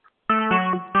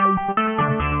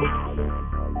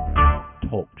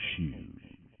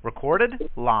recorded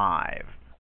live.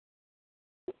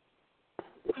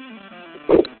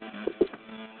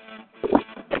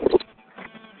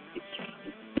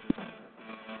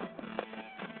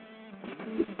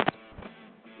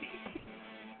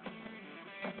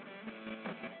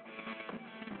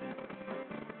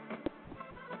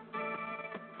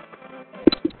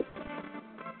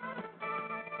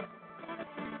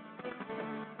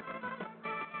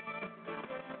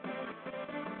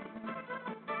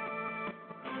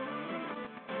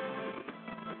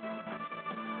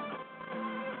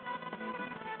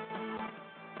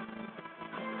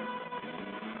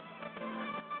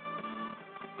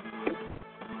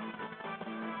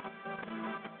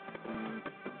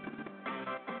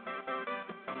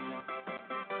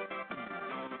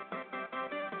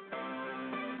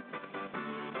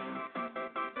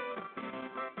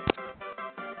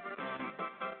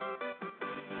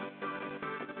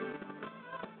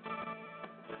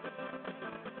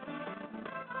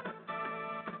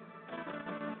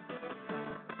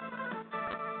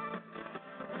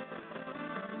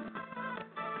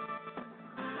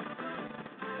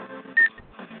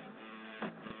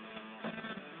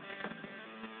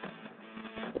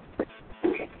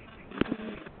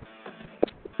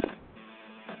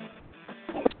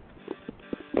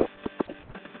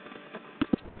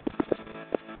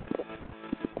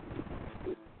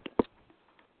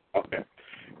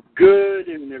 Good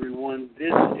evening, everyone.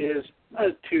 This is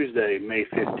Tuesday, May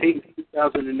 15th,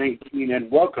 2018,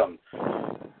 and welcome.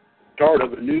 Start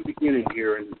of a new beginning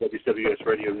here in the WCWUS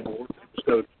Radio Network,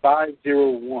 episode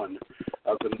 501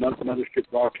 of the Mothership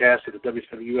broadcast of the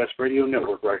WCWUS Radio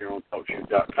Network right here on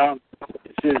TalkShoe.com.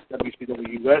 This is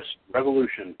WCWUS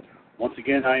Revolution. Once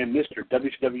again, I am Mr.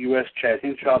 WCWUS Chad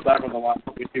Henshaw back on the line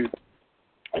with you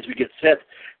as we get set to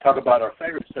talk about our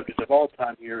favorite subjects of all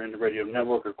time here in the radio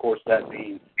network, of course, that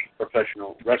being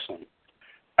professional wrestling.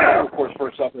 Of course,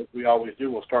 first off, as we always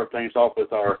do, we'll start things off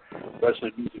with our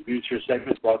Wrestling News and Views here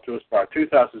segment brought to us by our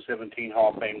 2017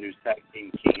 Hall of Fame News Tag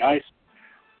Team King Ice.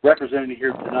 Representing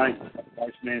here tonight,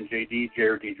 Viceman JD,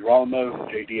 Jared DiGirolamo.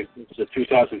 JD, of course, is a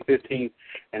 2015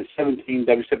 and 17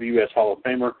 WCWUS Hall of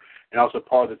Famer, and also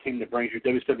part of the team that brings you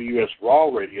WCWUS Raw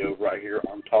Radio right here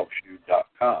on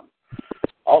TalkShoe.com.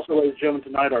 Also, ladies and gentlemen,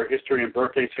 tonight our history and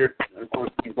birthdays here, and of course,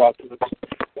 being brought to us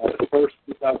by the first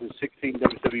 2016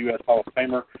 WCWUS Hall of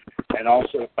Famer, and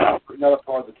also another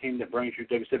part of the team that brings you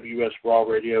WCWUS Raw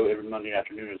Radio every Monday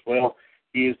afternoon as well.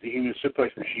 He is the Human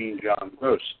Suplex Machine, John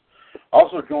Gross.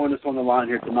 Also joining us on the line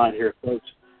here tonight,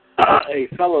 folks, a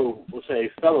fellow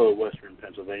Western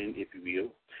Pennsylvanian, if you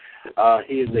will.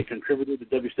 He is a contributor to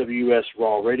WCWUS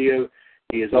Raw Radio.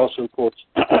 He is also, of course,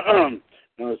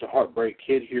 known as the Heartbreak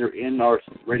Kid here in our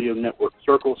radio network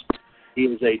circles. He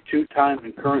is a two-time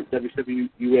and current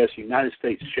WCWUS United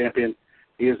States champion.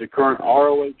 He is the current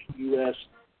ROH US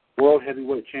World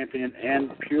Heavyweight Champion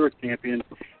and Pure Champion.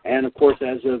 And, of course,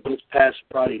 as of this past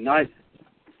Friday night,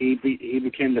 he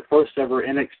became the first ever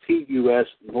NXT US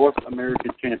North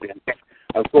American Champion.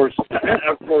 Of course,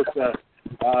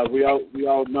 we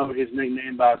all know his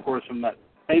nickname by, of course, from that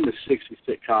famous 60s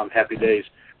sitcom Happy Days,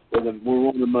 where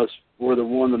one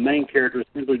of the main characters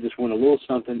simply just went a little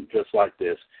something just like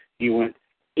this. He went,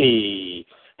 "E."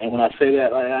 And when I say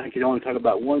that, I can only talk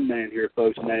about one man here,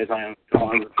 folks, and that is I am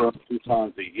referring to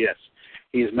Fonzie. Yes,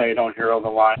 he is made on here on the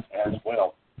line as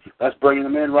well. Let's bring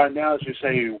him in right now as we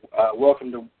say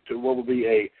welcome to what will be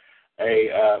a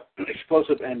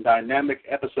explosive and dynamic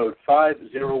episode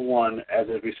 501, as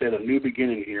we said, a new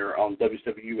beginning here on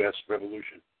WCWUS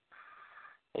Revolution.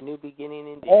 A new beginning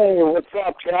indeed. Hey, what's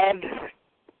up, Chad?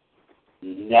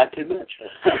 Not too much.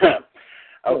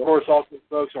 Of course, also,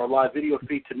 folks, our live video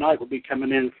feed tonight will be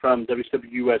coming in from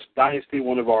WCWUS Dynasty,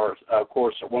 one of our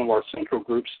central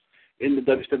groups in the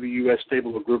WCWUS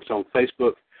stable of groups on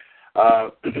Facebook.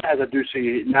 As I do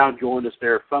see now joined us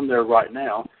there from there right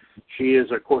now, she is,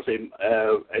 of course, a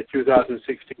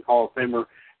 2016 Hall of Famer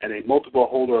and a multiple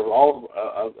holder of all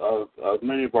of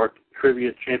many of our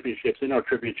trivia championships in our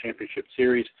trivia championship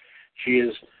series. She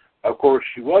is, of course,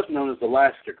 she was known as the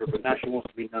Last Sticker, but now she wants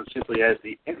to be known simply as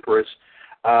the Empress.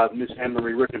 Miss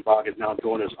Anne-Marie Rickenbach is now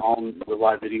joining us on the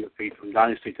live video feed from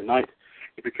Dynasty tonight.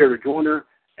 If you care to join her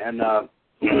and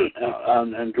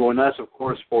join us, of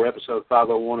course, for episode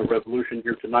 501 of Revolution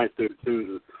here tonight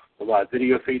through the live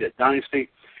video feed at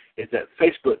Dynasty, it's at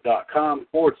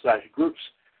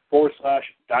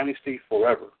facebook.com/groups/Dynasty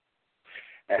Forever.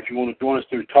 And if you want to join us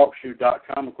through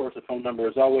TalkShoe.com, of course, the phone number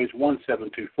is always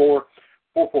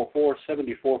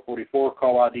 1-724-444-7444.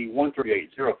 Call ID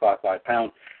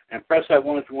 138055#. And press that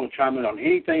one if you want to chime in on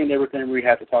anything and everything we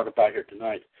have to talk about here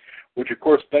tonight. which, of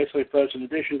course, basically, folks, in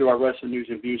addition to our wrestling news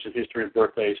and views and history and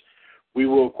birthdays, we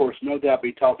will, of course, no doubt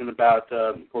be talking about,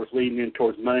 of course, leading in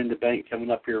towards Money in the Bank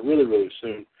coming up here really, really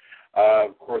soon.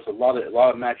 Of course, a lot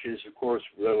of matches, of course,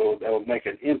 that will make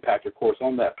an impact, of course,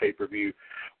 on that pay-per-view.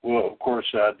 Will, of course,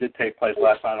 did take place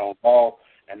last night on Ball,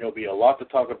 and there'll be a lot to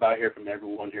talk about here from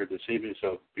everyone here this evening,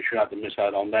 so be sure not to miss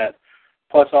out on that.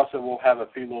 Plus, also, we'll have a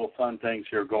few little fun things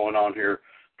here going on here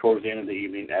towards the end of the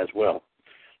evening as well.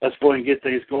 Let's go ahead and get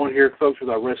things going here, folks, with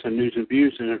our wrestling news and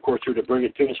views, and, of course, here to bring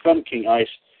it to us from King Ice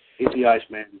is the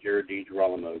Iceman, Jared D.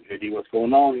 Girolamo. JD, what's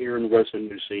going on here in the wrestling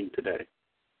news scene today?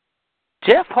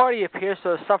 Jeff Hardy appears to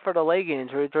have suffered a leg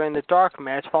injury during the dark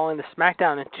match following the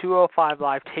SmackDown and 205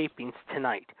 Live tapings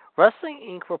tonight. Wrestling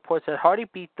Inc. reports that Hardy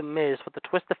beat The Miz with a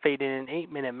twist of fate in an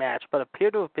 8-minute match, but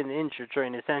appeared to have been injured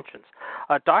during his entrance.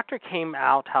 A doctor came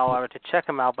out, however, to check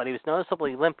him out, but he was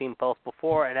noticeably limping both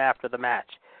before and after the match.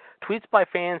 Tweets by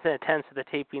fans and attendants of the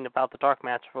taping about the dark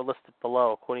match were listed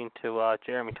below, according to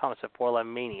Jeremy Thomas at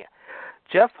 411 Mania.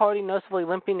 Jeff Hardy noticeably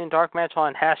limping in dark match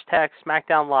on hashtag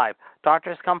SmackDown Live.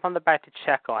 Doctors come from the back to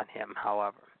check on him,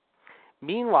 however.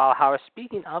 Meanwhile, however,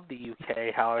 speaking of the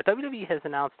UK, however, WWE has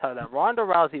announced that Ronda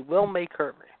Rousey will make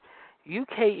her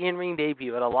UK in-ring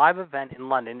debut at a live event in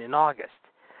London in August.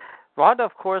 Ronda,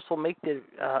 of course, will make the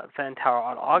event, however,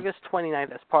 on August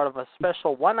 29th as part of a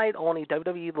special one-night-only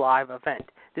WWE Live event.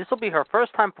 This will be her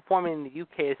first time performing in the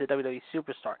UK as a WWE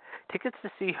superstar. Tickets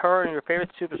to see her and your favorite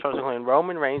superstars, including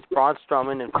Roman Reigns, Braun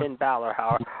Strowman, and Finn Balor,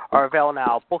 however, are available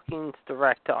now at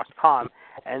bookingsdirect.com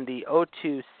and the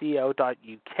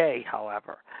o2co.uk,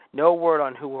 however. No word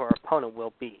on who her opponent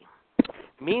will be.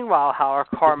 Meanwhile, however,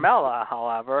 Carmella,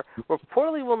 however,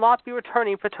 reportedly will not be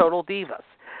returning for Total Divas.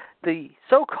 The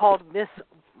so-called Miss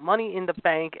Money in the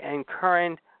Bank and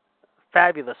current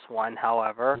Fabulous One,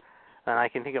 however, and I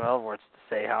can think of other words to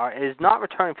say, however, is not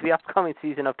returning for the upcoming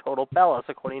season of Total Bellas,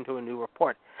 according to a new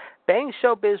report. Bang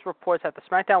Showbiz reports that the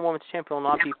SmackDown Women's Champion will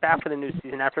not be back for the new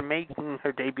season after making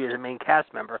her debut as a main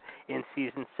cast member in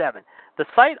Season 7. The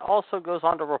site also goes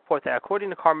on to report that,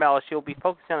 according to Carmella, she will be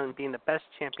focusing on being the best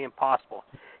champion possible.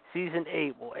 Season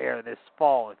 8 will air this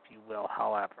fall, if you will,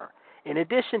 however. In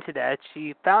addition to that,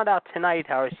 she found out tonight,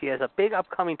 however, she has a big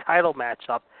upcoming title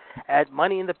matchup at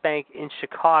Money in the Bank in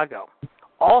Chicago.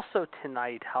 Also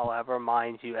tonight, however,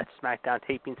 mind you, at SmackDown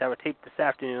tapings that were taped this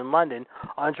afternoon in London,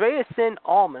 Andreas Sin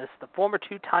Almas, the former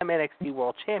two-time NXT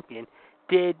World Champion,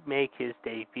 did make his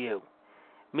debut.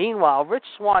 Meanwhile, Rich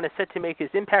Swann is set to make his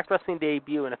Impact Wrestling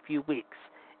debut in a few weeks.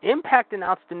 Impact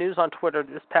announced the news on Twitter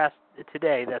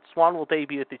today that Swann will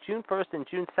debut at the June 1st and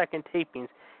June 2nd tapings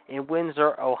in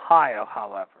Windsor, Ohio,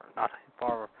 however, not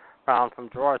far around from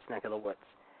Gerard's neck of the woods.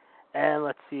 And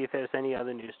let's see if there's any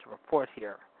other news to report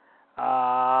here.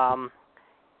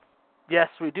 Yes,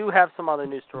 we do have some other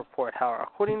news to report, however.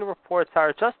 According to reports,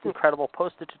 Justin Credible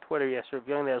posted to Twitter yesterday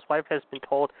revealing that his wife has been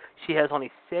told she has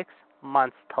only 6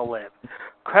 months to live.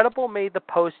 Credible made the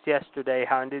post yesterday,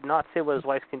 however, and did not say what his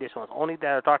wife's condition was, only that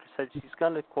her doctor said she's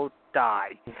going to, quote, die.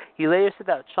 He later said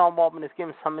that Sean Waltman has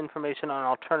given some information on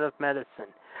alternative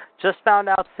medicine. Just found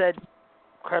out, said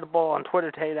Credible on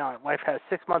Twitter today, now my wife has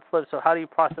 6 months to live, so how do you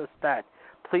process that?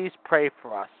 Please pray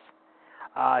for us.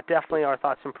 Definitely our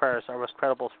thoughts and prayers are with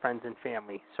Credible's friends and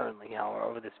family, certainly, however,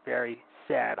 over this very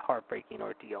sad, heartbreaking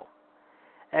ordeal.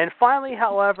 And finally,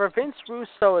 however, Vince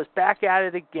Russo is back at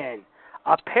it again.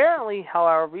 Apparently,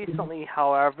 however, recently,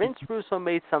 however, Vince Russo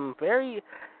made some very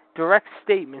direct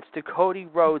statements to Cody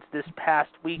Rhodes this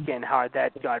past weekend, however,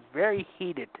 that got very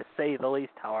heated, to say the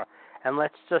least, however. And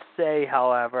let's just say,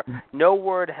 however, no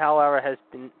word, however, has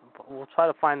been, we'll try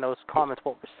to find those comments,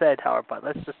 what were said, however, but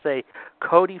let's just say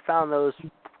Cody found those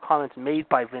comments made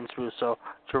by Vince Russo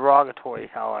derogatory,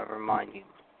 however, mind you,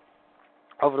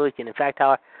 over the weekend. In fact,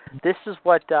 however, this is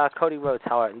what Cody Rhodes,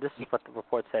 however, and this is what the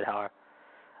report said, however.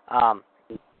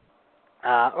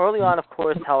 Early on, of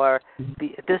course, however,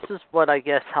 this is what I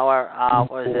guess, however,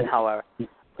 what is it, however,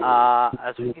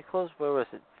 as we get close, where was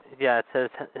it? Yeah, it says,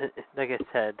 like I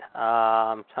said,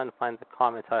 I'm trying to find the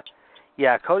comments.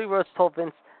 Yeah, Cody Rhodes told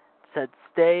Vince, said,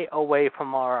 stay away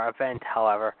from our event,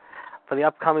 however, for the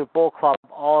upcoming Bull Club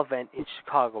All event in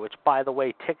Chicago, which, by the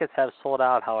way, tickets have sold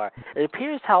out, however. It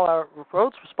appears, however,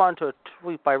 Rhodes responded to a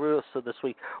tweet by Russo this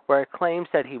week where it claims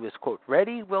that he was, quote,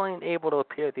 ready, willing, and able to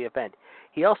appear at the event.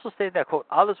 He also stated that, quote,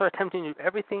 others are attempting to do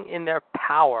everything in their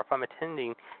power from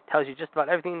attending, tells you just about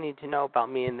everything you need to know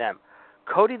about me and them.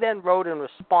 Cody then wrote in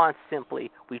response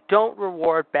simply, we don't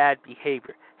reward bad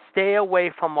behavior. Stay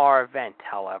away from our event,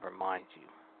 however, mind you.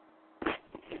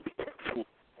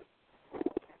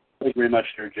 Thank you very much,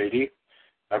 there, JD.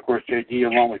 Of course, JD,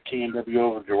 along with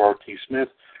TNWO and Gerard T. Smith,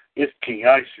 It's King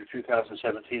Ice, your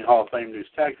 2017 Hall of Fame News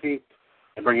Tag Team,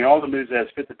 and bringing all the news as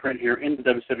fit to print here in the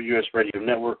WCWUS Radio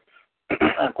Network.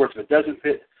 Of course, if it doesn't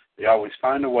fit, they always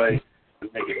find a way to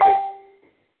make it fit.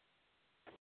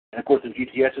 And of course, in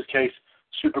GTS's case,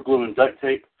 super glue and duct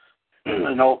tape,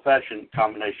 an old-fashioned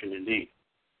combination indeed.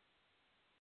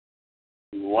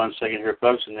 1 second here,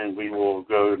 folks, and then we will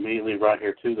go immediately right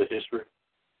here to the history.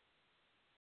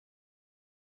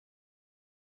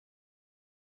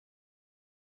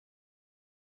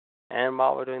 And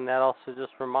while we're doing that, also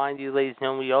just remind you, ladies and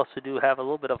gentlemen, we also do have a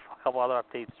little bit of a couple other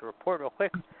updates to report real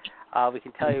quick. We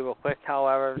can tell you real quick,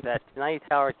 however, that tonight,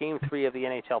 Game 3 of the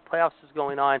NHL playoffs is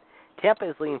going on. Tampa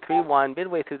is leading 3-1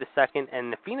 midway through the second,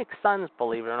 and the Phoenix Suns,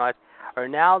 believe it or not, are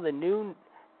now the new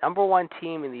number one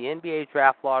team in the NBA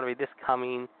draft lottery this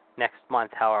coming next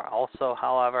month.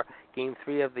 However, Game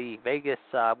 3 of the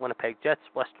Vegas-Winnipeg Jets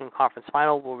Western Conference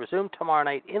Final will resume tomorrow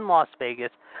night in Las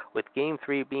Vegas, with Game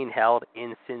 3 being held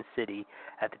in Sin City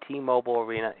at the T-Mobile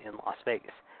Arena in Las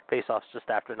Vegas. Face-offs just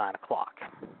after 9 o'clock.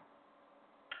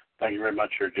 Thank you very much,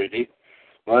 sir, JD.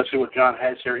 Well, let's see what John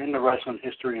has here in the wrestling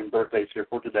history and birthdays here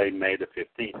for today, May the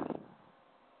 15th.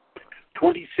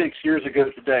 26 years ago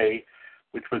today,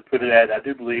 which would put it at, I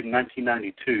do believe,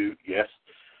 1992, yes.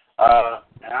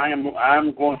 I'm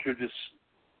going to just,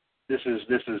 this is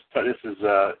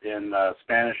in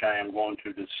Spanish. I am going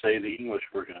to just say the English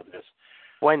version of this.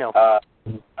 Bueno.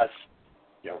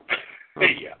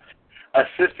 Yeah.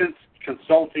 Assistance,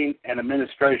 consulting, and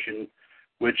administration,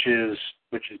 which is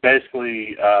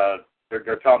basically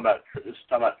they're talking about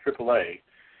AAA,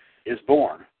 is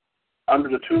born under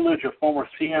the tutelage of former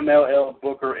CMLL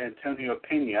booker Antonio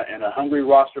Pena and a hungry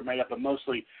roster made up of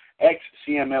mostly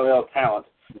ex-CMLL talent,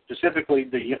 specifically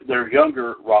their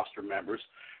younger roster members.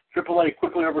 AAA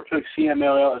quickly overtook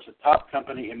CMLL as a top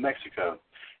company in Mexico.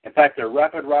 In fact, their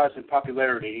rapid rise in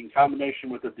popularity, in combination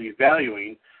with the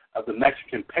devaluing of the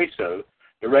Mexican peso,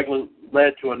 directly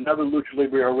led to another lucha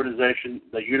libre organization,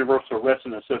 the Universal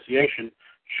Wrestling Association,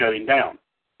 shutting down.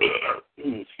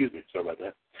 Excuse me, sorry about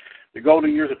that. The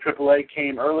golden years of AAA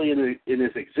came early in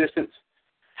its existence,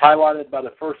 highlighted by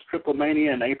the first Triple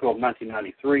Mania in April of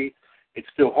 1993. It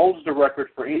still holds the record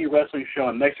for any wrestling show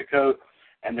in Mexico,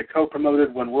 and the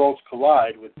co-promoted When Worlds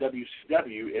Collide with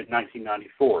WCW in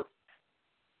 1994.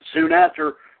 Soon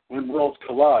after When Worlds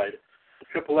Collide,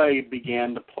 AAA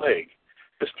began the plague.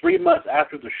 Just 3 months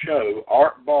after the show,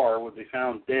 Art Barr would be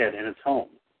found dead in his home.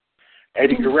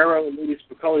 Eddie Guerrero and Luis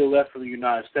Piccoli left for the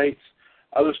United States.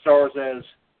 Other stars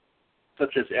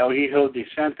such as El Hijo de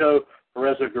Santo,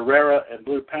 Pereza Guerrera, and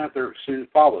Blue Panther soon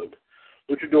followed.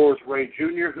 Luchadors Ray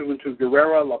Jr., Juventud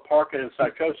Guerrera, La Parca, and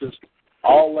Psychosis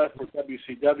all left for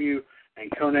WCW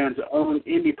and Conan's own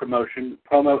indie promotion,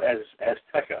 Promo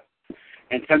Azteca.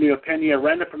 Antonio Pena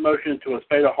ran the promotion into a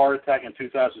fatal heart attack in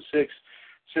 2006.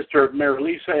 Sister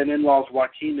Marilisa and in-laws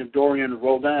Joaquin and Dorian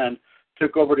Roldan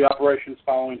took over the operations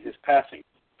following his passing.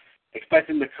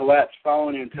 Expecting the collapse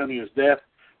following Antonio's death,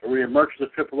 the reemergence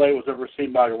of AAA was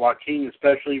overseen by Joaquin,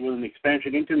 especially with an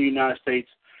expansion into the United States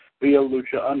via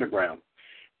Lucha Underground.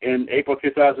 In April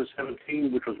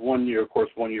 2017, which was 1 year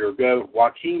ago,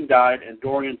 Joaquin died and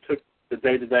Dorian took the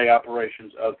day-to-day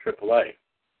operations of AAA.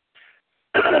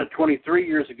 23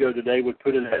 years ago today would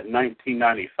put it at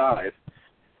 1995.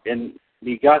 In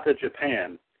Niigata,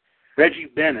 Japan, Reggie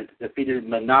Bennett defeated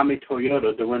Manami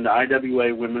Toyota to win the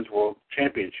IWA Women's World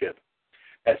Championship.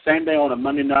 That same day on a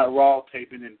Monday Night Raw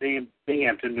taping in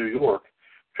Binghamton, New York,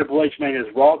 Triple H made his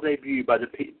Raw debut by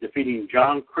defeating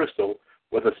John Crystal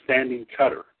with a standing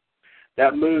cutter.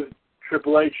 That move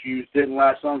Triple H used didn't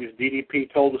last long, as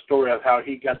DDP told the story of how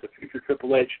he got the future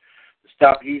Triple H to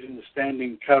stop using the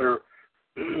standing cutter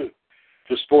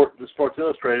to Sports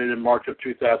Illustrated in March of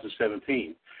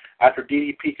 2017. After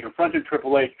DDP confronted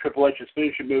Triple H, Triple H's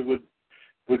finishing move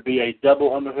would be a double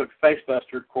underhook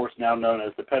facebuster, of course now known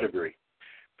as the pedigree.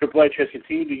 Triple H has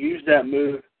continued to use that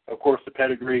move, of course the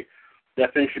pedigree.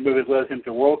 That finishing move has led him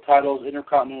to world titles,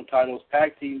 intercontinental titles,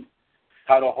 tag team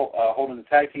title, holding the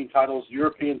tag team titles,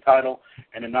 European title,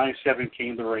 and in 97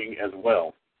 came the ring as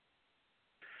well.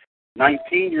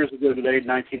 19 years ago today,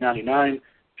 1999,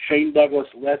 Shane Douglas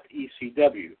left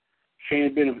ECW. Shane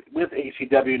had been with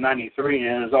ECW in 93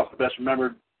 and is also best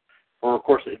remembered for, of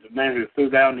course, the man who threw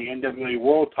down the NWA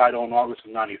World title in August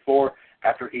of 94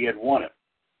 after he had won it.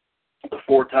 The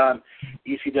four-time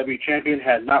ECW champion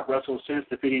had not wrestled since,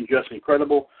 defeating Just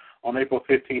Incredible on April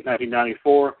 15,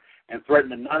 1994, and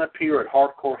threatened to not appear at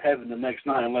Hardcore Heaven the next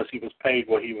night unless he was paid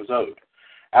what he was owed.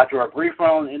 After a brief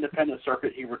run on the independent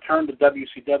circuit, he returned to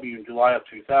WCW in July of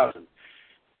 2000.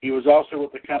 He was also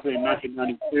with the company in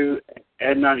 1992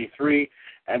 and 93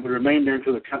 and would remain there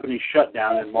until the company shut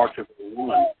down in March of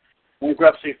 2001.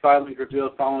 Bankruptcy filings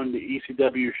revealed following the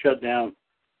ECW shutdown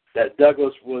that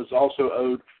Douglas was also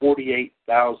owed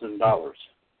 $48,000.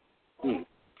 18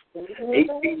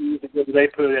 years ago today,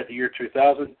 put it at the year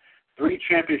 2000, 3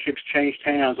 championships changed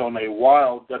hands on a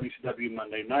wild WCW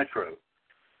Monday Nitro.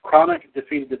 Chronic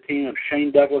defeated the team of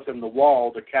Shane Douglas and The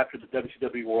Wall to capture the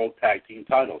WCW World Tag Team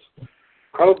titles.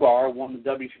 Crowbar won the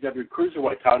WCW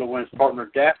Cruiserweight title when his partner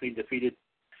Daphne defeated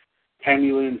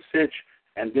Tammy Lynn Sitch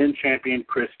and then champion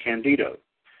Chris Candido.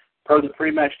 Per the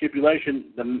pre-match stipulation,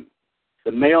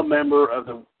 the male member of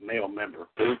the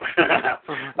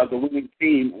winning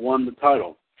team won the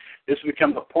title. This would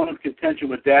become a point of contention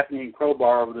with Daphne and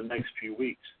Crowbar over the next few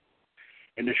weeks.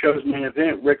 In the show's main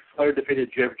event, Ric Flair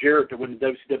defeated Jeff Jarrett to win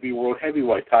the WCW World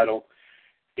Heavyweight title,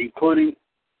 including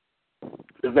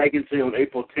the vacancy on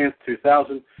April 10th,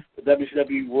 2000. The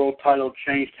WCW World title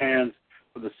changed hands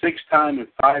for the 6th time in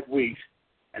 5 weeks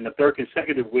and the 3rd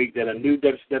consecutive week that a new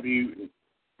WCW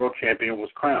World Champion was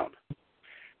crowned.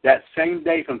 That same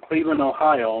day from Cleveland,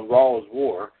 Ohio, on Raw is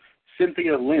War,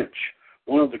 Cynthia Lynch,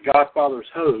 one of the Godfather's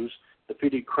hoes,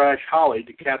 defeated Crash Holly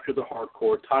to capture the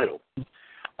Hardcore title.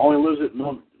 Only to lose it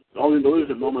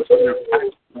moments later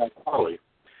by Holly.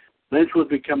 Lynch would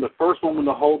become the first woman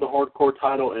to hold the Hardcore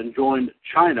title and joined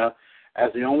Chyna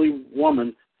as the only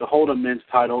woman to hold a men's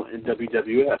title in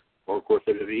WWF, or of course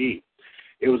WWE.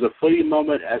 It was a fleeting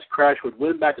moment as Crash would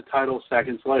win back the title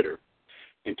seconds later.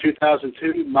 In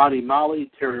 2002, Mighty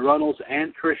Molly, Terry Runnels,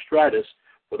 and Trish Stratus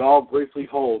would all briefly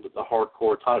hold the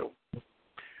Hardcore title.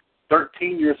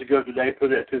 13 years ago today,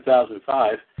 put it at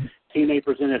 2005, TNA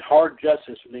presented Hard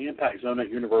Justice from the Impact Zone at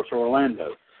Universal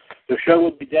Orlando. The show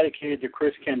would be dedicated to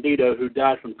Chris Candido, who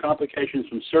died from complications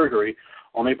from surgery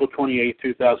on April 28,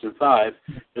 2005,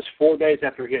 just 4 days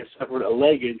after he had suffered a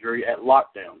leg injury at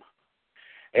Lockdown.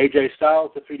 AJ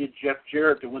Styles defeated Jeff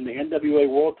Jarrett to win the NWA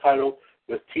World title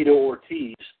with Tito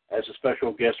Ortiz as a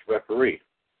special guest referee.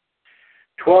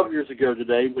 12 years ago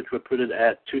today, which would put it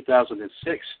at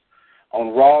 2006,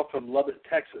 on Raw from Lubbock,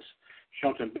 Texas,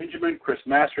 Shelton Benjamin, Chris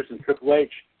Masters, and Triple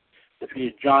H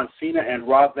defeated John Cena and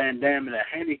Rob Van Dam in a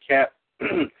handicap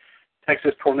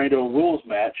Texas Tornado Rules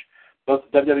match. Both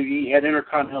WWE and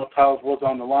Intercontinental titles was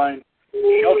on the line.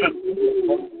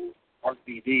 Shelton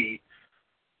RVD.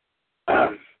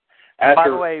 By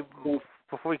the way,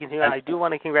 before we continue, I do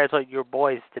want to congratulate your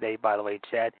boys today, by the way,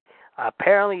 Chad.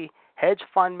 Apparently, hedge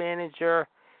fund manager,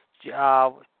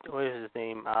 what is his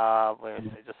name? I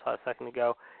just saw a second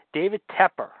ago. David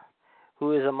Tepper,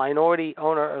 who is a minority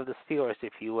owner of the Steelers,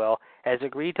 if you will, has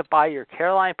agreed to buy your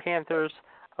Carolina Panthers,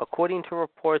 according to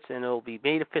reports, and it will be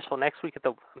made official next week at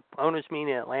the owners' meeting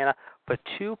in Atlanta for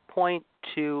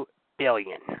 $2.2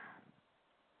 billion.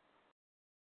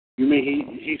 You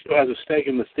mean he still has a stake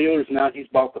in the Steelers, now he's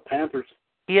bought the Panthers?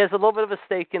 He has a little bit of a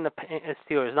stake in the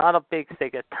Steelers, not a big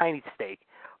stake, a tiny stake,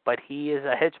 but he is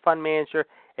a hedge fund manager,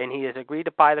 and he has agreed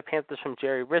to buy the Panthers from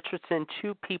Jerry Richardson.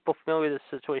 2 people familiar with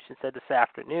the situation said this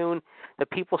afternoon. The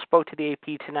people spoke to the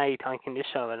AP tonight on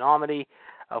condition of anonymity.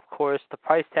 Of course, the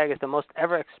price tag is the most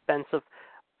ever expensive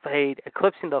paid,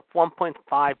 eclipsing the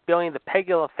 $1.5 billion the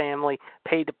Pegula family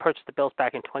paid to purchase the Bills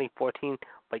back in 2014.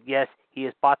 But yes, he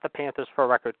has bought the Panthers for a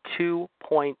record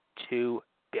 $2.2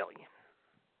 billion.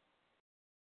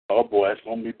 Oh boy, that's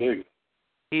going to be big.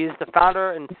 He is the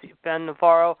founder, and Ben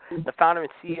Navarro, the founder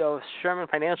and CEO of Sherman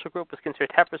Financial Group, was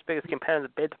considered Tepper's biggest competitor in the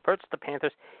bid to purchase the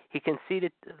Panthers. He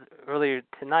conceded earlier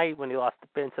tonight when he lost the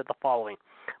bid and said the following: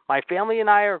 "My family and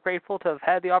I are grateful to have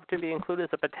had the opportunity to be included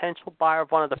as a potential buyer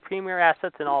of one of the premier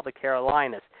assets in all the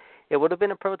Carolinas. It would have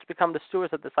been a privilege to become the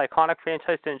stewards of this iconic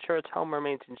franchise to ensure its home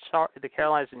remains in the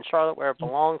Carolinas in Charlotte, where it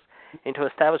belongs, and to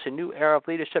establish a new era of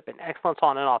leadership and excellence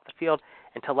on and off the field,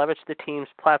 and to leverage the team's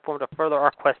platform to further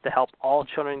our quest to help all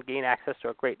children gain access to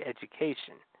a great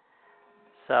education."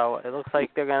 So it looks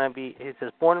like they're going to be, he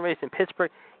says, born and raised in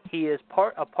Pittsburgh. He is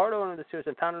a part owner of the Steelers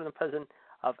and founder and president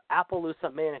of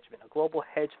Appaloosa Management, a global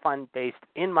hedge fund based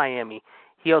in Miami.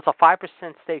 He owns a 5%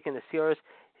 stake in the Steelers.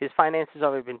 His finances have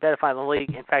already been verified in the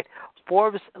league. In fact,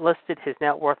 Forbes listed his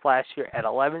net worth last year at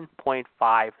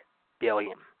 $11.5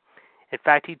 billion. In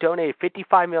fact, he donated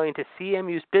 $55 million to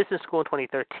CMU's business school in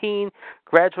 2013,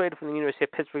 graduated from the University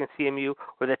of Pittsburgh and CMU,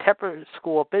 where the Tepper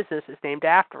School of Business is named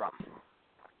after him.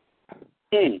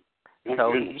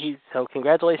 So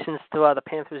congratulations to the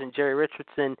Panthers and Jerry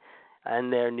Richardson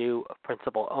and their new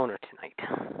principal owner tonight.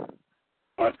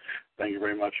 All right. Thank you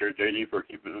very much, JD, for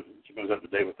keeping us up to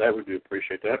date with that. We do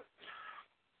appreciate that.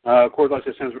 Of course, like I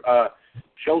said, since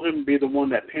Shelton would be the one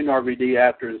that pinned RVD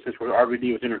after, and since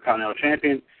RVD was Intercontinental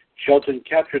Champion, Shelton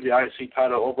captured the IC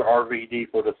title over RVD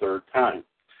for the 3rd time.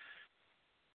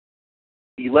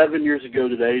 11 years ago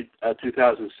today,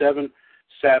 2007,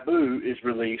 Sabu is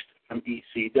released from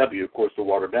ECW, of course, the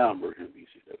watered-down version of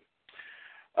ECW.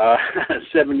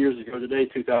 7 years ago today,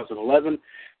 2011,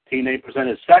 TNA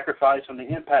presented Sacrifice on the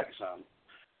Impact Zone.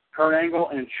 Kurt Angle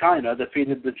and Chyna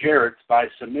defeated the Jarretts by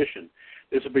submission.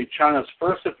 This will be Chyna's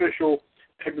first official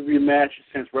pay-per-view match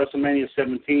since WrestleMania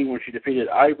 17, when she defeated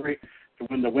Ivory to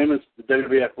win the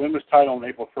WWF Women's title on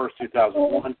April 1st,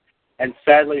 2001, and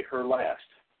sadly her last,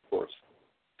 of course.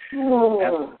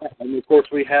 And of course,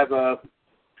 we have a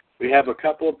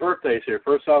couple of birthdays here.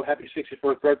 First off, happy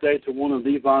 64th birthday to one of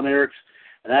the Von Erichs,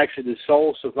 and actually the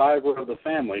sole survivor of the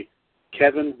family,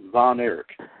 Kevin Von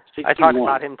Erich. 61. I talked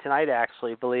about him tonight,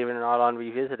 actually, believe it or not, on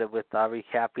Revisited with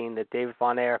recapping the David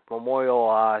Von Erich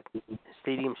Memorial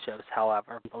Stadium shows,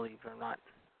 however, believe it or not.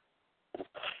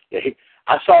 Yeah,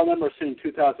 I saw a number in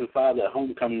 2005 at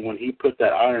Homecoming when he put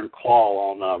that iron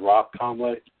claw on Rob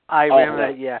Conway. I remember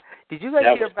that, yeah. Did you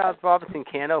guys hear about Robinson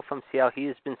Cano from Seattle? He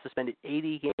has been suspended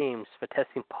 80 games for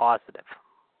testing positive,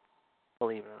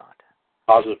 believe it or not.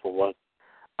 Positive for what?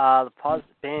 The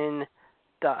positive been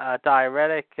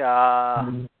diuretic,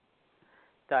 or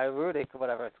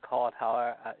whatever it's called.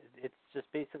 However, it's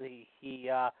just basically he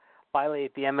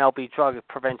violated the MLB drug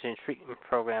prevention and treatment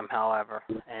program, however,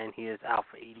 and he is out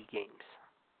for 80 games.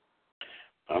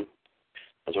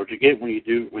 That's what you get when you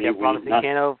do. Robinson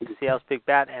Cano, Seattle's big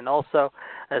bat, and also,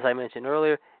 as I mentioned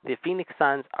earlier, the Phoenix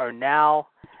Suns are now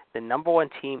the number one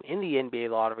team in the NBA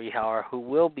lottery, however, who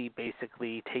will be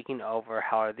basically taking over,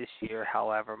 however, this year,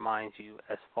 however, mind you,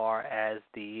 as far as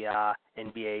the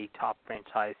NBA top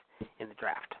franchise in the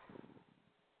draft.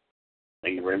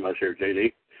 Thank you very much, here,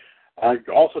 JD.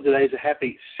 Also, today is a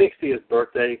happy 60th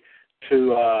birthday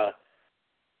to,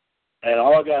 and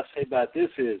all I got to say about this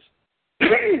is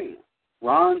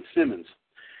Ron Simmons.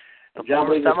 The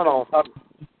former Seminole.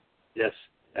 Yes,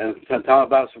 and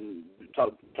talk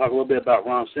a little bit about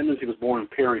Ron Simmons. He was born in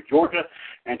Perry, Georgia,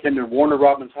 and attended Warner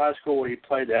Robins High School, where he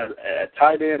played at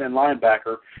tight end and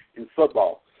linebacker in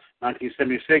football.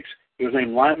 1976, he was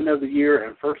named Lineman of the Year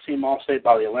and first-team All-State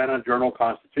by the Atlanta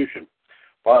Journal-Constitution.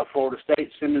 While at Florida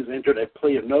State, Simmons entered a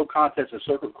plea of no contest in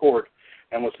circuit court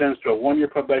and was sentenced to a one-year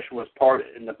probation with part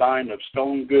in the buying of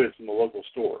stolen goods from the local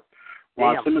store.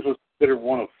 Ron Simmons was considered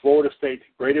one of Florida State's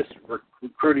greatest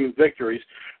recruiting victories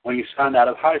when he signed out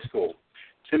of high school.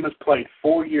 Simmons played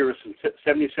 4 years from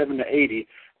 77 to 80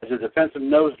 as a defensive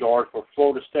nose guard for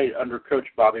Florida State under Coach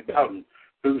Bobby Bowden,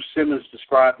 who Simmons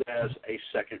described as a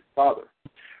second father,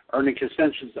 earning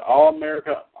concessions to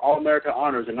All-America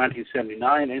honors in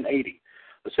 1979 and 80.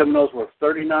 The Seminoles were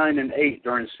 39-8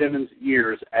 during Simmons'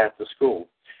 years at the school,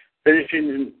 finishing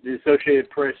in the Associated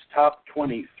Press top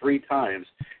 20 three times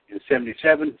in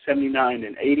 77, 79,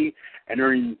 and 80, and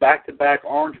earning back-to-back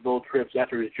Orange Bowl trips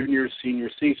after his junior and senior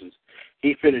seasons.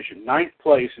 He finished in ninth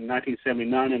place in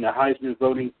 1979 in the Heisman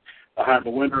voting behind the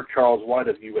winner, Charles White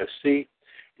of USC.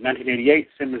 In 1988,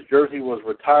 Simmons' jersey was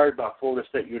retired by Florida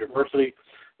State University,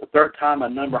 the third time a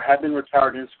number had been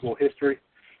retired in school history.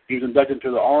 He was inducted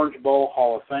into the Orange Bowl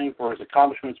Hall of Fame for his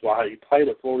accomplishments while he played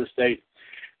at Florida State.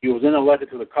 He was then elected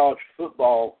to the College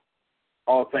Football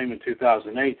Hall of Fame in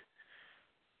 2008.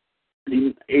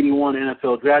 The 81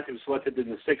 NFL draft, he was selected in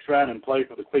the sixth round and played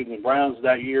for the Cleveland Browns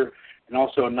that year. And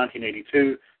also in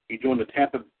 1982, he joined the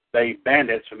Tampa Bay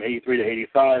Bandits from 83 to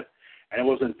 85. And it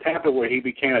was in Tampa where he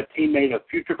became a teammate of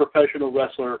future professional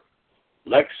wrestler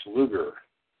Lex Luger.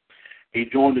 He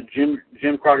joined the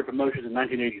Jim Crockett Promotions in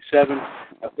 1987,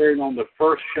 appearing on the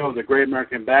first show of the Great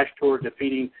American Bash Tour,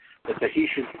 defeating the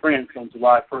Tahitian Prince on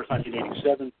July 1st,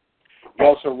 1987. He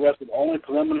also wrestled only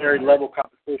preliminary level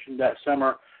competition that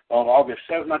summer. On August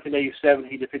 7, 1987,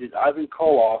 he defeated Ivan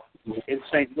Koloff in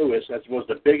St. Louis, as was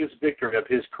the biggest victory of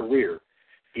his career.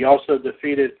 He also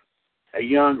defeated a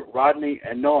young Rodney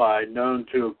Anoa'i,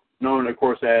 known of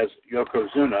course as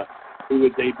Yokozuna, who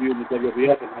would debut in the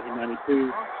WWF in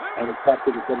 1992 and was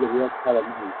captured the WWF title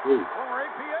in 1993. Former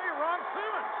APA Ron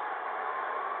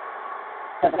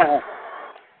Simmons.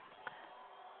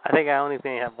 I think I only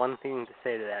have one thing to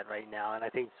say to that right now, and I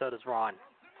think so does Ron.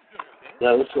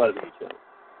 Yeah, that's what I think.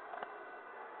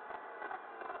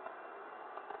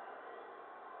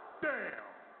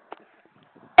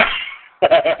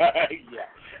 Yeah,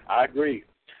 I agree.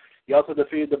 He also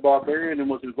defeated the Barbarian and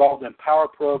was involved in Power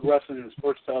Pro Wrestling in his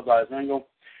first televised angle.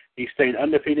 He stayed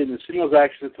undefeated in singles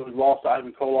action until he lost to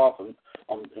Ivan Koloff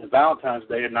on Valentine's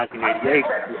Day in 1988.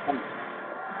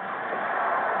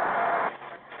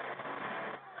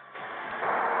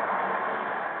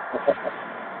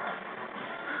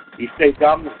 He stayed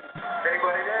dominant.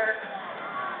 Anybody there?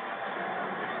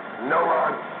 No,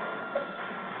 Ron.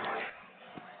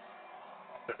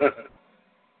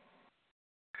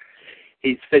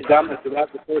 He stayed dominant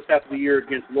throughout the first half of the year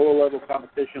against lower-level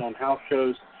competition on house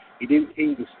shows. He did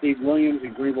team with Steve Williams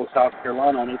in Greenville, South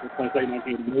Carolina on April 22,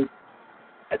 1988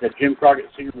 at the Jim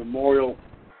Crockett Senior Memorial.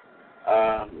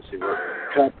 Let's see,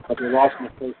 where they lost in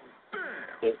the first.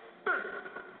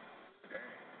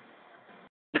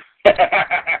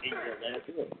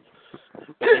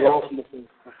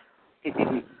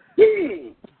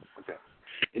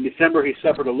 In December, he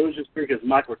suffered a losing streak as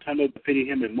Mike Rotundo defeated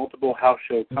him in multiple house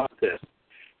show contests.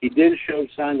 He then showed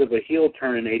signs of a heel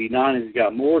turn in '89 as he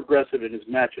got more aggressive in his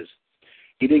matches.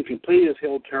 He then completed his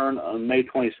heel turn on May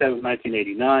 27,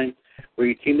 1989, where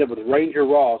he teamed up with Ranger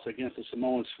Ross against the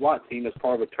Samoan SWAT team as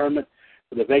part of a tournament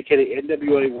for the vacated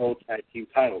NWA World Tag Team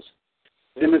titles.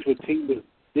 Simmons would team with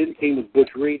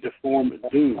Butch Reed to form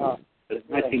Doom. But in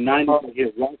 1990, he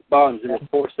hit Rock Bottoms and was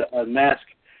forced to unmask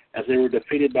as they were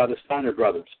defeated by the Steiner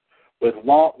brothers. With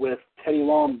Teddy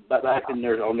Long back on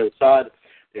their side,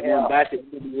 they won back to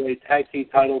NWA Tag Team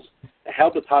titles. They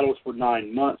held the titles for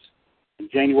 9 months. In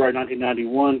January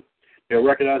 1991, they were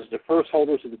recognized as the first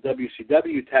holders of the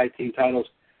WCW Tag Team titles,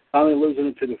 finally losing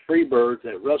them to the Freebirds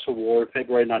at Wrestle War in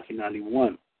February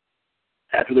 1991.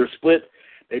 After their split,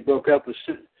 they broke up with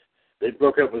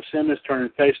Simmons, turning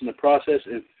face in the process,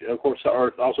 and of course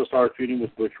also started feuding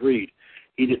with Butch Reed.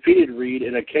 He defeated Reed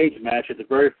in a cage match at the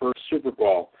very first Super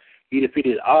Brawl. He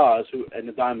defeated Oz and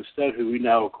the Diamond Stud, who we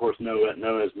now, of course, know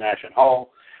as Nash and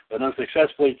Hall, but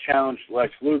unsuccessfully challenged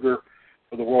Lex Luger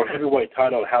for the World Heavyweight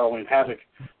title at Halloween Havoc,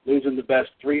 losing the best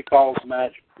 3 falls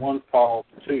match, 1 fall,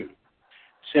 2.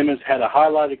 Simmons had a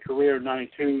highlighted career in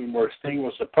 '92, where Sting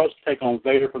was supposed to take on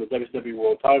Vader for the WCW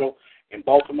World title in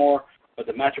Baltimore, but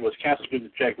the match was canceled due to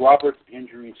Jake Roberts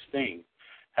injuring Sting.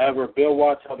 However, Bill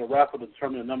Watts held a raffle to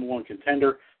determine the number 1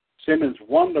 contender. Simmons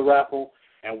won the raffle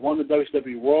and won the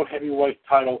WCW World Heavyweight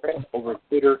title over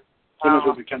Vader. Simmons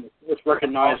would become the first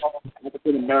recognized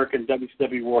African-American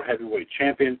WCW World Heavyweight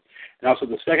champion and also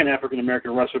the second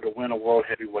African-American wrestler to win a World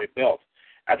Heavyweight belt.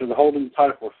 After holding the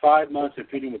title for 5 months and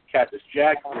feuding with Cactus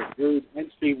Jack, Rick Rude,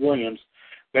 and Steve Williams,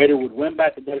 Vader would win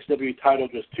back the WCW title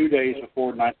just 2 days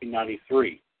before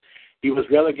 1993. He was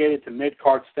relegated to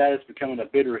mid-card status, becoming a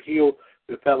bitter heel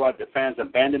who felt like the fans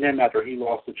abandoned him after he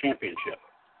lost the championship.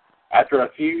 After a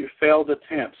few failed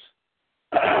attempts,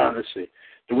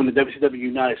 to win the WCW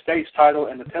United States title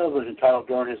and the television title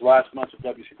during his last months of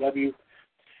WCW,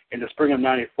 in the spring of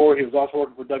 '94, he was also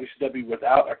working for WCW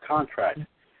without a contract.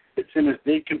 But Simmons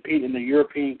did compete in the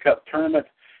European Cup tournament.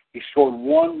 He scored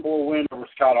 1 more win over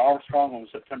Scott Armstrong on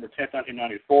September 10,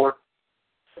 1994,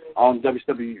 on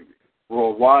WCW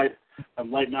Worldwide.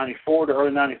 From late '94 to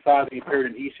early '95, he appeared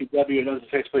in ECW and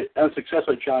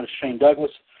unsuccessfully challenged Shane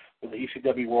Douglas for the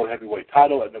ECW World Heavyweight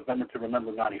title at November to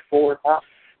Remember '94.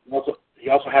 He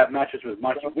also had matches with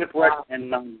Mikey Whipwreck and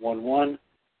 911.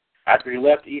 After he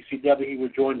left ECW, he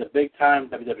would join the big-time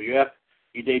WWF.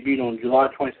 He debuted on July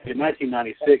 22,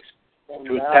 1996,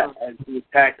 to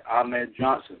attack Ahmed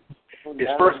Johnson. His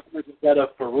first match was that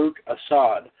of Farouk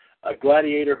Assad, a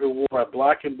gladiator who wore a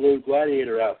black and blue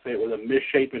gladiator outfit with a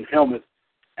misshapen helmet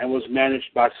and was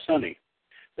managed by Sonny.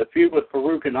 The feud with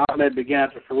Farouk and Ahmed began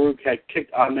after Farouk had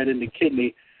kicked Ahmed in the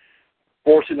kidney,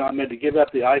 forcing Ahmed to give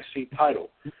up the IC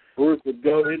title. Farouk would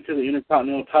go into the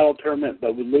Intercontinental title tournament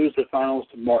but would lose the finals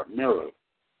to Mark Mero.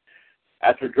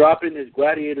 After dropping his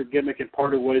gladiator gimmick and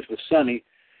parted ways with Sonny,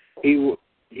 he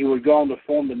would go on to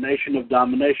form the Nation of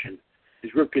Domination.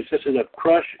 His group consisted of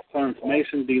Crush, Clarence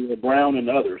Mason, D'Lo Brown, and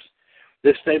others.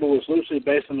 This stable was loosely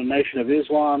based on the Nation of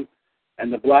Islam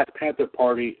and the Black Panther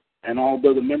Party, and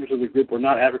although the members of the group were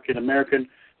not African American,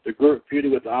 the group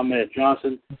feuded with Ahmed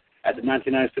Johnson. At the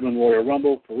 1997 Royal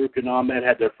Rumble, Farouk and Ahmed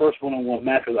had their first one-on-one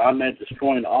match, with Ahmed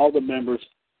destroying all the members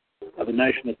of the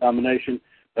Nation of Domination,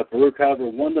 but Farouk, however,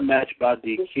 won the match by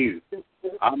DQ.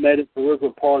 Ahmed and Farouk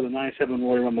were part of the 1997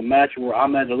 Royal Rumble match, where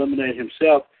Ahmed eliminated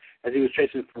himself as he was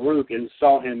chasing Farouk and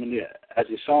saw him in the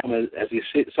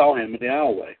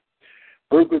aisleway.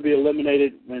 Farouk would be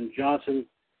eliminated when Johnson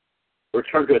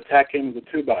returned to attack him with a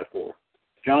 2x4.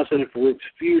 Johnson and Farouk's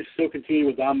feud still continued,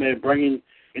 with Ahmed bringing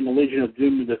in the Legion of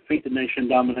Doom to defeat the Nation of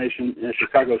Domination in a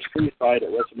Chicago street fight at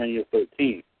WrestleMania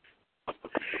 13.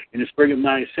 In the spring of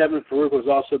 '97, Farouk was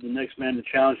also the next man to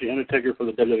challenge The Undertaker for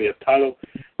the WWF title,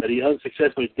 but he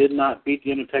unsuccessfully did not beat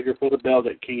The Undertaker for the belt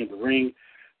at King of the Ring.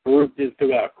 Farouk then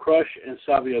threw out Crush and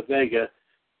Savio Vega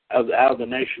out of the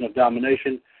Nation of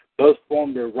Domination. Both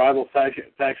formed their rival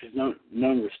factions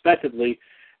known respectively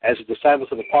as the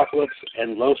Disciples of Apocalypse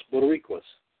and Los Boricuas.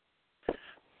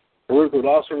 Farouk would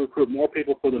also recruit more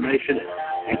people for the Nation,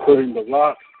 including The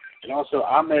Rock, and also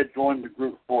Ahmed joined the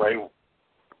group for a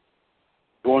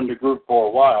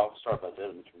while. Sorry about that.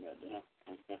 Let me turn that down.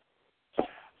 Okay.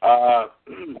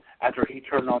 after he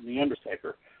turned on The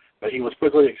Undertaker. But he was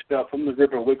quickly expelled from the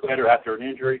group a week later after an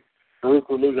injury. Farouk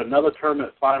would lose another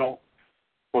tournament final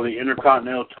for the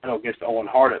Intercontinental title against Owen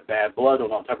Hart at Bad Blood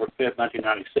on October 5th,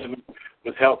 1997,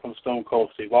 with help from Stone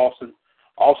Cold Steve Austin.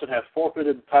 Austin had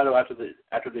forfeited the title after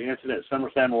the incident at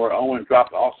SummerSlam where Owen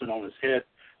dropped Austin on his head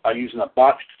by using a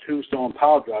botched tombstone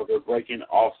piledriver, breaking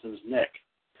Austin's neck.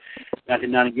 In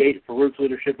 1998, Farouk's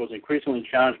leadership was increasingly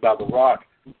challenged by The Rock,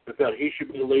 who felt he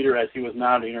should be the leader as he was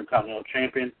now the Intercontinental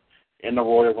Champion in the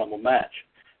Royal Rumble match.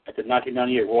 At the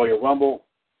 1998 Royal Rumble,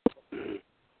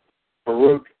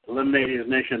 Farouk eliminated his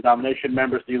Nation of Domination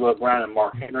members, D'Lo Brown and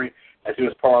Mark Henry, as he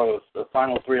was part of the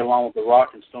final three along with The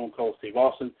Rock and Stone Cold Steve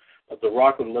Austin. But The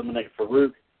Rock would eliminate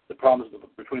Farouk. The problems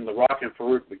between The Rock and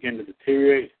Farouk began to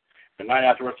deteriorate. The night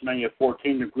after WrestleMania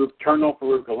 14, the group turned on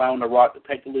Farouk, allowing The Rock to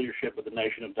take the leadership of the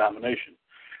Nation of Domination.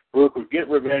 Farouk would get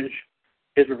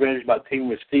his revenge by teaming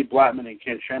with Steve Blackman and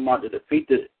Ken Shamrock to defeat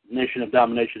the Nation of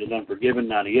Domination in Unforgiven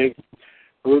 98.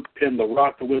 Farouk pinned The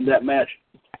Rock to win that match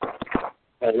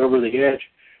over the edge.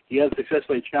 He had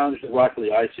successfully challenged The Rock for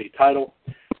the IC title.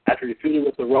 After he feuded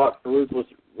with The Rock, Farouk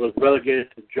was relegated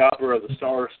to jobber of the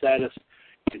star status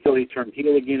until he turned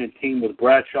heel again and teamed with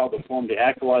Bradshaw to form the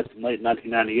Acolytes in late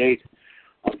 1998.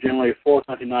 On January 4th,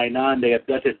 1999, they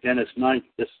abducted Dennis Knight.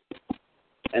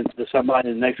 And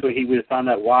the next week he would find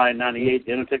out why in 98,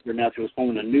 The Undertaker announced he was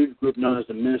forming a new group known as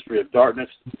the Ministry of Darkness.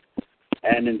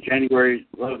 And in January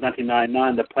of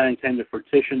 1999, the plan came to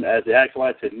fruition as the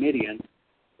Acolytes and Midian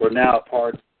were now a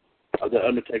part of the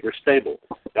Undertaker stable.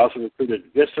 They also recruited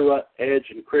Viscera, Edge,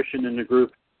 and Christian in the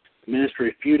group. The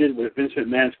Ministry feuded with Vince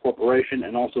McMahon's corporation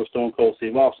and also Stone Cold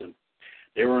Steve Austin.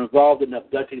 They were involved in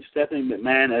abducting Stephanie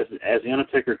McMahon as the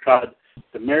Undertaker tried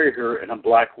to marry her in a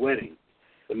black wedding.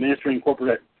 The Ministry and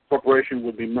corporation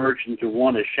would be merged into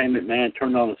one as Shane McMahon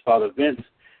turned on his father Vince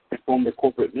and formed the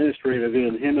corporate ministry,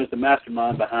 revealing him as the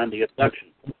mastermind behind the abduction.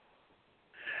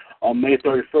 On May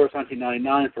 31st,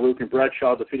 1999, Farouk and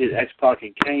Bradshaw defeated X-Pac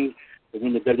and Kane to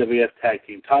win the WWF Tag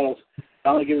Team titles,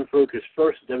 finally giving Farouk his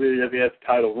first WWF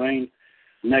title reign.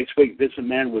 Next week, Vince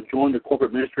McMahon would join the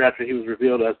corporate ministry after he was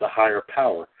revealed as the higher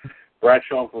power.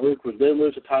 Bradshaw and Farouk would then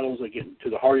lose the titles again to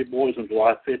the Hardy Boys on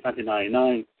July 5th,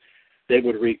 1999. They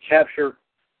would recapture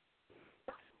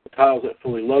the titles at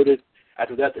Fully Loaded.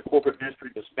 After that, the corporate ministry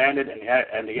disbanded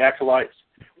and the Acolytes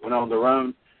went on their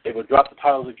own. They would drop the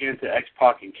titles again to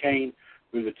X-Pac and Kane,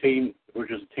 which is the team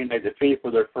they defeated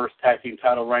for their first tag team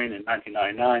title reign in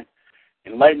 1999.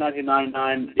 In late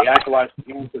 1999, the Acolytes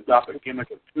began to adopt a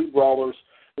gimmick of two brawlers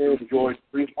who enjoyed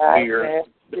free beer.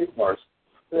 The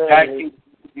tag team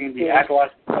became the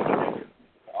Acolytes.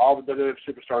 All the WWF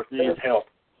superstars needed help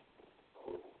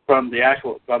from the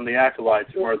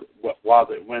Acolytes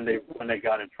when they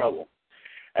got in trouble.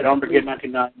 At Unforgiven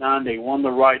 1999, they won the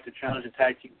right to challenge the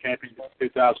tag team champions in the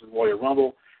 2000 Royal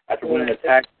Rumble after winning a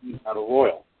tag team title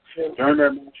royal. During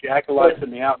their match, the Acolytes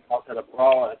and the Outlaws had a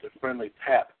brawl at the Friendly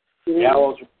Tap. The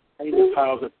Outlaws retained the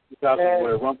titles at the 2000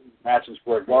 Royal Rumble in Madison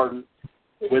Square Garden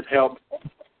with help.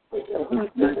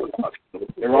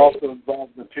 They were also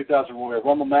involved in the 2000 Royal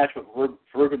Rumble match, but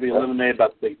Farouk would be eliminated by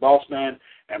the Big Boss Man,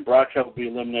 and Bradshaw would be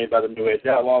eliminated by the New Age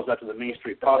Outlaws after the Mean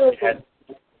Street Posse had.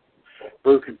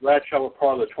 Farouk and Bradshaw were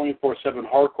part of the 24/7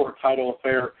 Hardcore title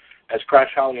affair as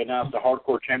Crash Holly announced the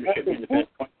Hardcore Championship in the event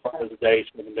 24 hours a day,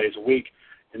 7 days a week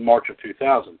in March of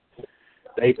 2000.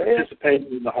 They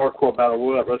participated in the Hardcore Battle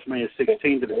Royal at WrestleMania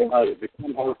 16 to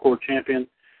become Hardcore champion,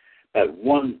 but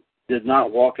one did not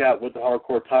walk out with the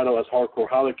Hardcore title as Hardcore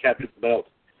Holly captured the belt.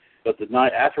 But the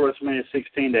night after WrestleMania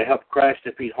 16, they helped Crash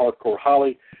defeat Hardcore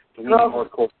Holly to win the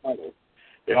Hardcore title.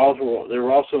 They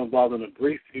were also involved in a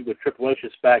brief feud with Triple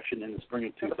H's faction in the spring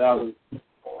of 2000.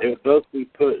 They would both be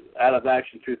put out of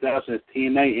action in 2000 as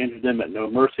TNA injured them at No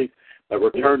Mercy, but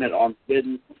returned at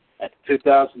Unforbidden. At the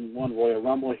 2001 Royal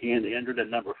Rumble, he injured at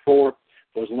number 4,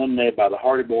 but was eliminated by the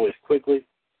Hardy Boys quickly.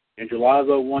 In July of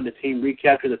 2001, the team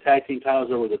recaptured the tag team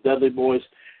titles over the Dudley Boys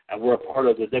and were a part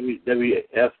of the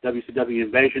WWF WCW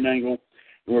Invasion angle,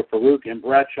 where Farouk and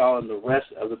Bradshaw and the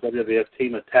rest of the WWF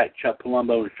team attacked Chuck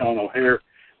Palumbo and Sean O'Hare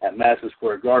at Madison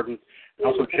Square Garden, and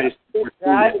also chased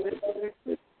at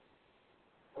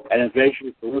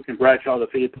Invasion. Farouk and Bradshaw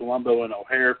defeated Palumbo and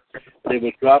O'Hare. They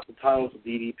would drop the titles of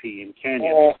DDP and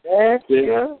Canyon.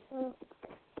 The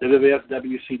WWF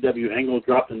WCW angle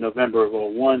dropped in November of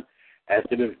 2001 as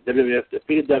WWF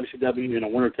defeated WCW in a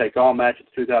winner-take-all match at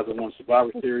the 2001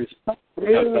 Survivor Series.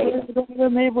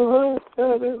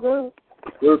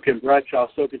 Farouk and Bradshaw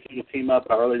still continued to team up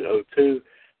by early 2002.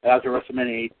 After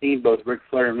WrestleMania 18, both Ric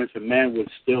Flair and Vince McMahon would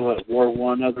still at war with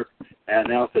one another and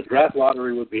announced that draft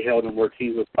lottery would be held and where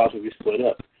teams would possibly be split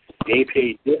up. The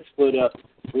APA did split up.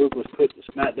 Farouk was put to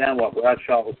SmackDown while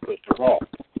Bradshaw was put to Raw.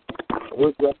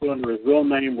 Farouk wrestled under his real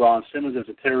name, Ron Simmons, as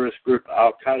a terrorist group.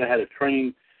 Al-Qaeda had a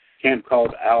training camp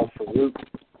called Al-Farouk.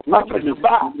 Simmons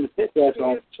on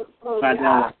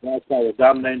SmackDown was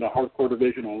dominating the hardcore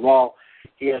division on Raw.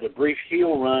 He had a brief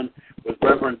heel run with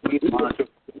Reverend Dean Monitor,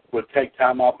 would take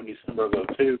time off in December of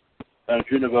 2002. In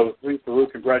June of 2003,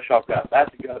 Farouk and Bradshaw got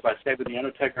back together by saving The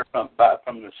Undertaker from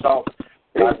the assault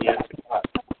by the FBI.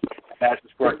 Match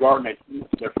was Square Garden.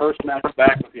 Their first match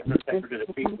back with The Undertaker to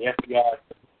defeat the FBI.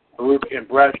 Farouk and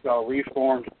Bradshaw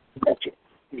reformed the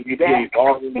EPA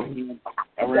Ballroom team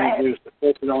and were introduced the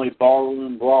first and only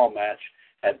Ballroom Brawl match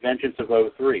at Vengeance of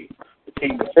 2003. The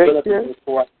team was split up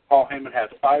before Paul Heyman had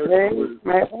fired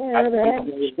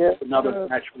another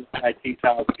match with the IT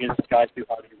titles against Sky 2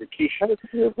 Hottie Rikishi.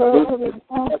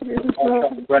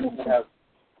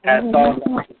 Had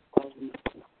solid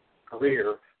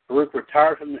career. Farouk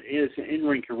retired from his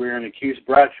in-ring career and accused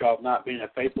Bradshaw of not being a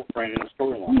faithful friend in the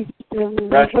storyline.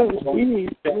 Bradshaw was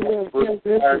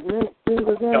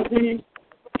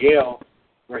Yale,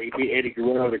 where he beat Eddie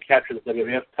Guerrero to capture the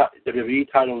WWE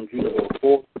title in June of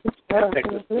 2004 and take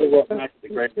the silver match at the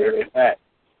Great American Bash.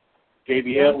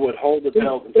 JBL would hold the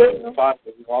belt in 2005,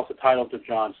 but he lost the title to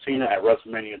John Cena at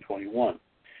WrestleMania 21.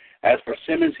 As for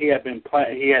Simmons, he had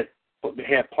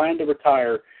planned to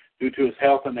retire due to his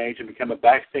health and age and become a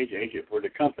backstage agent for the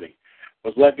company.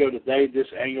 Was let go today. This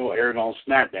angle aired on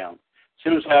SmackDown.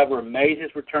 Simmons, however, made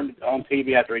his return on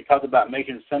TV after he talked about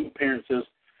making some appearances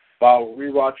while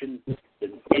rewatching the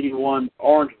 81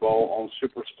 Orange Bowl on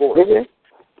Super Sports.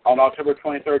 On October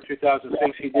 23,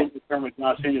 2006, he did return with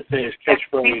John Cena to say his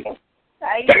catchphrase,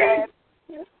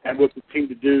 and would continue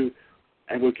to do,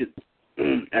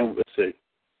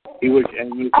 he would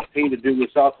continue to do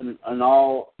this often in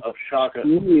all of Shaka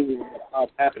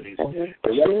happenings.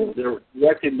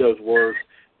 Directing those words,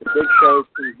 the Big Show,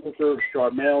 Booker,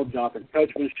 Sharmell, Jonathan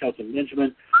Coachman, Shelton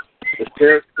Benjamin, the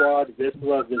Spirit Squad,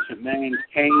 Vizsla, Vincent Mann,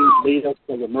 Kane, Lita,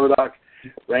 Silver Murdoch,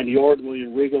 Randy Orton,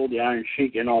 William Regal, the Iron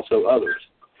Sheik, and also others.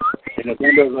 In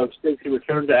November of 2006, he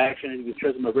returned to action and he was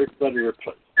chosen by Ric Flair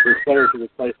to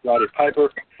replace Roddy Piper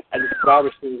and the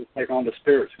Survivor Series to take on the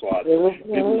Spirit Squad. He was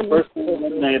the first one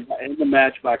eliminated in the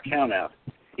match by countout.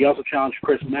 He also challenged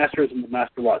Chris Masters in the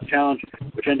Master Lock Challenge,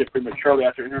 which ended prematurely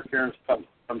after interference from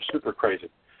Super Crazy.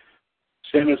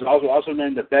 Simmons was also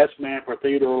named the best man for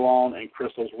Theodore Long and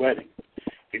Crystal's wedding.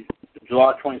 In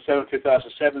July 27,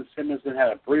 2007, Simmons then had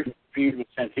a brief feud with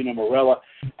Santino Marella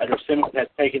after Simmons had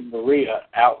taken Maria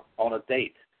out on a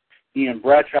date. He and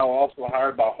Bradshaw were also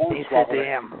hired by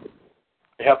Hornswoggle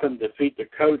to help him defeat the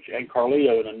Coach and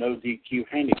Carlito in a no-DQ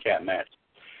handicap match.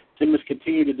 Simmons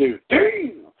continued to do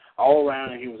all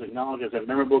around, and he was acknowledged as a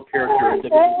memorable character in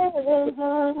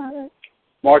WWE.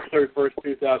 March 31st,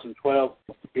 2012,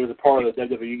 he was a part of the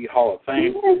WWE Hall of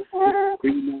Fame.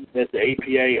 As the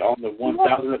APA on the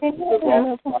 1000th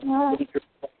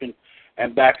episode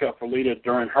and backup for Lita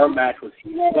during her match with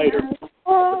Heath Slater.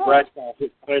 Bradshaw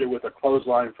hit Slater with a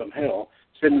clothesline from hell.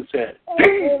 Simmons said,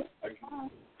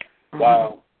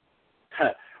 while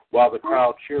the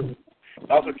crowd cheered. He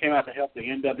also came out to help the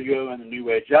NWO and the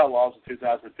New Age Outlaws in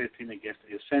 2015 against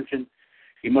the Ascension.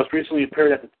 He most recently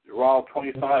appeared at the Raw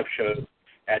 25 show,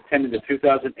 attending the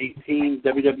 2018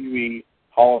 WWE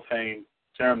Hall of Fame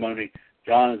ceremony.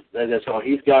 John, that's all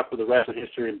he's got for the rest of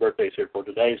history and birthdays here for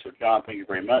today. So, John, thank you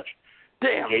very much.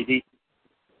 Damn. JD,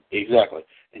 exactly.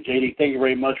 And JD, thank you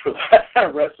very much for the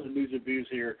rest of the news and views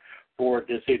here for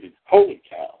this evening. Holy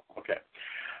cow. Okay.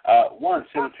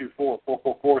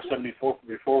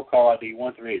 1-724-444-7444, call ID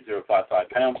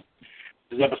 138055#.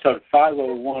 This is episode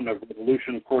 501 of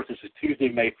Revolution. Of course, this is Tuesday,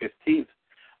 May 15th,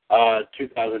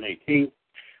 2018.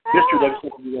 Mr.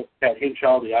 WCWUS, Pat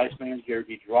Hinshaw, the Iceman, Gary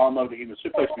DiGirolamo, the Human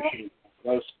Suplex Machine,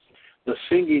 the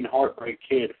Singing Heartbreak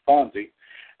Kid, Fonzie,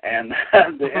 and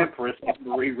the Empress,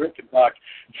 Marie Rickenbach,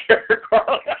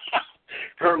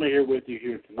 currently here with you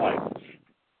here tonight.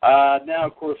 Now,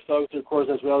 of course, folks, as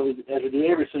well as we do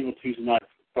every single Tuesday night,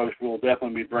 folks, we'll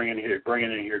definitely be bringing in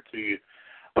here to you.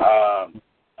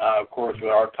 Of course, we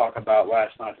are talking about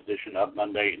last night's edition of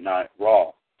Monday Night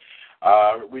Raw.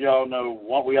 We all know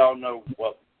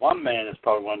what one man is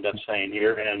probably going to end up saying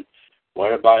here, and will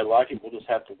everybody like it? We'll just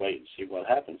have to wait and see what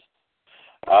happens.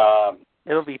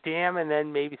 It'll be damn, and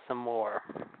then maybe some more.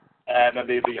 And it'll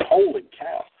be holy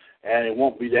cow. And it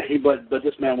won't be that but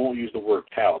this man won't use the word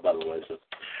cow, by the way. So,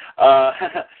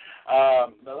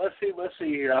 but let's see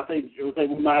here. I think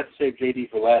we might have to save JD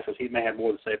for last, because he may have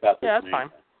more to say about this. Yeah, that's fine.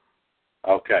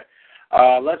 Okay.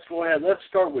 Let's go ahead. Let's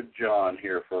start with John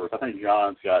here first. I think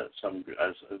John's got some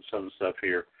stuff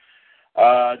here.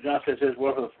 John says,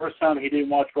 well, for the first time he didn't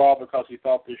watch Raw because he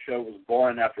thought this show was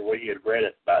boring after what he had read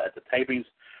at the tapings.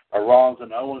 Rollins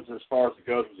and Owens, as far as it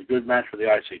goes, was a good match for the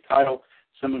IC title,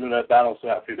 similar to that Battle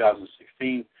South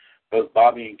 2016. Both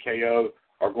Bobby and KO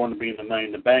are going to be in the Money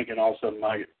in the Bank, and also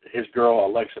his girl,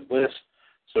 Alexa Bliss.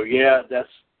 So, yeah,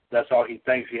 that's all he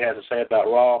thinks he has to say about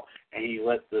Raw, and he'll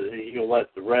let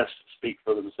the rest speak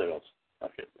for themselves.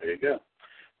 Okay, there you go.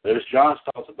 There's John's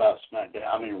thoughts about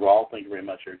SmackDown. Raw. Thank you very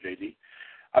much, here, JD.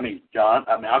 John.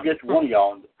 I'll get to one of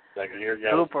y'all in a second here.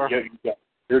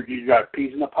 You got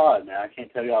peas in the pod, man. I can't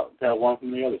tell one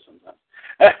from the other sometimes.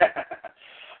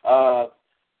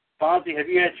 Fonzie, have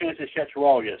you had a chance to catch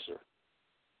Raw yet, sir?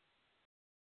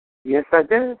 Yes, I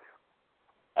did.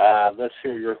 Let's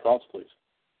hear your thoughts, please.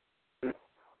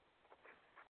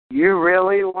 You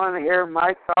really want to hear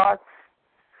my thoughts?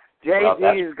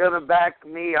 JD is going to back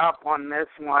me up on this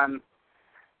one,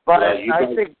 but I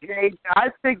think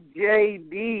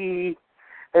JD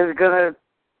is going to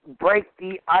break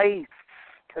the ice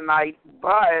tonight.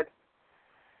 But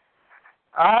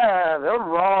the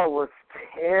Raw was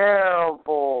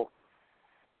terrible.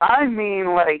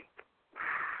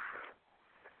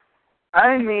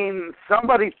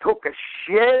 Somebody took a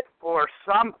shit or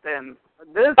something.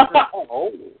 This is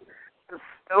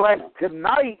like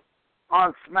tonight.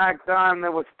 On SmackDown,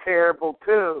 it was terrible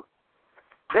too.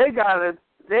 They gotta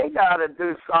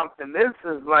do something. This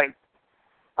is like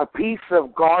a piece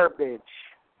of garbage,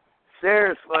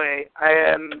 seriously.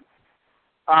 And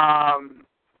I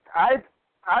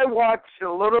watched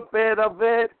a little bit of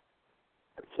it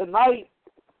tonight.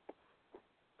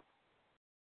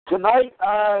 Tonight,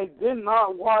 I did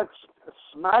not watch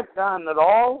SmackDown at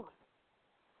all,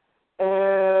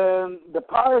 and the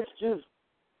Pirates just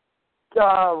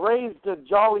raised the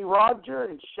Jolly Roger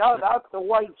and shut out the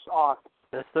White Sox.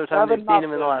 That's the time they've seen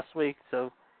him in the last week.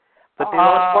 So, but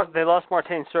they lost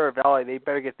Martin Cervelli. They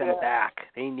better get them back.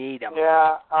 They need them.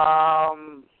 Yeah.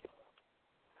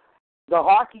 The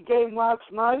hockey game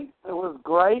last night, it was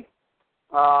great.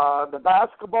 The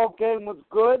basketball game was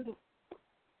good.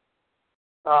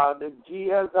 The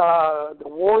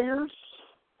Warriors.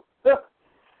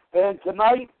 And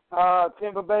tonight,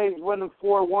 Tampa Bay is winning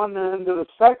 4-1 into the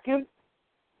second.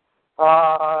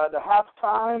 The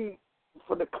halftime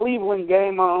for the Cleveland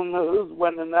game, I don't know who's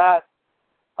winning that.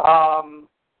 I'm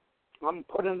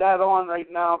putting that on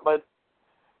right now, but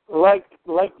like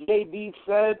JB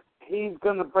said, he's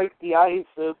going to break the ice.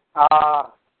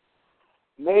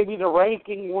 Maybe the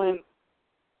ranking went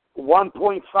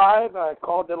 1.5. I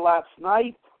called it last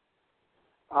night.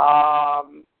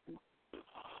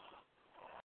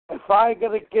 If I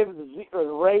got to give a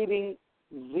rating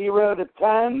 0 to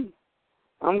 10,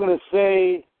 I'm going to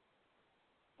say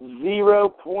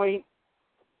 0.5,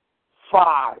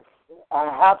 a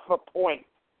half a point.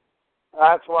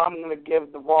 That's what I'm going to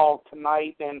give the Raw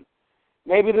tonight, and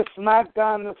maybe the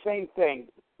SmackDown the same thing,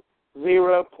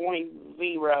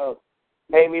 0.0,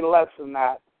 maybe less than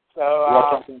that.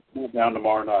 So down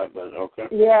tomorrow night, but okay.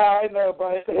 Yeah, I know,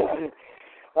 but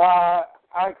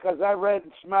because I read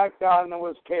SmackDown and it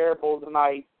was terrible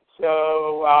tonight,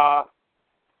 so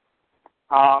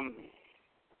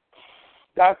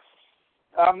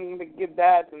I'm going to give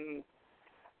that. And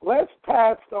let's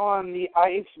pass on the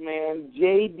Iceman,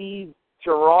 J.D.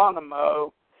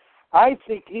 Geronimo. I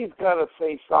think he's got to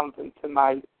say something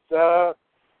tonight. So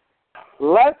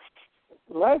let's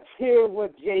hear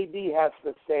what J.D. has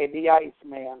to say, the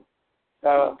Iceman.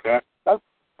 So okay.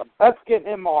 Let's get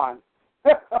him on.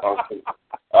 Okay.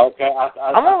 I'm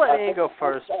going to let Ian go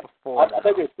first before. I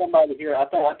think there's somebody here. I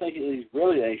think he's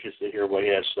really anxious to hear what he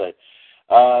has to say.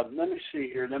 Let me see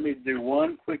here. Let me do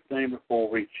one quick thing before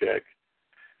we check.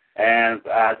 And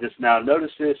I just now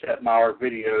noticed this that my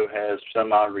video has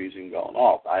some odd reason gone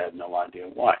off. I have no idea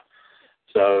why.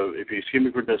 So if you excuse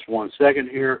me for just 1 second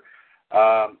here,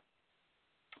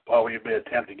 while we may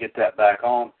attempt to get that back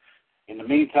on. In the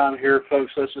meantime, here,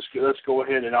 folks, let's go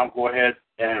ahead and I'll go ahead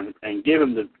and give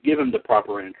him the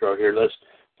proper intro here.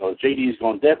 So JD is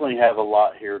going to definitely have a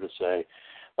lot here to say.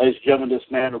 Ladies and gentlemen,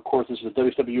 this man, of course, this is a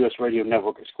WCWUS Radio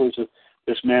Network exclusive.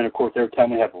 This man, of course, every time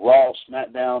we have a Raw,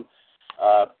 SmackDown,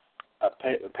 a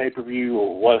pay-per-view,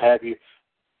 or what have you.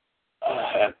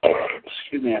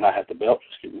 Excuse me, and I have to belch.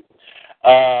 Excuse me.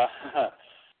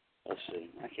 Let's see.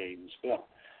 I can't even spell.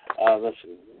 Let's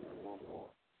see.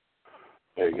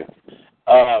 There you go.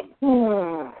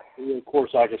 He, of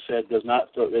course, like I said, does not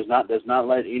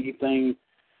let anything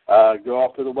go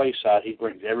off to the wayside. He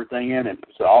brings everything in and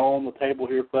puts it all on the table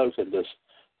here, folks, and just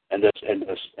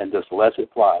lets it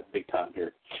fly big time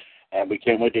here. And we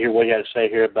can't wait to hear what he had to say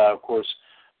here about, of course,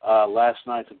 last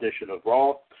night's edition of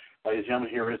Raw. Ladies and gentlemen,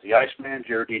 here is the Iceman,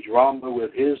 Jared DiGirolamo,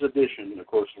 with his edition, of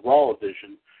course, the Raw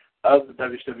edition, of the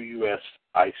WCWUS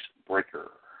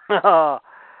Icebreaker.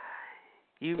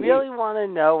 You really want to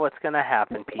know what's going to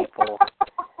happen, people.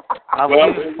 I'll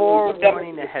give you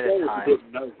forewarning ahead of time.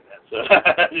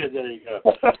 There you go.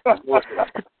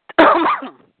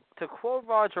 To quote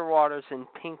Roger Waters in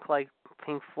Pink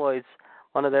Floyd's,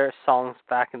 one of their songs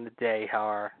back in the day,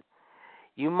 however,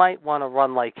 you might want to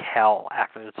run like hell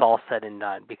after it's all said and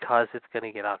done, because it's going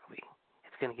to get ugly.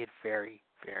 It's going to get very,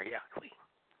 very ugly.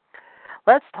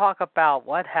 Let's talk about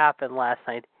what happened last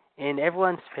night in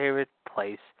everyone's favorite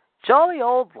place, jolly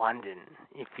old London,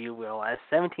 if you will, as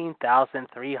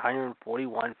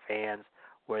 17,341 fans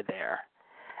were there.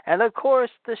 And of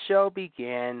course, the show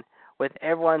began with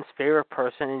everyone's favorite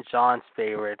person and John's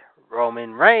favorite,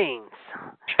 Roman Reigns.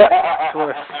 Of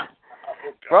course,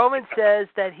 Roman says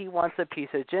that he wants a piece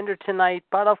of Jinder tonight,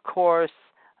 but of course,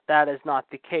 that is not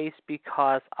the case,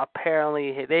 because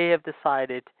apparently they have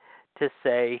decided to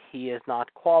say he is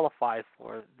not qualified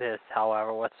for this,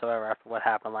 however, whatsoever, after what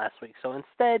happened last week. So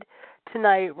instead,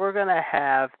 tonight, we're going to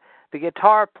have the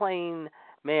guitar-playing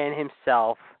man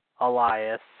himself,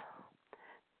 Elias,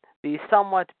 the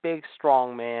somewhat big,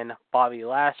 strong man, Bobby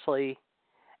Lashley,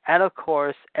 and of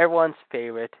course, everyone's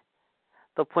favorite,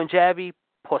 the Punjabi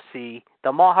pussy,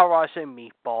 the Maharaja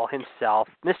Meatball himself,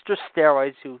 Mr.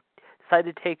 Steroids, who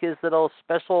decided to take his little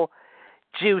special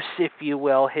juice, if you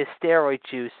will, his steroid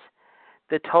juice,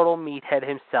 the total meathead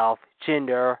himself,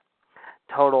 Jinder,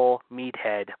 total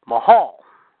meathead Mahal.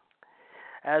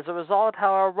 As a result,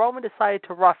 however, Roman decided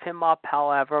to rough him up,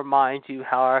 however, mind you,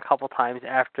 however, a couple times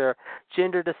after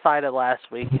Jinder decided last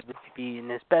week it would be in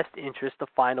his best interest to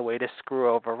find a way to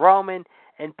screw over Roman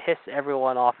and piss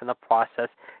everyone off in the process,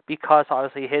 because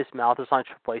obviously his mouth is on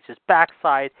Triple H's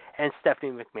backside and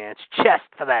Stephanie McMahon's chest,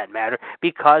 for that matter,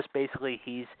 because basically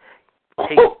he's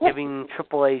giving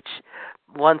Triple H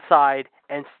one side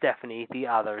and Stephanie the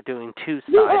other, doing two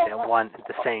sides and one at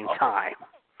the same time,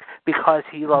 because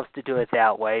he loves to do it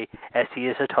that way, as he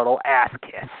is a total ass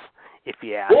kiss, if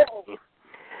you ask me.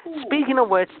 Speaking of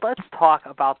which, let's talk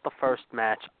about the first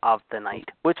match of the night,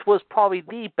 which was probably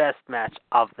the best match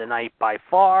of the night by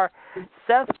far.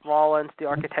 Seth Rollins, the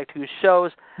architect who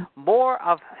shows more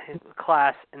of his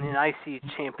class in an IC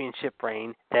championship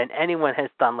reign than anyone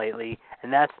has done lately,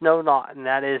 and that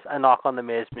is a knock on The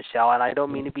Miz, Michelle, and I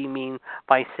don't mean to be mean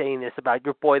by saying this about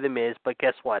your boy The Miz, but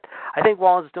guess what? I think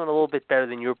Rollins is doing a little bit better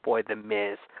than your boy The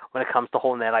Miz when it comes to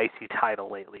holding that IC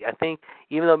title lately. I think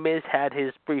even though Miz had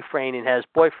his brief reign and has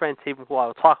boyfriends, even who I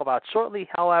will talk about shortly,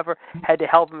 however, had to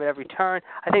help him at every turn,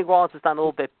 I think Rollins has done a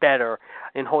little bit better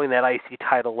in holding that IC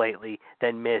title lately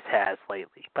than Miz has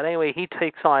lately. But anyway, he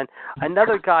takes on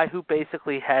another guy who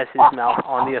basically has his mouth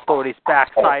on the Authority's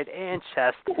backside and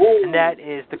chest, and that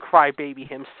is the crybaby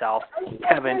himself,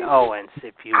 Kevin Owens,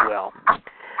 if you will.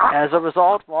 As a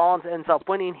result, Rollins ends up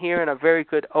winning here in a very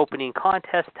good opening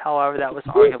contest. However, that was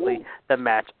arguably the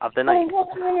match of the night.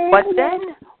 But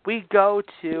then we go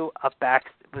to a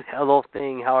little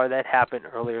thing, however, that happened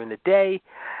earlier in the day,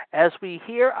 as we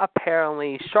hear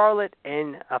apparently Charlotte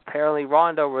and apparently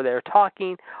Ronda were there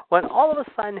talking, when all of a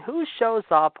sudden, who shows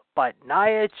up but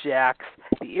Nia Jax,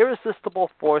 the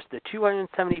irresistible force, the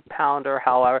 270-pounder,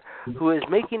 however, who is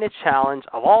making a challenge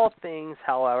of all things,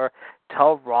 however,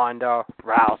 to Ronda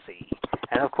Rousey.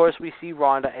 And of course, we see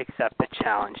Ronda accept the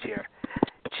challenge here.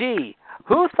 Gee,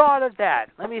 who thought of that?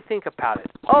 Let me think about it.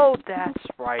 Oh, that's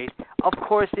right. Of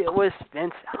course, it was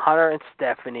Vince, Hunter, and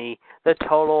Stephanie, the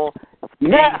total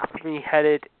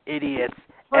three-headed idiots.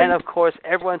 And of course,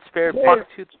 everyone's favorite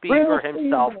bucktooth beaver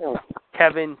himself,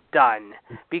 Kevin Dunn.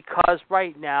 Because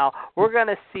right now, we're going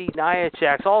to see Nia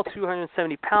Jax, all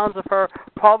 270 pounds of her,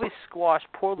 probably squash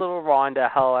poor little Ronda,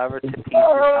 however, to pieces,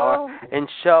 however, and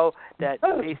show that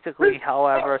basically,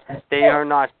 however, they are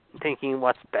not thinking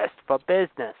what's best for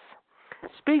business.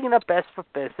 Speaking of best for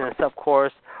business, of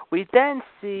course, we then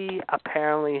see,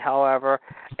 apparently, however,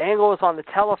 Angle is on the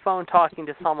telephone talking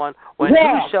to someone when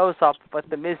he shows up, but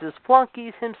the Miz's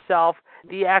flunkies himself,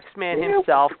 the Axeman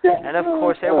himself, and of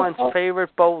course everyone's favorite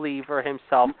Bo Lever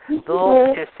himself, the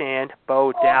little pissant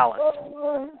Bo Dallas.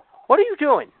 What are you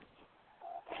doing?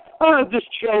 I'm just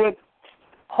chilling.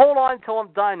 Hold on until I'm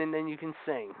done and then you can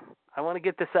sing. I want to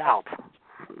get this out.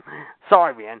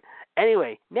 Sorry, man.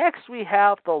 Anyway, next we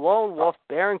have the Lone Wolf,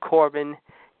 Baron Corbin,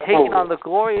 taking on the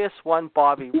glorious one,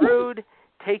 Bobby Roode,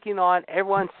 taking on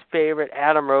everyone's favorite,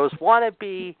 Adam Rose,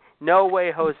 wannabe, No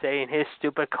Way Jose, and his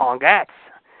stupid Congettes.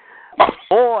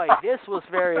 Boy, this was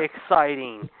very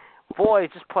exciting. Boy,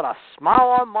 it just put a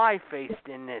smile on my face,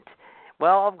 didn't it?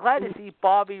 Well, I'm glad to see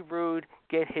Bobby Roode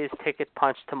get his ticket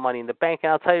punched to Money in the Bank.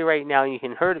 And I'll tell you right now, you're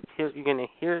going to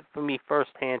hear it from me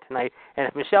firsthand tonight. And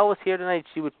if Michelle was here tonight,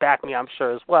 she would back me, I'm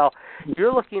sure, as well.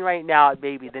 You're looking right now at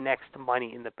maybe the next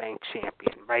Money in the Bank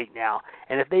champion right now.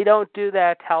 And if they don't do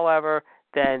that, however,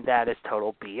 then that is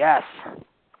total BS.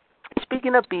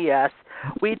 Speaking of BS,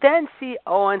 we then see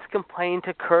Owens complain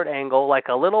to Kurt Angle like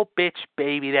a little bitch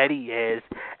baby that he is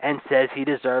and says he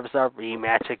deserves a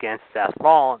rematch against Seth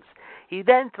Rollins. He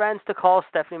then threatens to call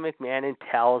Stephanie McMahon and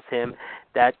tells him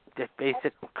that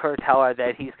Kurt tell her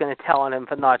that he's going to tell on him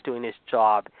for not doing his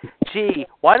job. Gee,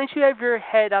 why don't you have your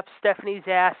head up Stephanie's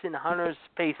ass in Hunter's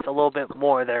face a little bit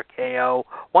more there, KO?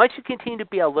 Why don't you continue to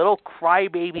be a little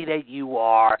crybaby that you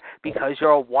are because you're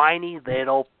a whiny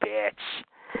little bitch?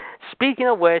 Speaking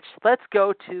of which, let's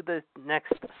go to the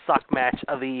next suck match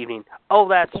of the evening. Oh,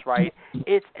 that's right.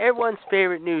 It's everyone's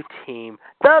favorite new team,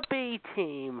 the B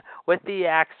Team, with the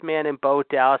Axeman and Bo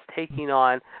Dallas taking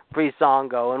on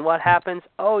Breezango. And what happens?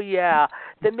 Oh, yeah,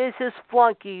 the Mrs.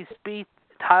 Flunkies beat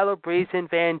Tyler Breeze and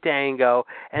Fandango,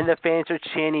 and the fans are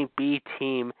chanting B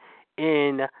Team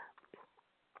in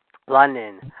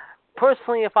London.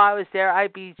 Personally, if I was there,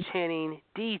 I'd be chanting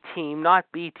D-Team, not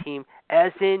B-Team,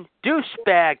 as in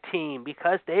douchebag team,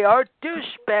 because they are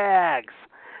douchebags.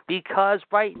 Because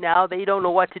right now they don't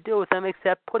know what to do with them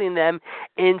except putting them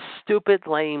in stupid,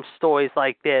 lame stories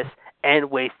like this and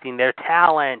wasting their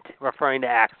talent, referring to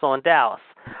Axel and Dallas.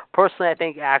 Personally, I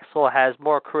think Axel has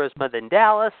more charisma than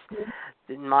Dallas,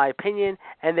 in my opinion,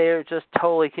 and they're just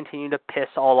totally continuing to piss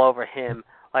all over him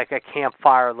like a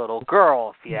campfire little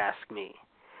girl, if you ask me.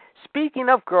 Speaking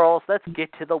of girls, let's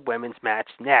get to the women's match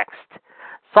next.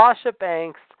 Sasha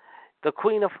Banks, the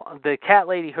queen of the cat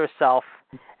lady herself,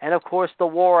 and of course the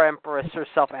war empress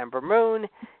herself, Ember Moon,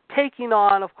 taking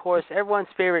on, of course, everyone's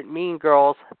favorite mean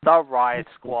girls, the Riot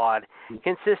Squad,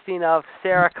 consisting of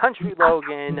Sarah Country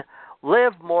Logan,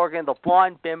 Liv Morgan, the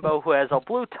blonde bimbo who has a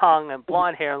blue tongue and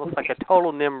blonde hair and looks like a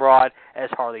total Nimrod as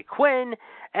Harley Quinn,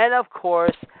 and of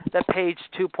course the Paige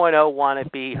 2.0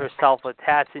 wannabe herself with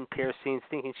tats and piercings,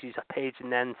 thinking she's a Paige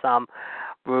and then some,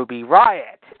 Ruby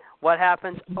Riott. What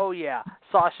happens? Oh yeah,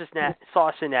 Sasha,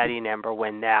 Natty, and Ember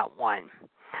win that one.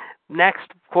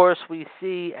 Next, of course, we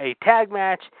see a tag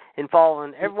match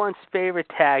involving everyone's favorite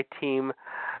tag team,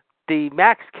 the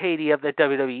Max Cady of the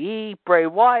WWE, Bray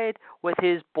Wyatt, with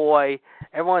his boy,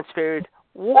 everyone's favorite,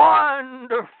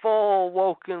 wonderful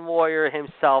Woken Warrior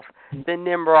himself, the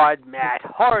Nimrod Matt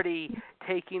Hardy,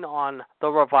 taking on the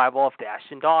Revival of Dash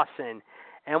and Dawson.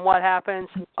 And what happens?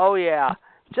 Oh yeah,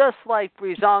 just like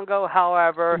Breezango,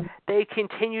 however, they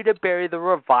continue to bury the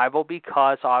Revival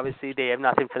because obviously they have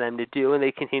nothing for them to do, and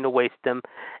they continue to waste them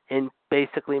and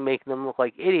basically make them look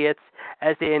like idiots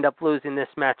as they end up losing this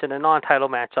match in a non-title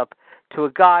matchup to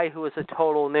a guy who is a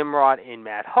total Nimrod in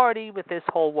Matt Hardy with this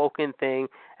whole Woken thing,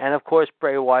 and of course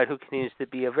Bray Wyatt, who continues to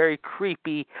be a very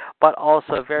creepy but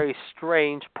also very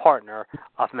strange partner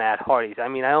of Matt Hardy's.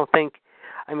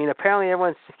 Apparently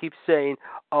everyone keeps saying,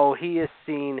 oh, he has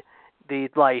seen the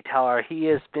light, however, he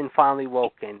has been finally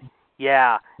woken.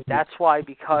 Yeah, that's why,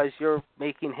 because you're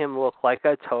making him look like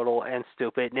a total and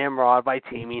stupid Nimrod by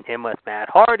teaming him with Matt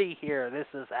Hardy here. This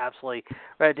is absolutely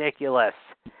ridiculous.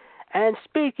 And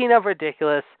speaking of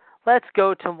ridiculous, let's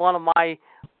go to one of my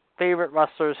favorite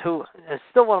wrestlers who is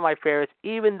still one of my favorites,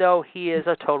 even though he is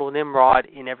a total Nimrod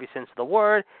in every sense of the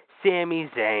word, Sami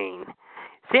Zayn.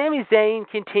 Sami Zayn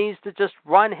continues to just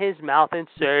run his mouth and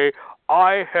say,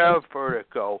 I have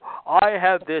vertigo, I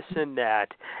have this and that.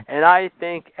 And I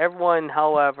think everyone,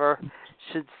 however,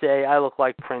 should say I look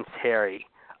like Prince Harry.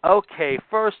 Okay,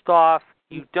 first off,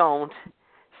 you don't.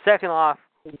 Second off,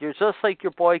 you're just like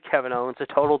your boy Kevin Owens, a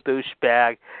total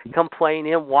douchebag,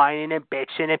 complaining and whining and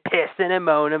bitching and pissing and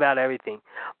moaning about everything.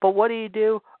 But what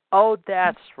do? Oh,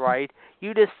 that's right.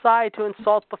 You decide to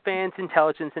insult the fans'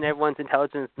 intelligence and everyone's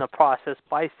intelligence in the process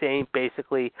by saying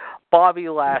basically Bobby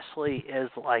Lashley is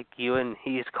like you and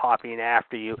he's copying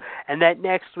after you. And that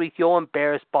next week you'll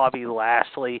embarrass Bobby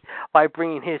Lashley by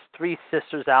bringing his three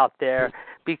sisters out there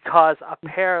because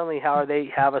apparently, however, they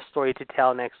have a story to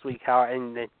tell next week.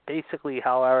 And basically,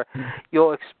 however,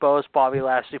 you'll expose Bobby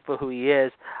Lashley for who he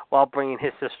is while bringing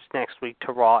his sisters next week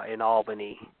to Raw in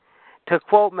Albany. To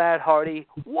quote Matt Hardy,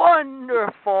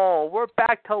 wonderful! We're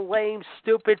back to lame,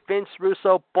 stupid Vince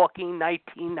Russo booking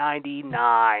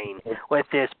 1999 with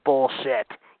this bullshit.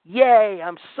 Yay!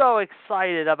 I'm so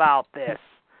excited about this.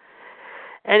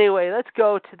 Anyway, let's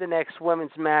go to the next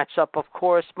women's matchup, of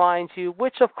course, mind you,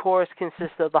 which, of course,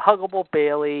 consists of the huggable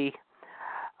Bayley,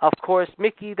 of course,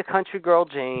 Mickey the Country Girl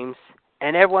James,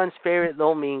 and everyone's favorite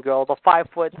little mean girl, the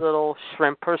 5-foot little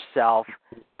shrimp herself,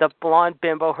 the blonde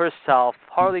bimbo herself,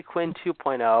 Harley Quinn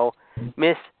 2.0,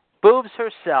 Miss Boobs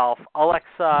herself,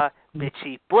 Alexa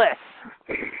Bitchy Bliss.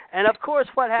 And of course,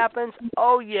 what happens?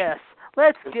 Oh yes,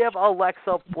 let's give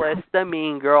Alexa Bliss the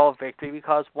Mean Girl victory,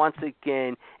 because once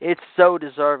again, it's so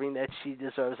deserving that she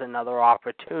deserves another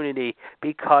opportunity,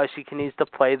 because she continues to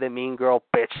play the Mean Girl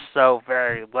bitch so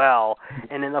very well,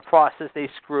 and in the process, they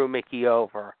screw Mickey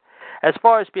over. As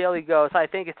far as Bayley goes, I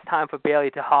think it's time for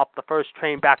Bayley to hop the first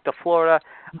train back to Florida.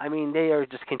 I mean, they are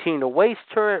just continuing to waste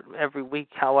her every week,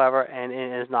 however, and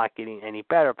it is not getting any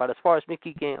better. But as far as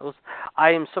Mickey goes, I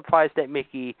am surprised that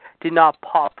Mickey did not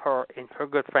pop her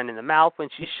good friend in the mouth when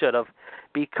she should have,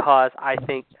 because I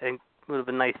think it would have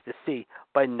been nice to see.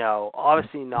 But no,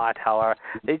 obviously not, however.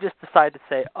 They just decided to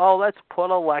say, oh, let's put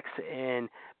Alexa in,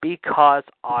 because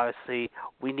obviously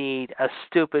we need a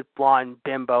stupid blonde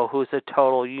bimbo who's a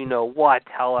total you-know-what,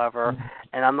 however,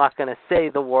 and I'm not going to say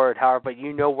the word, however, but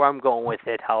you know where I'm going with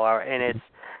it, however, and it's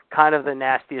kind of the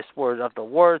nastiest word of the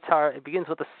words, however. It begins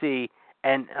with a C,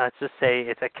 and let's just say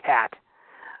it's a cat,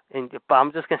 but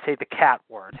I'm just going to say the cat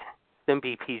word, then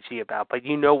be PG about, but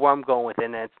you know where I'm going with it,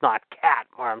 and it's not cat,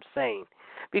 what I'm saying.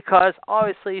 Because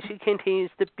obviously she continues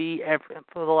to be,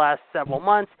 for the last several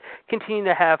months, continue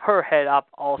to have her head up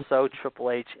also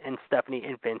Triple H and Stephanie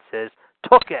and Vince's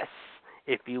tuchus,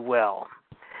 if you will.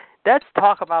 Let's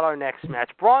talk about our next match,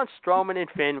 Braun Strowman and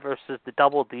Finn versus the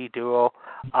Double D duo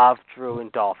of Drew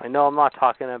and Dolph. I know I'm not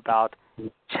talking about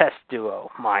chess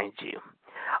duo, mind you.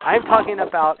 I'm talking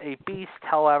about a beast,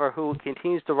 however, who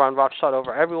continues to run roughshod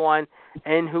over everyone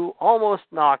and who almost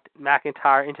knocked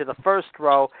McIntyre into the first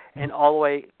row and all the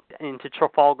way into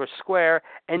Trafalgar Square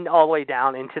and all the way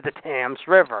down into the Thames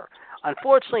River.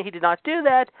 Unfortunately, he did not do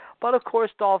that, but of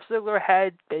course Dolph Ziggler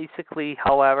had basically,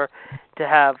 however, to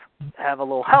have a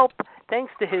little help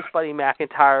thanks to his buddy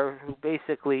McIntyre, who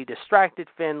basically distracted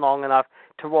Finn long enough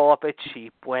to roll up a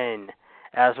cheap win.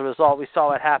 As a result, we saw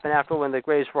what happened after when the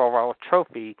Greatest Royal Rumble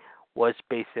trophy was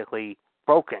basically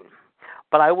broken.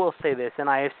 But I will say this, and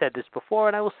I have said this before,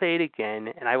 and I will say it again,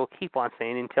 and I will keep on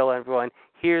saying it until everyone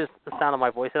hears the sound of my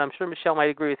voice. And I'm sure Michelle might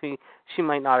agree with me. She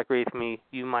might not agree with me.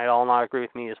 You might all not agree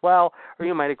with me as well, or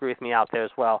you might agree with me out there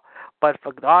as well. But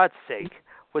for God's sake,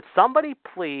 would somebody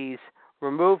please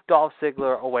remove Dolph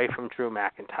Ziggler away from Drew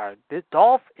McIntyre?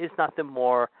 Dolph is nothing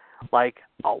more like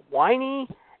a whiny,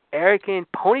 arrogant,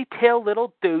 ponytail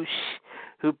little douche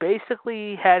who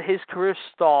basically had his career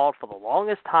stalled for the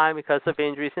longest time because of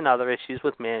injuries and other issues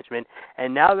with management,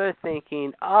 and now they're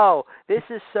thinking, oh, this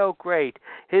is so great.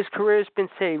 His career's been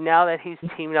saved now that he's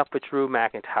teaming up with Drew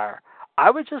McIntyre.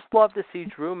 I would just love to see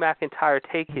Drew McIntyre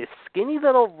take his skinny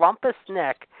little rumpus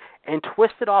neck and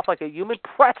twist it off like a human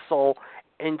pretzel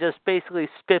and just basically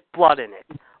spit blood in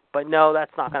it. But no,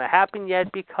 that's not going to happen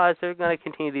yet, because they're going to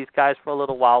continue these guys for a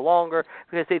little while longer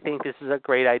because they think this is a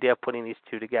great idea of putting these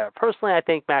two together. Personally, I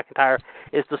think McIntyre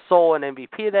is the soul and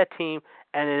MVP of that team,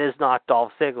 and it is not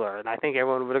Dolph Ziggler, and I think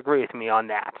everyone would agree with me on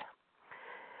that.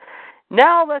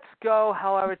 Now let's go,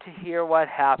 however, to hear what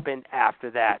happened after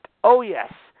that. Oh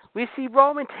yes, we see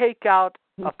Roman take out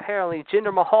apparently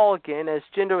Jinder Mahal again, as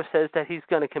Jinder says that he's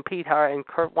going to compete, however, and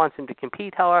Kurt wants him to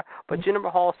compete, however, but Jinder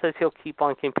Mahal says he'll keep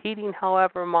on competing,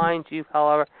 however, mind you,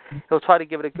 however, he'll try to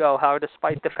give it a go, however,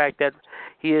 despite the fact that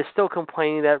he is still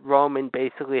complaining that Roman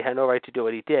basically had no right to do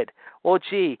what he did. Well,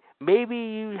 gee, maybe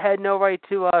you had no right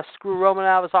to screw Roman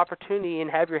out of his opportunity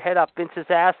and have your head up Vince's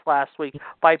ass last week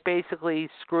by basically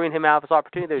screwing him out of his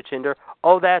opportunity there, Jinder.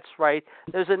 Oh, that's right,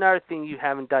 there's another thing you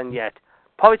haven't done yet.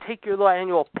 Probably take your little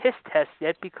annual piss test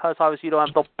yet, because obviously you don't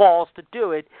have the balls to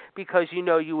do it, because you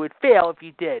know you would fail if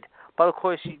you did. But of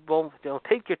course you don't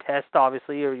take your test,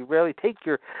 obviously, or you rarely take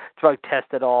your drug test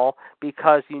at all,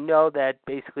 because you know that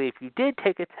basically if you did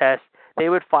take a test, they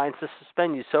would find to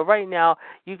suspend you. So right now,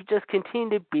 you could just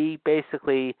continue to be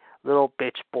basically little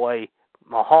bitch boy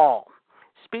Mahal.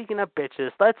 Speaking of bitches,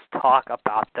 let's talk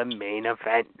about the main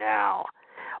event now.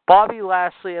 Bobby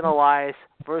Lashley and Elias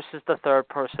versus the third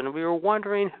person. We were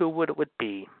wondering who it would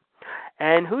be.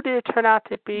 And who did it turn out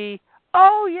to be?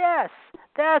 Oh, yes,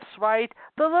 that's right,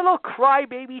 the little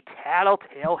crybaby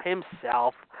tattletale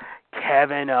himself,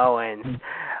 Kevin Owens.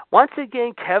 Once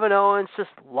again, Kevin Owens just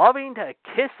loving to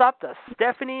kiss up to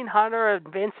Stephanie and Hunter and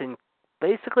Vince and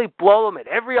basically blow them at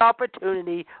every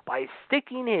opportunity by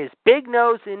sticking his big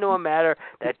nose into a matter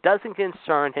that doesn't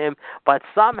concern him, but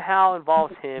somehow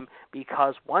involves him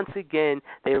because, once again,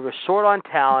 they were short on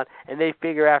talent, and they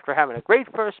figure after having a great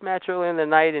first match earlier in the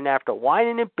night and after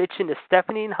whining and bitching to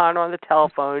Stephanie and Hunter on the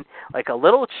telephone like a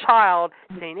little child,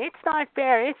 saying, it's not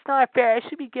fair, I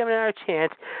should be giving her a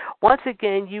chance. Once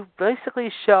again, you basically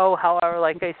show, however,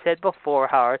 like I said before,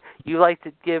 Howard, you like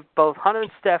to give both Hunter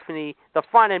and Stephanie the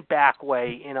front and back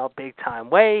way in a big-time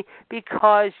way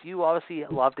because you obviously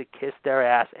love to kiss their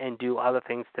ass and do other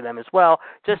things to them as well,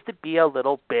 just to be a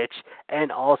little bitch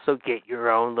and also get your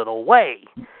own little way.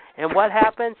 And what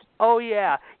happens? Oh,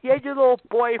 yeah, you had your little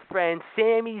boyfriend,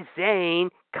 Sami Zayn,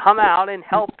 come out and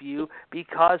help you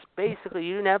because basically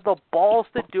you didn't have the balls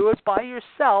to do it by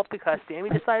yourself because Sami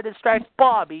decided to distract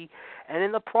Bobby, and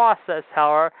in the process,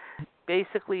 however,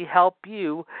 basically help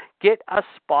you get a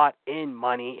spot in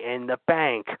Money in the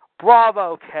Bank.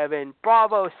 Bravo, Kevin.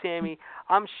 Bravo, Sami.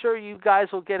 I'm sure you guys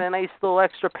will get a nice little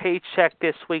extra paycheck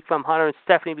this week from Hunter and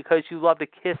Stephanie because you love to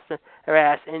kiss their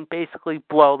ass and basically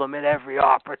blow them at every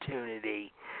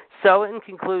opportunity. So, in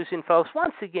conclusion, folks,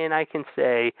 once again, I can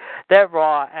say that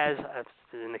Raw, as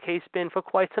in the case been for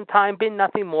quite some time, been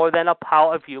nothing more than a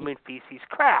pile of human feces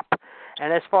crap.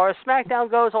 And as far as SmackDown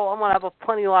goes, I'm going to have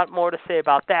a lot more to say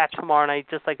about that tomorrow night,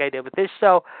 just like I did with this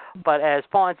show. But as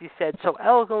Fonzie said so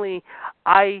elegantly,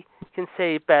 I can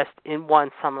say it best in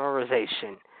one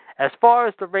summarization. As far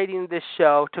as the rating of this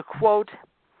show, to quote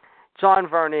John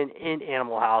Vernon in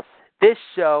Animal House, this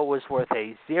show was worth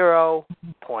a 0.0.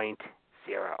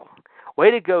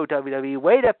 Way to go, WWE.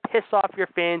 Way to piss off your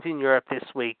fans in Europe this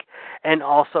week and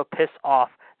also piss off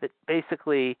the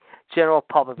basically general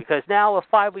public, because now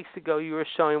 5 weeks ago you were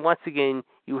showing once again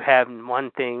you have one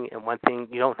thing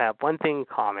you don't have one thing in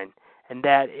common, and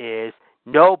that is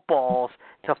no balls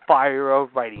to fire your own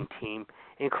writing team,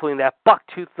 including that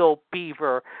buck-toothed little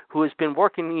beaver who has been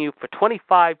working with you for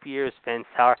 25 years, Vince,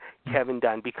 Kevin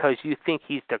Dunn, because you think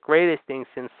he's the greatest thing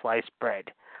since sliced bread.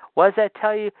 What does that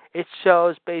tell you? It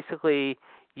shows basically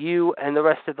you and the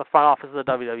rest of the front office of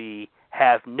the WWE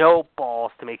have no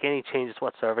balls to make any changes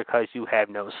whatsoever because you have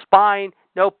no spine,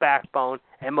 no backbone,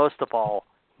 and most of all,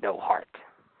 no heart.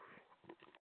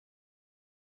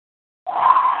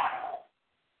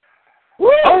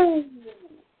 Whoa!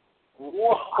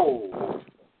 Whoa!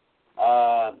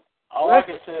 All I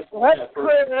can say is let's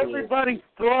clear everybody's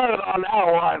throat on that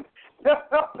one.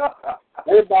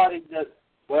 Everybody just,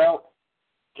 well,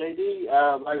 JD,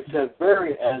 like I said,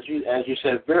 as you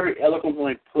said, very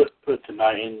eloquently put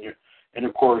tonight and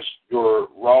of course your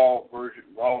raw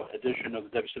edition of the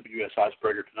WCWUS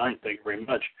Icebreaker tonight. Thank you very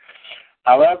much.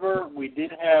 However, we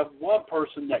did have one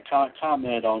person that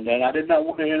commented on that. I did not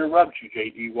want to interrupt you,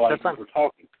 JD, while you were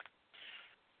talking.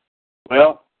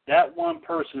 Well, that one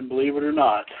person, believe it or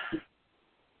not,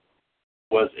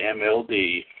 was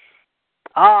MLD.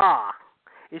 Ah.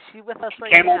 Is she with us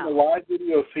right now? She came on the live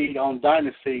video feed on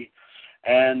Dynasty,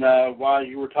 and while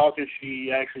you were talking,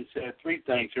 she actually said three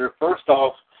things here. First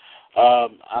off,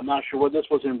 I'm not sure what this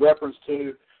was in reference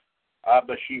to,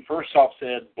 but she first off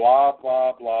said, blah,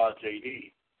 blah, blah,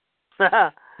 JD.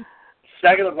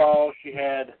 Second of all, she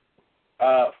had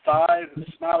 5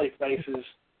 smiley faces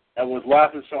that was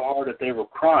laughing so hard that they were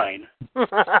crying. and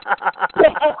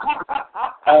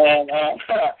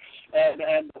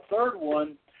the third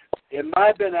one, it might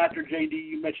have been after JD,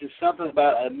 you mentioned something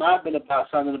about, it might have been about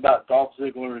something about Dolph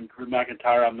Ziggler and Drew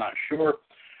McIntyre, I'm not sure.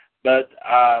 But,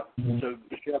 so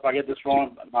Michelle, if I get this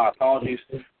wrong, my apologies.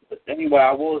 But anyway,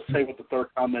 I will say what the third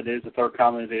comment is. The third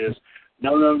comment is,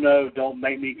 no, don't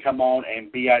make me come on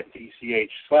and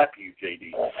BITCH slap you,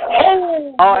 JD.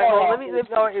 All right, well, let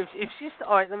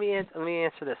me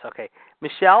answer this. Okay,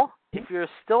 Michelle, if you're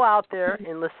still out there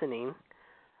and listening,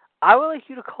 I would like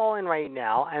you to call in right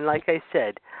now, and like I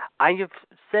said, I have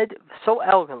said so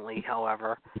elegantly,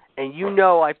 however, and you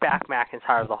know I back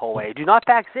McIntyre the whole way. I do not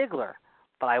back Ziggler,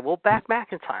 but I will back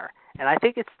McIntyre. And I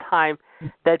think it's time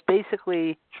that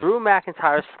basically Drew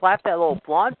McIntyre slap that little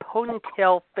blonde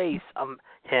ponytail face of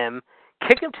him,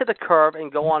 kick him to the curb,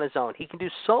 and go on his own. He can do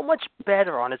so much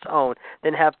better on his own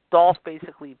than have Dolph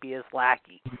basically be his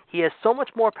lackey. He has so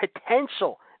much more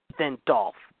potential than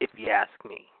Dolph, if you ask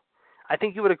me. I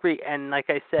think you would agree. And like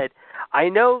I said, I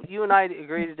know you and I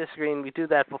agree to disagree, and we do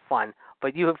that for fun.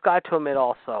 But you have got to admit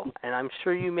also, and I'm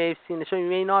sure you may have seen the show, you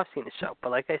may not have seen the show, but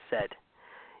like I said,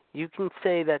 you can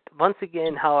say that once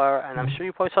again, however, and I'm sure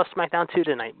you probably saw SmackDown 2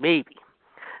 tonight, maybe,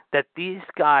 that these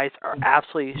guys are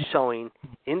absolutely showing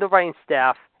in the writing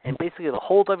staff, and basically the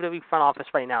whole WWE front office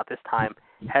right now at this time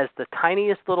has the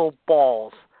tiniest little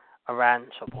balls around,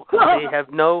 because they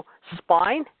have no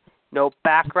spine no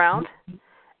background,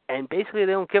 and basically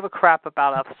they don't give a crap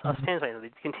about us fans right now.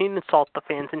 They continue to insult the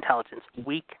fans' intelligence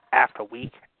week after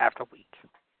week after week.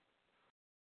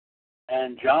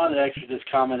 And John actually just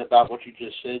commented about what you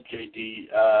just said, JD,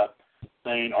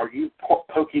 saying, "Are you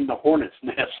poking the hornet's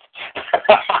nest?"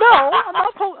 No, I'm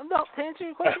not poking. No, to answer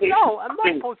your question, no, I'm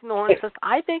not poking the hornet's nest.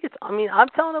 I think it's. I mean, I'm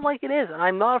telling it like it is, and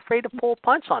I'm not afraid to pull a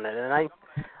punch on it. And I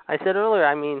said earlier,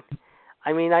 I mean,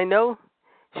 I know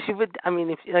she would. I mean,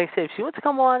 if like I said, if she wants to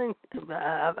come on and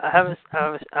have a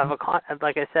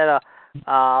like I said,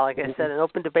 an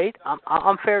open debate,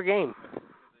 I'm fair game.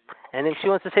 And if she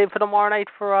wants to save it for tomorrow night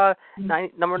for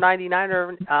number 99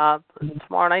 or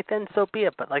tomorrow night, then so be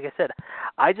it. But like I said,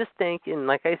 I just think, and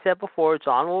like I said before,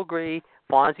 John will agree,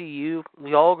 Fonzie,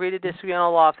 we all agree to disagree on a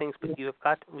lot of things, but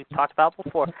we've talked about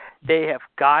before, they have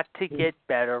got to get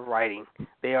better writing.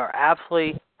 They are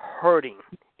absolutely hurting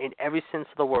in every sense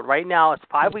of the word. Right now, it's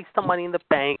 5 weeks to Money in the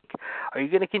Bank. Are you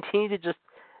going to continue to just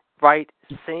write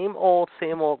same old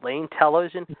lame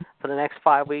television for the next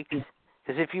 5 weeks?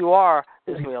 Because if you are,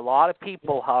 there's going to be a lot of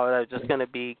people who are just going to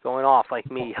be going off like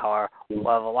me, who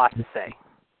will have a lot to say.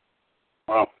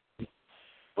 Well,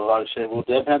 like I said, we'll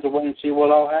definitely have to wait and see what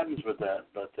all happens with that.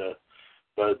 But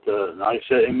like I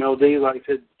said, MLD, like I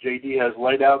said, JD has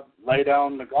laid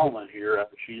down the gauntlet here. I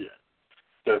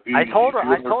told her.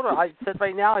 I said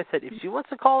right now. I said if she wants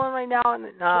to call in right now and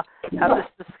have this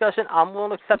discussion, I'm willing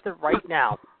to accept it right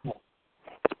now.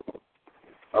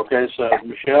 Okay, so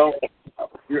Michelle,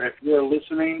 if you're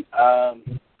listening,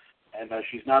 and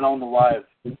she's not on the live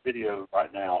video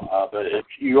right now, but if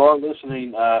you are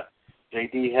listening,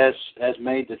 JD has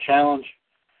made the challenge.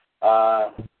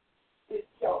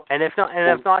 And if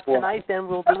not tonight, then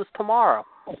we'll do this tomorrow.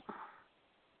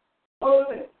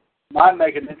 Might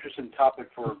make an interesting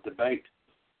topic for debate.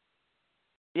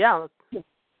 Yeah.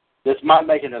 This might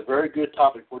make it a very good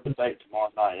topic for debate tomorrow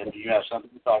night. If you have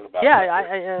something to talk about. Yeah,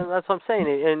 I that's what I'm saying.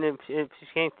 And if she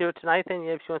can't do it tonight, then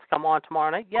if she wants to come on tomorrow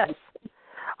night, yes.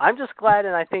 I'm just glad,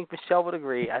 and I think Michelle would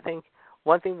agree. I think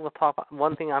one thing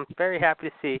I'm very happy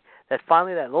to see, that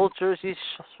finally that little Jersey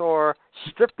Shore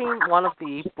stripping one of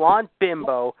the blonde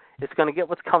bimbo is going to get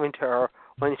what's coming to her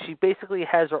when she basically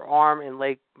has her arm and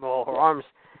leg, well, her arms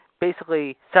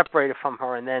basically separated from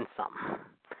her and then some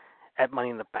at Money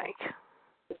in the Bank.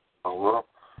 Oh, well,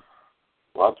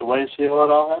 we'll have to wait and see what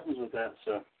all happens with that.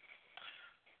 So,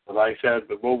 but like I said,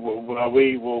 but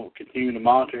we will continue to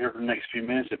monitor here for the next few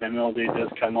minutes if MLD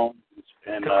does come on.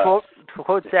 And to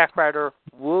quote Zack Ryder,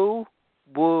 woo,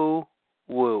 woo,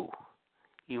 woo.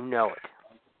 You know it.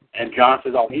 And John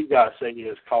says all he's got to say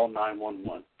is call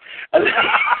 911.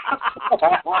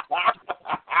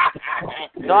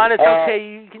 Don, it's okay.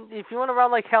 You can, if you want to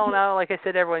run like hell now, like I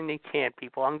said, everyone, you can't,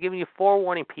 people. I'm giving you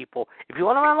forewarning, people. If you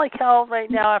want to run like hell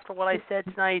right now after what I said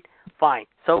tonight, fine.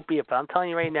 So be it. But I'm telling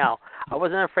you right now, I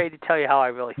wasn't afraid to tell you how I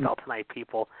really felt tonight,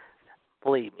 people.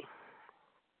 Believe me.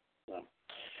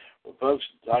 Well, folks,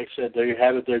 like I said, there you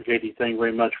have it there, JD. Thank you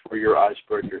very much for your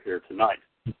icebreaker here tonight.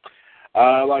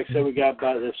 Like I said, we got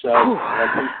about this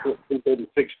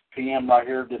 10:36 p.m. right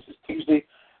here. This is Tuesday,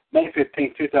 May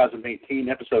 15th, 2018,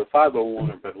 episode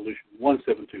 501 of Revolution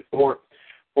 1724,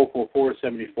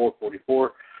 444-7444.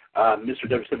 Mr.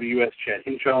 WCWUS Chad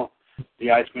Hinshaw,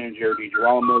 the Iceman Jared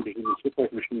Girolamo, the Human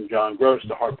Suplex Machine John Gross,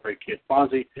 the Heartbreak Kid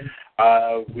Fonzie.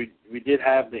 We did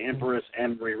have the Empress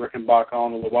Anne-Marie Rickenbach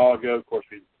on a little while ago. Of course,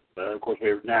 we had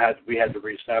to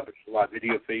reestablish the live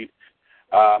video feed.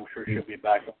 I'm sure she'll be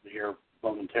back on here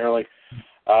momentarily.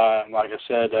 Like I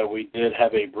said, we did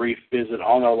have a brief visit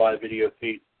on our live video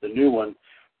feed, the new one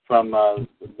from the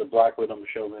Black Widow,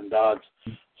 Michelle Lynn Dodds.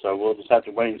 So we'll just have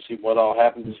to wait and see what all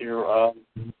happens here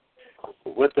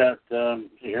with that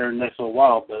here in the next little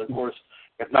while. But, of course,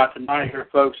 if not tonight here,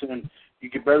 folks, and you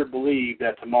can better believe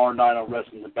that tomorrow night on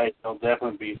Wrestling Debate, they'll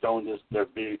definitely be throwing this. They'll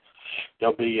be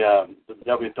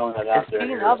throwing that out there.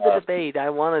 Speaking of the debate, I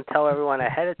want to tell everyone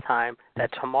ahead of time that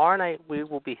tomorrow night we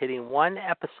will be hitting one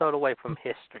episode away from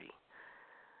history.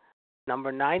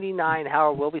 Number 99,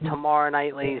 Howard, will be tomorrow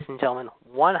night, ladies and gentlemen.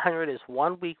 100 is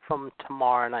 1 week from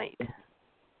tomorrow night.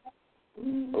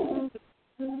 Oh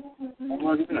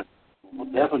my goodness. We'll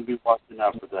definitely be watching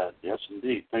out for that. Yes,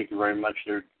 indeed. Thank you very much,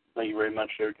 there. Thank you very much,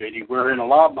 there, JD. We're in a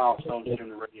lot of milestones here in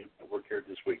the radio network here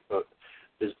this week, but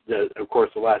of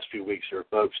course, the last few weeks here,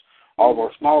 folks. All of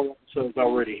our small episodes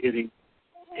already hitting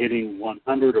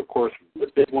 100. Of course, the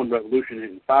big one, Revolution,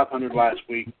 hitting 500 last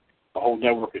week. The whole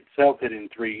network itself hitting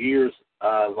 3 years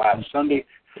last Sunday.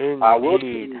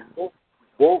 Indeed.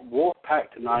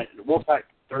 Wolfpack tonight. Wolfpack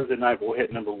Thursday night will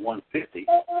hit number 150.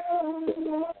 So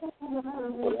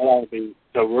gotta be.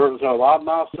 So a lot of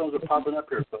milestones are popping up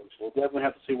here, folks. We'll definitely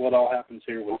have to see what all happens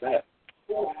here with that.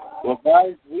 Well,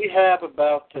 guys, we have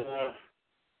about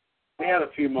we have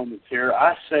a few moments here.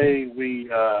 I say we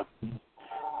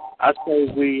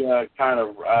kind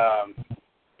of.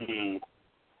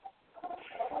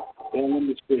 Well, let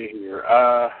me see here.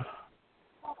 I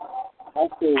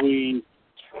say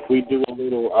we do a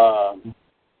little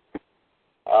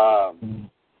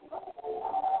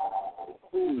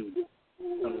some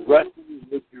wrestling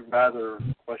would you rather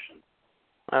question.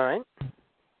 All right.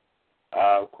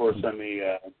 Of course, let me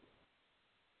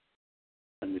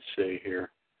see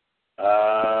here.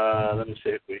 Let me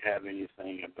see if we have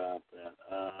anything about that.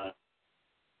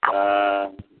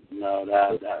 No,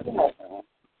 that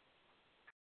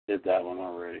did that one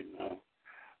already. No.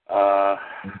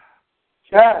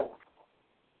 Chad.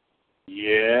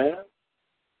 Yeah.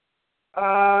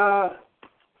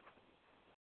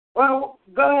 Well,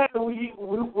 go ahead.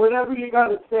 Whatever you got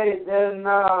to say, then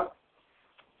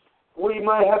we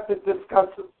might have to discuss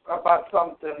about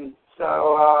something.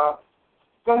 So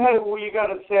go ahead. What you got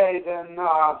to say, then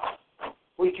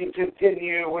we can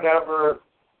continue whatever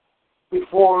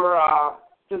before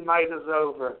the night is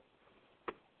over.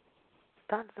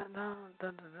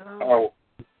 Oh,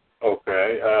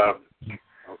 okay.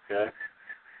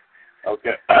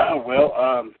 Okay. Well,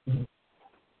 let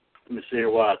me see here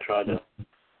while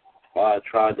I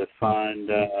tried to find.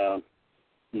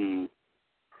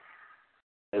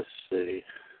 Let's see.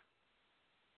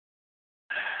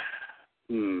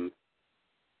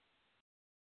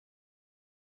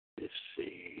 Let's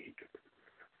see.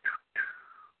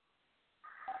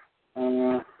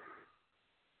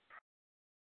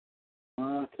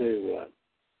 I'll tell you what.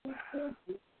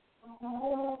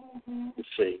 Let's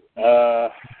see.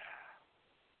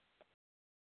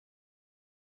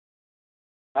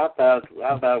 How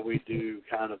about we do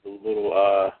kind of a little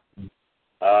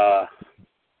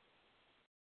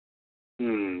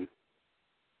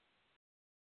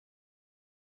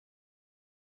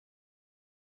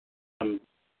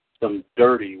some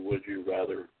dirty would you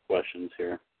rather questions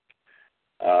here.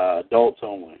 Adults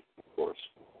only, of course.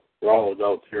 We're all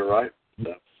adults here, right?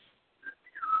 So,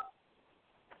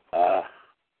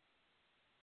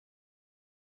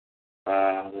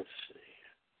 let's see.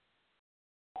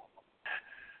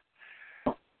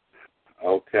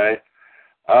 Okay.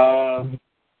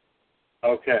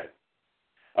 Okay.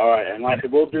 All right, and like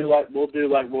we'll do like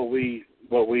what we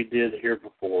did here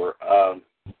before.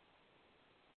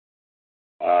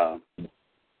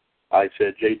 I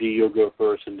said, JD, you'll go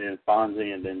first, and then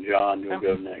Fonzie, and then John, you'll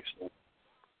go next.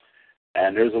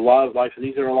 And there's a lot of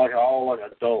these are all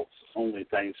adults only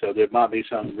things, so there might be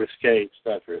some risque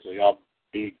stuff here. So y'all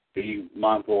be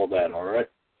mindful of that. All right.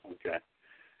 Okay.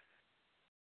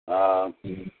 All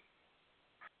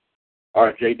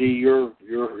right, JD, you're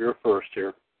first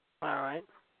here. All right.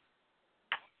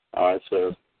 All right.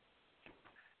 So,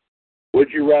 would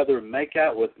you rather make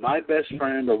out with my best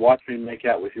friend or watch me make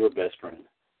out with your best friend?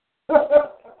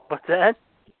 What's that?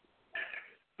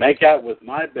 Make out with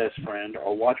my best friend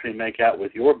or watch me make out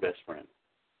with your best friend?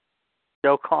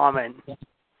 No comment.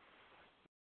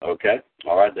 Okay.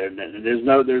 All right. There's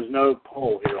no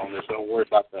poll here on this. Don't worry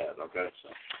about that. Okay. So,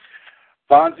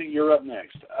 Fonzie, you're up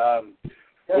next.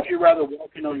 Would you rather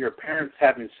walk in on your parents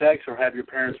having sex or have your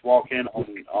parents walk in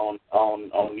on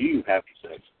you having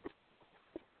sex?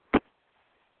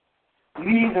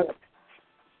 Neither.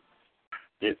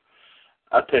 Yeah.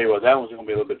 I'll tell you what, that one's going to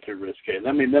be a little bit too risky.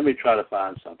 Let me try to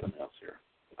find something else here.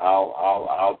 I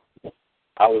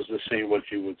was just seeing what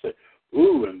you would say.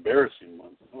 Ooh, embarrassing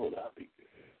ones. Oh, that'd be good.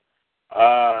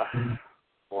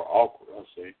 Or awkward. Let's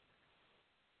see.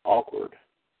 Awkward.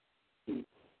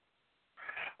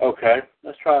 Okay,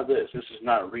 let's try this. This is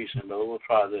not recent, but we'll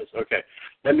try this. Okay,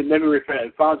 let me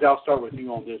rephrase. Fonzie, I'll start with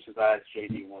you on this since I asked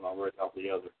JD one. I'll read off the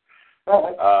other.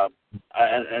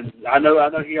 And I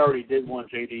know he already did one,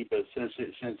 JD, but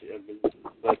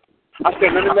but I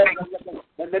said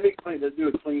let me let's do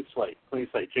a clean slate.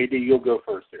 JD, you'll go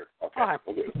first here. Okay.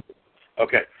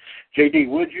 Okay. JD,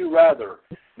 would you rather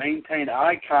maintain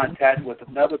eye contact with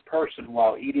another person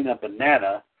while eating a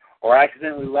banana, or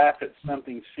accidentally laugh at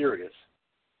something serious?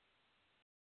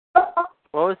 What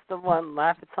was the one?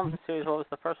 Laugh at something serious. What was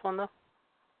the first one, though?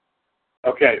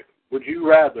 Okay. Would you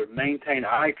rather maintain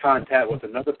eye contact with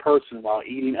another person while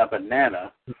eating a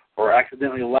banana or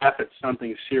accidentally laugh at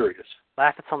something serious?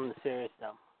 Laugh at something serious,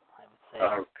 though, I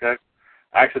would say. Okay.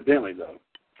 Accidentally, though.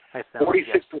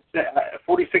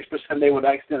 46% they would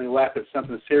accidentally laugh at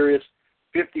something serious.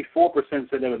 54%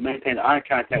 said they would maintain eye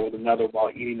contact with another while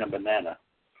eating a banana.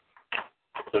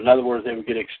 So in other words, they would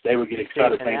get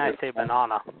excited. And I say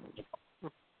banana.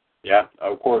 Yeah,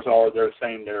 of course, all they're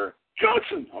saying they're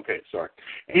Johnson. Okay, sorry.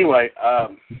 Anyway,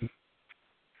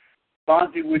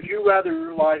 Fonzie, would you rather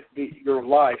your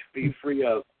life be free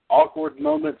of awkward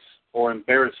moments or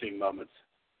embarrassing moments?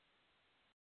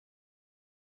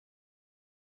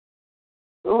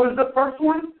 What was the first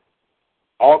one?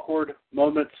 Awkward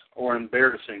moments or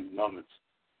embarrassing moments?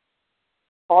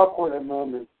 Awkward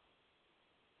moments.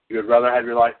 You would rather have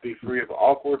your life be free of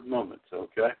awkward moments,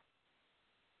 okay?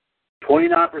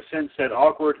 29% said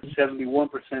awkward, 71%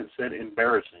 said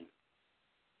embarrassing.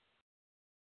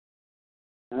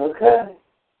 Okay.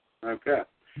 Okay.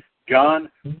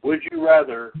 John, would you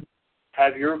rather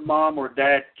have your mom or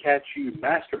dad catch you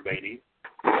masturbating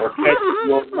or catch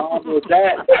your mom or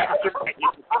dad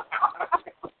masturbating?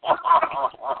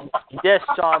 Yes,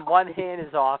 John, one hand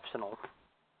is optional.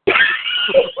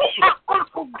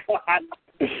 Oh, God.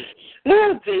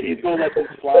 He's going to let this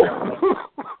slide.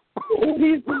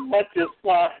 He's going to let this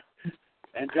slide.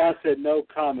 And John said no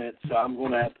comment, so I'm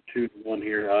going to have to choose one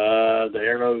here. The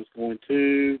arrow's going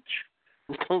to...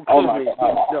 Oh, my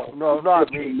God. No,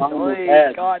 not me.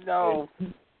 Please, God, no.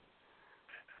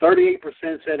 38%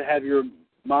 said have your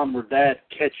mom or dad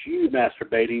catch you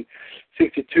masturbating.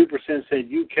 62% said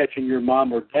you catching your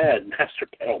mom or dad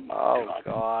masturbating. Oh, my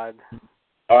God.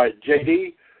 All right,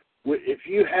 JD, if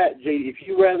you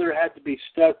rather had to be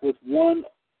stuck with one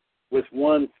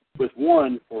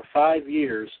for 5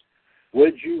 years,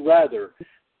 would you rather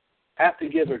have to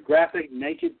give a graphic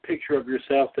naked picture of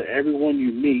yourself to everyone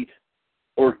you meet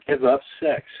or give up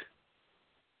sex?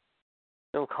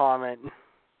 No comment.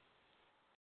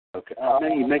 Okay. Now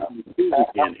you make me choose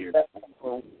again here.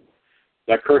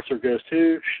 That cursor goes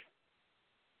to...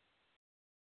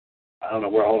 I don't know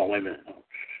where... Hold on, wait a minute.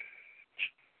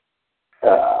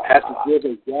 Have to give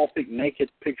a graphic naked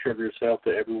picture of yourself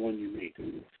to everyone you meet.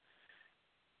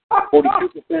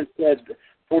 42%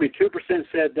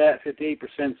 said that.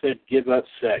 58% said give up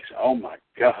sex. Oh my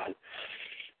God!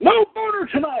 No boner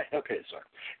tonight. Okay, sorry.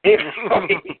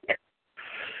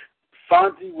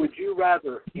 Fonzie, would you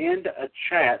rather end a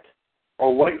chat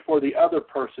or wait for the other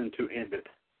person to end it?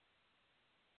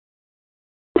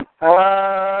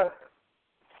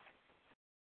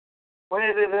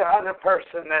 Wait till the other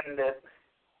person end it.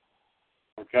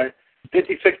 Okay.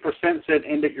 56% said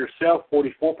end it yourself.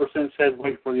 44% said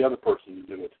wait for the other person to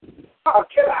do it. Oh,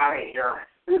 get out of here.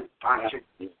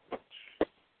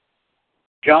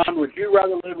 John, would you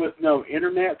rather live with no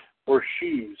internet or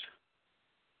shoes?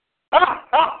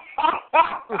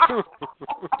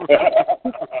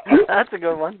 That's a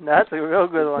good one. That's a real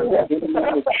good one.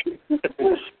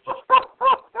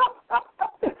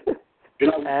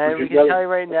 And we can tell you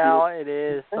right now, it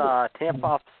is Tampa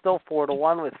up still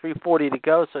 4-1 with 3:40 to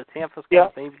go. So Tampa's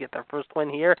going to maybe get their first win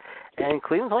here, and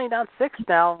Cleveland's only down 6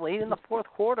 now, late in the fourth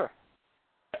quarter.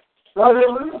 No, they're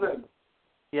losing.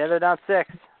 Yeah, they're down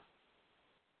 6.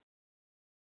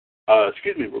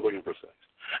 Excuse me, we're looking for sex.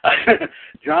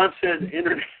 John said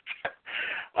internet.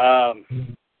 28%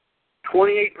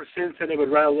 said they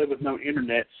would rather live with no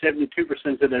internet. 72%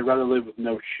 said they'd rather live with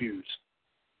no shoes.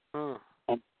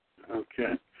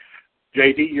 Okay.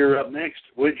 JD, you're up next.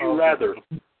 Would you rather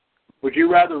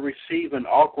receive an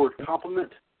awkward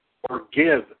compliment or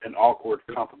give an awkward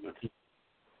compliment?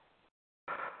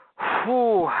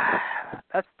 Ooh,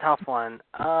 that's a tough one.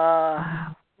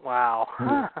 Wow.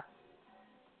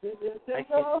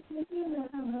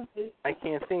 I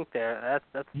can't think there.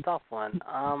 That's a tough one.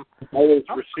 Always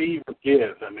receive or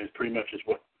give. I mean, it's pretty much is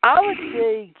what. I would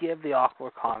say give the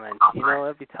awkward comment. You know,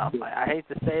 it'd be tough. I hate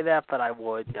to say that, but I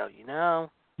would. You know.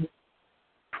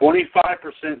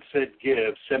 25% said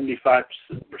give. 75%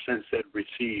 said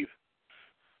receive.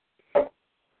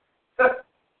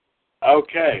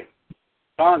 Okay,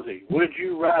 Fonzie, would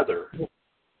you rather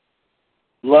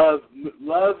love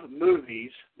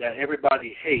movies that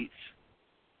everybody hates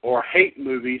or hate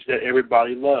movies that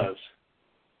everybody loves?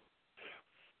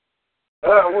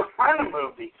 What kind of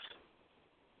movies?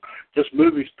 Just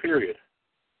movies, period.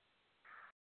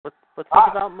 What's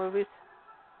about movies?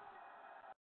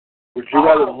 Would you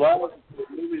rather love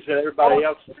movies that everybody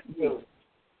else hates?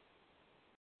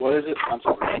 What is it? I'm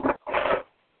sorry.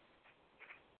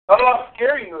 I love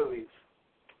scary movies.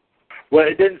 Well,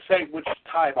 it didn't say which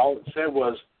type. All it said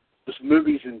was just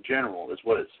movies in general is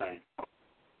what it's saying.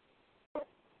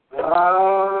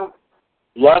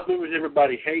 Love movies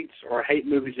everybody hates or hate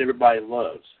movies everybody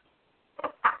loves?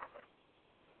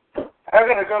 I'm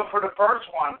going to go for the first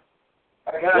one.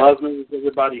 Love movies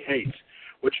everybody hates.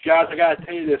 Which, guys, I got to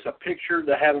tell you this. A picture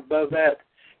they have above that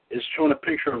is showing a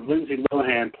picture of Lindsay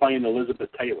Lohan playing Elizabeth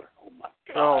Taylor. Oh, my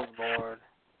God. Oh, Lord.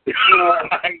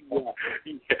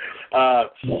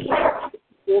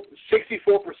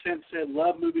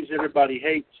 movies everybody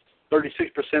hates.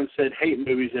 36% said hate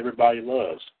movies everybody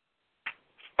loves.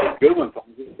 Good one,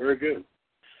 Fonzie. Very good.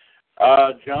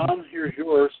 John, here's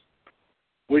yours.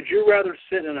 Would you rather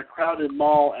sit in a crowded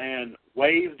mall and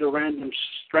wave to random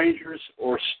strangers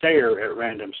or stare at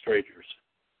random strangers?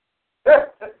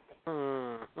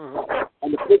 On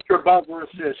the picture above where it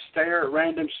says stare at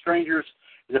random strangers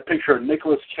is a picture of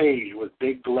Nicolas Cage with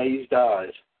big glazed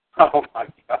eyes. Oh, my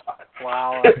God.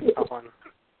 Wow, that's a tough one.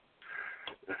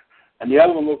 And the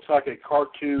other one looks like a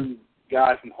cartoon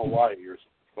guy from Hawaii or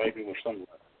waving with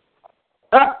sunglasses.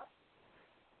 That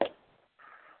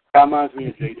reminds me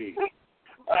of JD.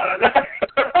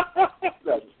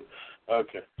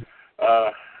 Okay.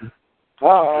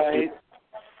 All right.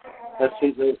 Let's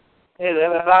see this.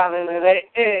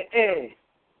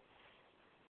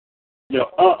 No,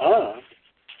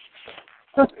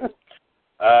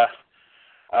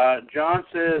 John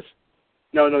says,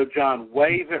 no, John,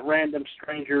 wave at random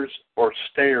strangers or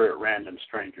stare at random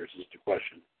strangers is the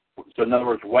question. So in other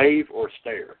words, wave or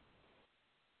stare.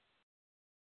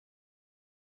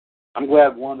 I'm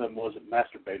glad one of them wasn't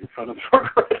masturbating in front of the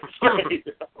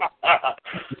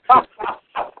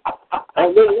Oh,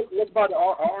 look about the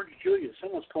orange Julius.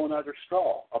 Someone's pulling out their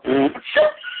straw. Oh,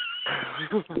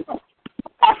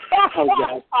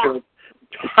 God.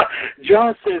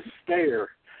 John says stare.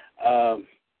 64%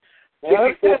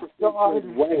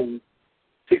 said wave.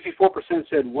 64%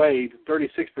 said wave.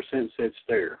 36% said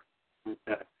stare.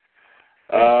 Okay.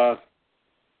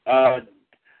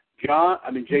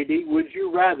 JD, would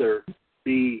you rather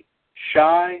be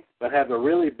shy but have a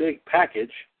really big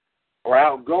package, or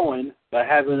outgoing but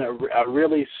having a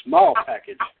really small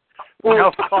package?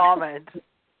 No comment.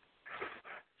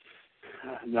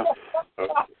 No.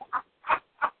 Okay.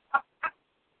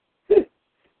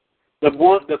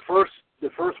 The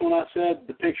first one I said,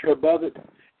 the picture above it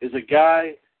is a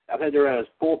guy. I think they're at his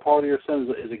pool party or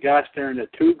something. Is a guy staring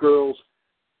at two girls.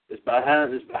 Is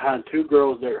behind two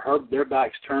girls. Their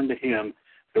backs turned to him.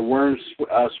 They're wearing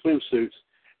swimsuits,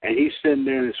 and he's sitting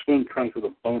there in his swim trunks with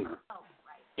a boner.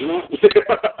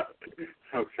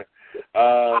 Okay.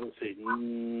 Let's see.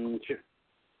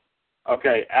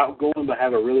 Okay, outgoing but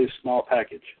have a really small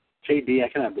package. JD, I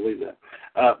cannot believe that.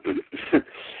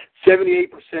 78%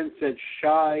 said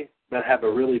shy but have a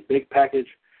really big package.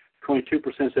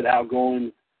 22% said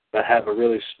outgoing but have a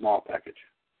really small package.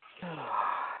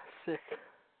 Sick.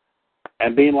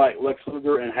 And being like Lex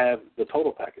Luger and have the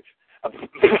total package.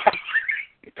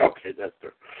 Okay, that's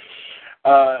true.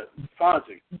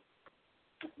 Fonzie,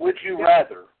 would you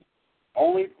rather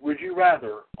only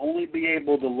be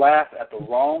able to laugh at the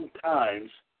wrong times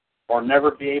or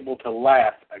never be able to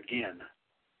laugh again?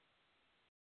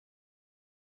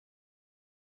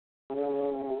 I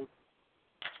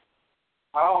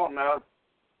don't know.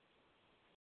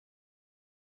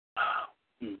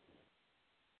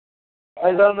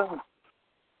 I don't know.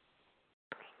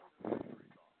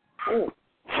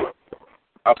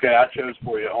 Okay, I chose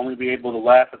for you. Only be able to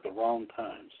laugh at the wrong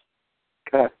times.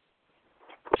 Okay.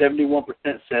 71%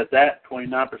 said that.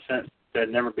 29% said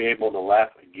never be able to laugh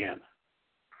again.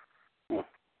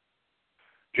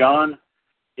 John,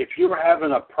 if you were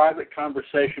having a private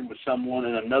conversation with someone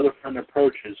and another friend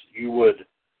approaches, you would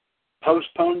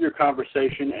postpone your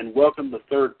conversation and welcome the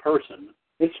third person.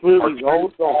 This movie's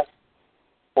old.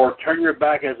 Or turn your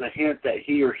back as a hint that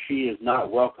he or she is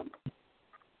not welcome.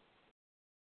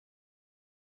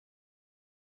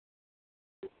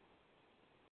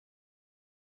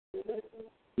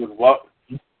 You would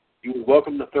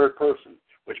welcome the third person,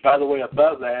 which, by the way,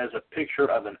 above that is a picture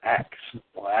of an axe.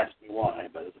 Well, ask me why,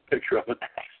 but it's a picture of an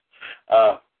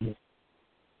axe.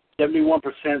 71%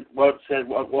 said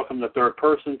welcome the third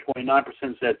person.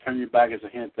 29% said turn your back as a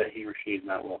hint that he or she is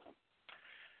not welcome.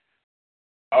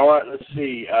 All right, let's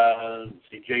see.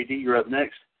 JD, you're up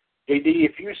next. JD,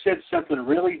 if you said something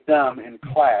really dumb in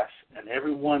class and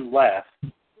everyone laughed,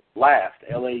 Laughed,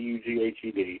 you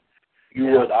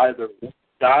would either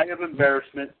die of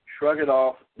embarrassment, shrug it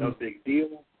off, no big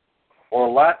deal, or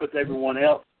laugh with everyone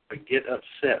else but get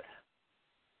upset.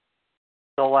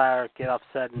 Don't laugh, get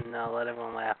upset, and let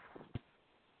everyone laugh.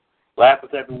 Laugh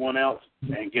with everyone else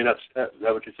and get upset. Is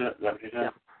that what you said? Yeah.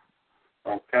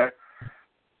 Okay.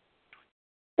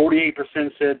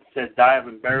 48% said die of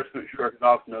embarrassment, shrug it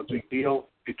off, no big deal.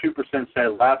 52%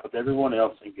 said laugh with everyone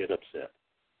else and get upset.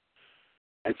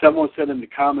 And someone said in the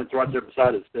comments right there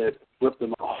beside it said flip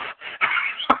them off.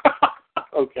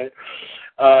 Okay.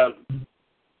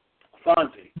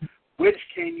 Fonzie, which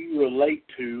can you relate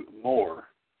to more?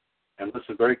 And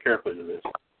listen very carefully to this.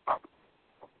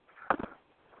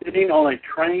 Sitting on a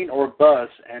train or bus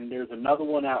and there's another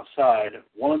one outside,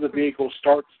 one of the vehicles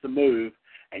starts to move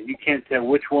and you can't tell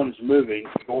which one is moving,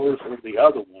 yours or the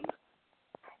other one,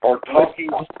 or talking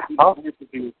to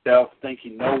yourself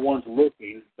thinking no one's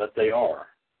looking, but they are?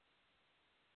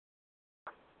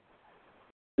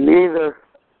 Neither.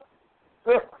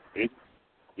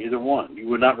 Either one. You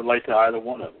would not relate to either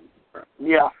one of them. Right?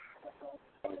 Yeah.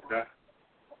 Okay.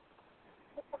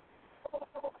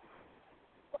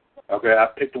 Okay, I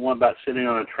picked the one about sitting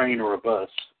on a train or a bus.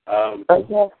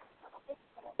 49%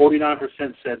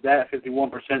 said that.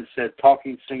 51% said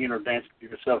talking, singing, or dancing to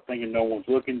yourself thinking no one's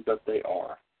looking, but they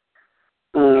are.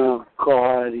 Oh,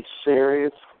 God, he's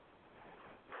serious.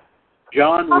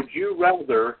 John, would you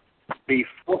rather be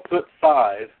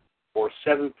 4'5" or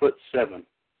 7'7"?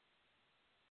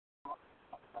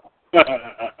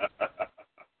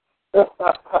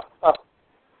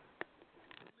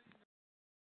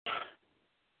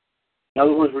 In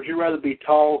other words, would you rather be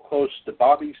tall, close to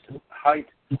Bobby's height,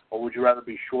 or would you rather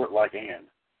be short like Ann?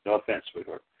 No offense,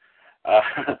 sweetheart.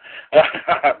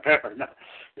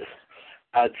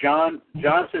 John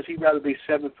says he'd rather be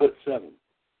 7'7".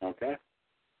 Okay.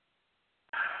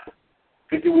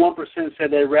 51%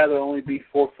 said they'd rather only be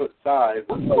 4'5".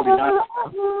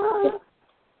 49%.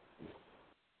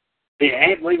 The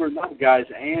Ann, believe it or not, guys,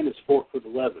 Ann is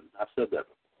 4'11". I've said that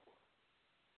before.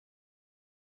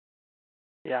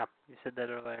 Yeah, you said that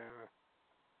earlier.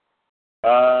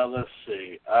 Let's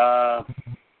see.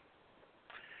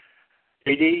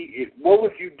 AD, what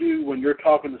would you do when you're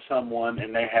talking to someone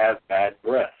and they have bad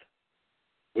breath?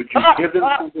 Would you give them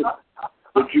something?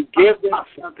 Would you give them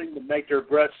something to make their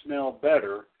breath smell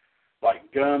better, like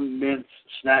gum, mints,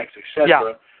 snacks,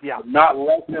 etc.? Yeah. Not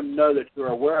let them know that you're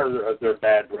aware of their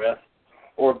bad breath,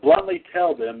 or bluntly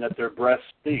tell them that their breath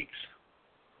stinks?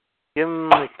 Give them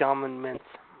the gum and mints.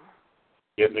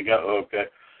 Give them the gum. Okay.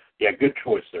 Yeah, good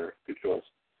choice there. Good choice.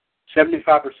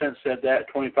 75% said that.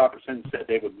 25% said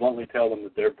they would bluntly tell them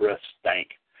that their breath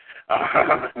stank.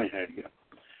 There you go.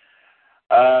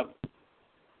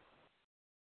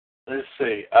 Let's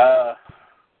see.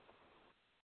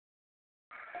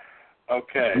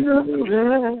 Okay.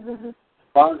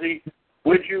 Fonzie,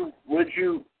 let's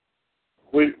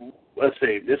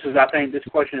see. This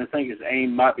question I think is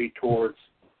aimed might be towards,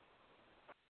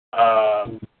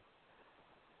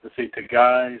 let's see, to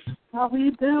guys. How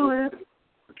you doing?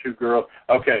 Two girls.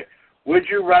 Okay. Would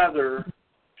you rather,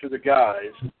 to the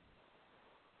guys,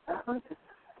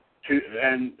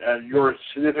 and your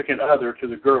significant other, to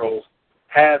the girls,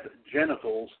 have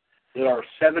genitals that are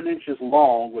 7 inches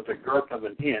long with a girth of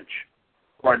an inch,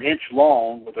 or an inch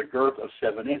long with a girth of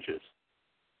 7 inches?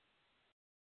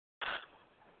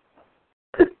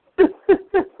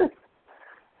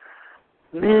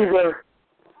 Neither.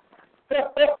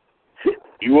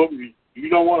 You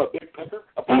don't want a big pepper?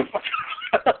 Oh,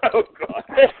 God.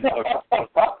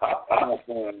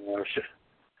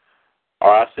 All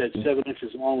right, I said 7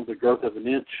 inches long with a girth of an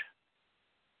inch.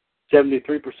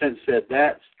 73% said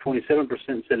that.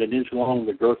 27% said an inch long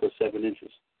with a girth of 7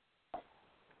 inches.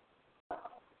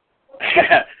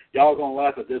 Y'all going to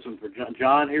laugh at this one for John.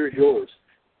 John, here's yours.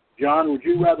 John, would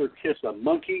you rather kiss a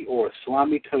monkey or a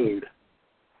slimy toad?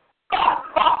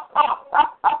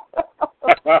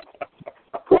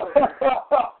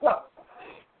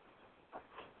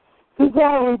 Would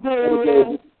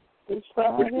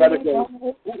you rather go,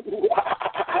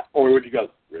 or would you go,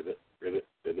 ribbit?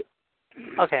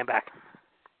 Okay, I'm back.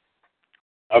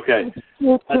 Okay.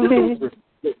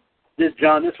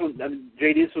 John, this one,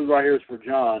 JD, this one right here is for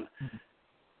John.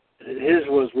 His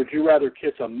was, would you rather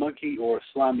kiss a monkey or a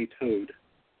slimy toad?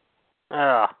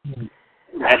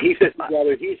 And he said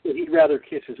he'd rather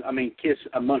kiss a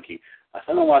monkey. I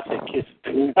don't know why I said kiss.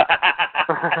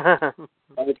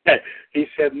 Okay, he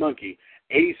said monkey.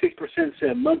 86%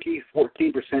 said monkey.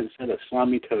 14% said a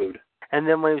slimy toad. And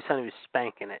then when he was done, he was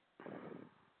spanking it.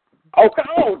 Okay.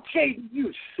 Oh, JD,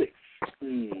 you sick.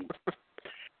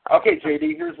 Okay,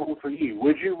 JD, here's one for you.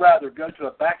 Would you rather go to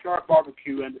a backyard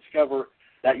barbecue and discover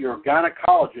that your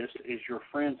gynecologist is your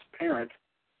friend's parent,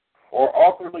 or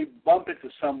awkwardly bump into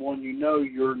someone you know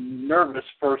you're nervous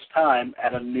first time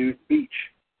at a nude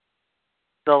beach?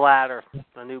 The latter,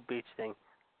 the nude beach thing.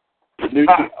 The nude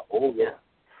beach. Oh, yeah.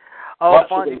 Oh,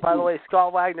 Fonzie, by the way,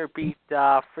 Scott Wagner beat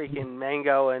freaking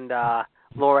Mango and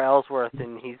Laura Ellsworth,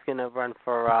 and he's going to run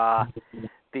for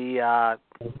the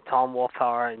Tom Wolf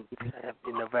Hour in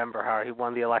November. He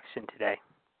won the election today.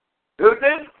 Who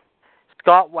did?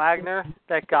 Scott Wagner,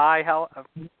 that guy,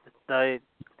 the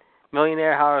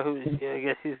millionaire, I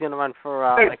guess he's going to run for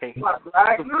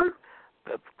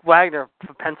Wagner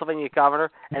for Pennsylvania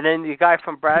governor, and then the guy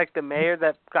from Braddock, the mayor,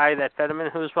 that guy, that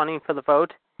Fetterman, who's running for the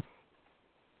vote,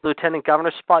 lieutenant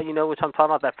governor spot. You know which I'm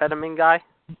talking about, that Fetterman guy.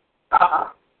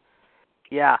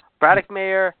 Yeah, Braddock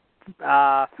Mayer,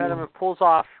 Fetterman pulls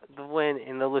off the win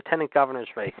in the lieutenant governor's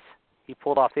race. He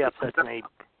pulled off the upset tonight.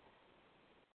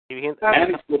 And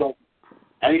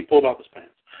he pulled off his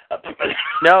pants.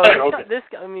 No, Okay. this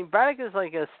guy, I mean, Braddock is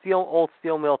like a old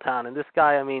steel mill town, and this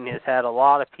guy, I mean, has had a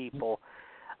lot of people,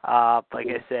 like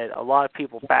I said, a lot of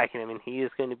people backing him, and he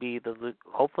is going to be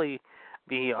hopefully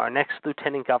be our next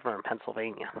lieutenant governor in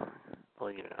Pennsylvania,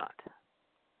 believe it or not.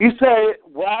 You say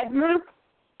Wagner?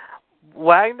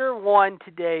 Wagner won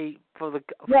today for the.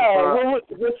 No,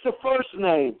 what's the first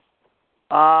name?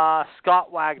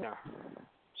 Scott Wagner.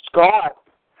 Scott.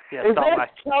 Yeah, Is Scott that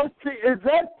Wagner. Chelsea? Is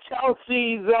that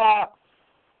Chelsea's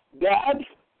dad?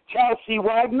 Chelsea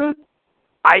Wagner?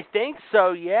 I think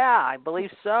so. Yeah, I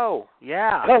believe so.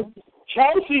 Yeah.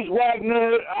 Chelsea's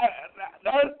Wagner.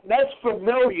 That's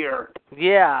familiar.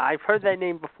 Yeah, I've heard that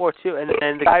name before too. And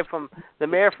the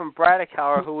mayor from Braddock,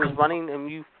 however, who was running,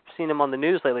 and you've seen him on the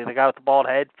news lately, the guy with the bald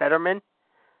head, Fetterman.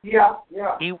 Yeah.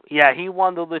 He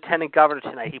won the lieutenant governor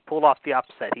tonight. He pulled off the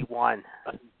upset. He won.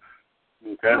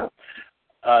 Okay.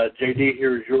 JD,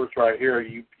 here is yours right here.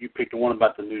 You picked the one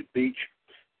about the nude beach.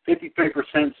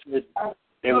 53% said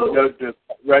they would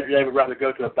rather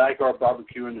go to a backyard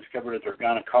barbecue and discover that their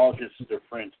gynecologist is their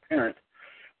friend's parent,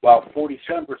 while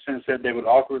 47% said they would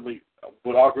awkwardly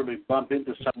bump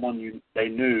into someone they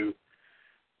knew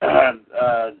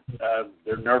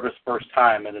their nervous first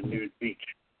time at a nude beach.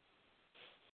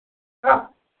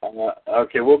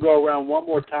 Okay, we'll go around one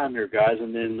more time here, guys,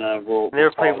 and then we'll. They're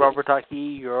playing Robert Tucky.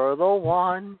 You're the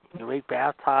one. You make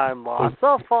bath time lots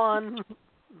of fun.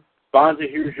 Bonzi,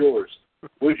 here's yours.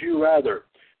 Would you rather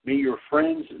be your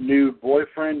friend's new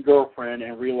boyfriend, girlfriend,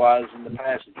 and realize in the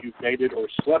past that you've dated or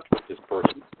slept with this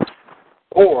person,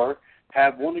 or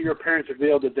have one of your parents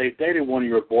reveal that they dated one of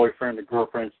your boyfriend or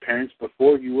girlfriend's parents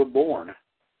before you were born?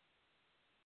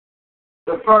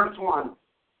 The first one.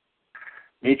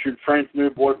 Meet your friend's new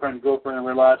boyfriend, girlfriend, and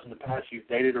realize in the past you've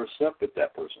dated or slept with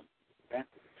that person. Okay?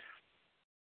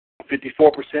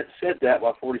 54% said that,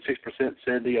 while 46%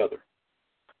 said the other.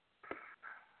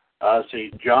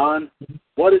 See, John,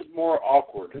 what is more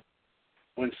awkward?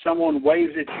 When someone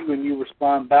waves at you and you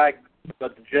respond back,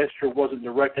 but the gesture wasn't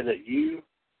directed at you,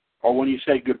 or when you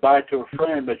say goodbye to a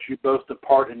friend, but you both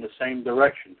depart in the same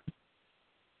direction?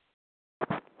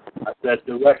 I said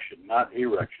direction, not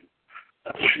erection.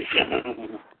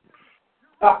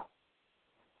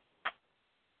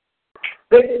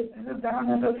 Down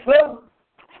in the floor.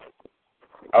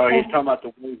 Oh, he's talking about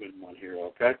the waving one here,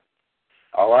 okay?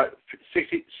 All right.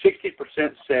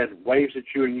 60% said waves at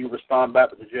you and you respond back,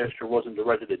 but the gesture wasn't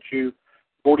directed at you.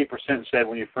 40% said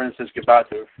when your friend says goodbye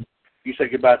to you say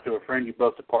goodbye to a friend, you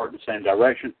both depart in the same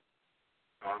direction.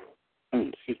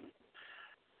 Excuse me.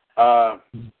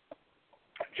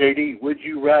 JD, would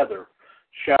you rather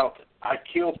shout, "I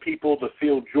kill people to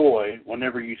feel joy"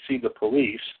 whenever you see the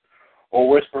police, or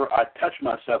whisper, "I touch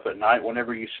myself at night"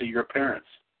 whenever you see your parents?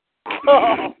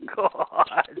 Oh,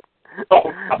 God. Oh,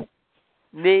 God.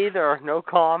 Neither. No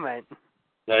comment.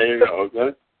 There you go.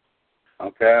 Good.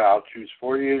 Okay, I'll choose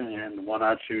for you, and the one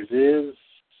I choose is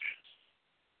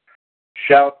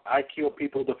shout, "I kill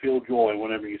people to feel joy"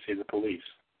 whenever you see the police.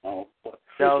 Oh.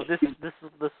 So this is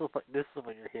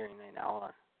what you're hearing right now. Hold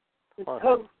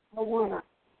on. Hold on.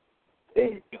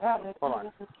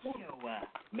 So,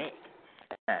 Nick,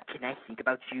 can I think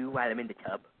about you while I'm in the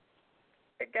tub?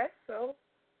 I guess so.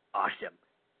 Awesome.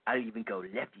 I'll even go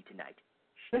lefty tonight.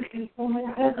 Oh,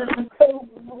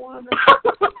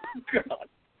 God.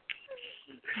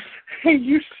 Hey,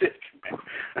 you sick,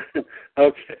 man.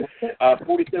 Okay.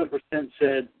 47%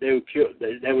 said they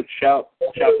would shout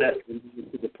that to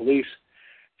the police.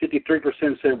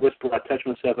 53% said whisper, "I touch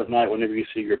myself at night" whenever you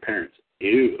see your parents.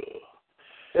 Ew.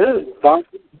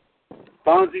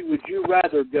 Fonzie, would you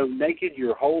rather go naked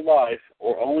your whole life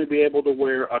or only be able to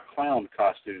wear a clown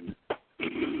costume?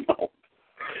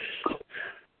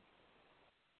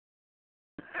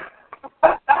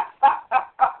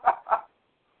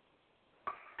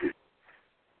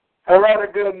 A lot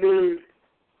of good news.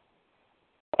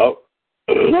 Oh.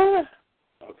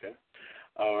 Okay.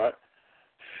 All right.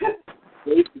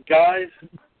 Guys,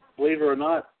 believe it or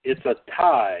not, it's a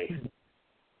tie.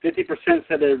 50%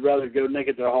 said they'd rather go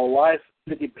naked their whole life.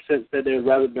 50% said they'd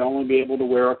rather only be able to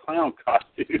wear a clown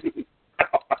costume.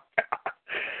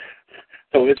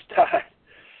 So it's tied.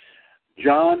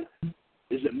 John,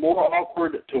 is it more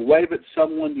awkward to wave at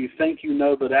someone you think you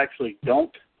know but actually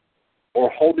don't, or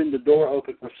holding the door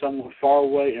open for someone far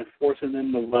away and forcing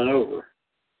them to run over?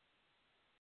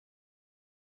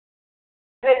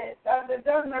 Hey, down the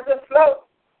floor.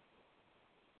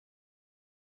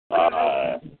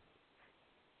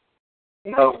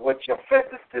 know what you're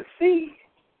fitted to see.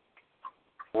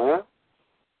 Huh?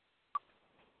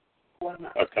 Why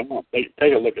not? Oh, come on, take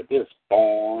a look at this.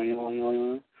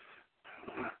 Boing.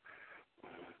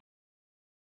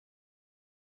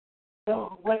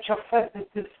 Know what you're fitted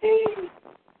to see.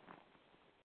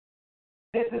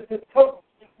 This is the toast.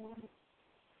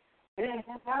 And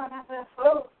down at the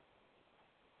floor.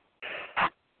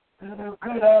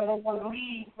 Good, I don't want to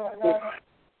leave.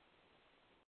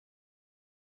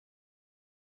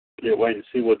 Yeah, wait and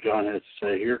see what John has to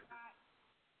say here.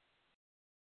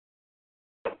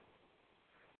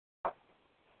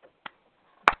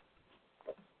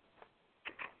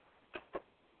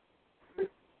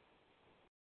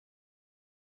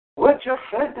 What you're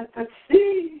fitted to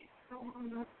see.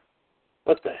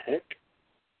 What the heck?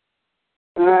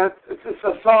 It's just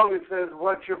a song that says,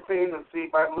 What's Your Fantasy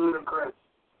by Ludacris.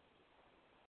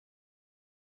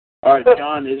 All right,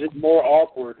 John, is it more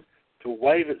awkward to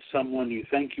wave at someone you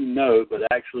think you know but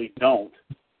actually don't,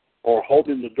 or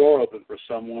holding the door open for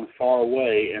someone far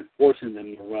away and forcing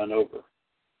them to run over?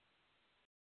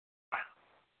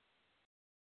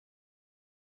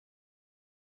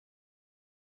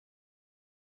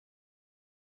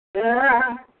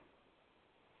 Yeah.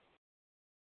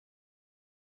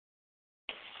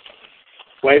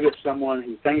 Wave at someone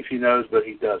who thinks he knows but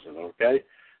he doesn't, okay?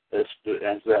 That's the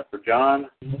answer that for John.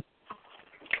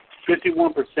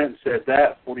 51% said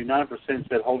that. 49%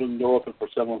 said holding the door open for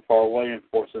someone far away and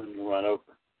forcing them to run over.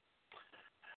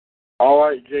 All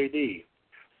right, JD.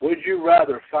 Would you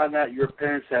rather find out your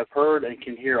parents have heard and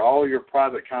can hear all your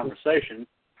private conversations,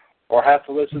 or have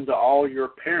to listen to all your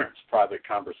parents' private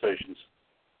conversations?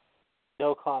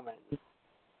 No comment.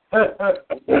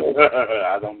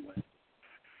 I don't know.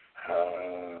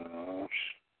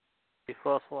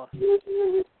 Before slow.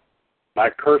 My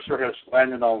cursor has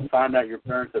landed on find out your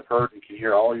parents have heard and can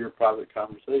hear all your private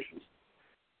conversations.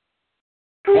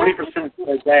 20%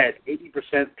 said that.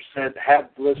 80% said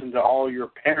have to listen to all your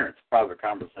parents' private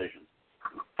conversations.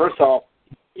 First off,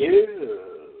 ew.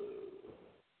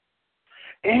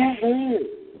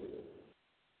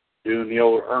 Doing the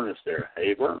old Ernest there.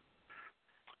 Hey, Vern.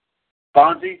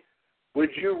 Fonzie, would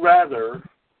you rather...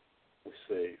 Let's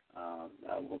see.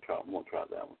 We'll try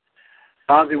that one.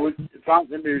 Fonzie,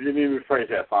 let me rephrase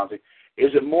that, Fonzie.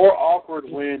 Is it more awkward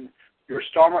when your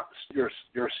stomach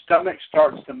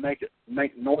starts to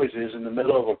make noises in the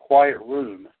middle of a quiet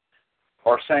room,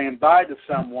 or saying bye to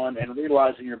someone and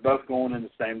realizing you're both going in the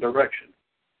same direction?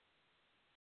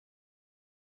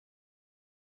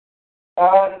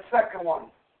 The second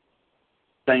one.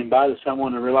 Saying bye to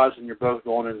someone and realizing you're both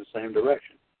going in the same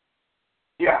direction.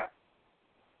 Yeah.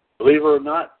 Believe it or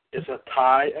not, it's a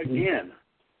tie again.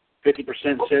 50%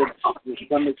 said your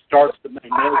stomach starts to make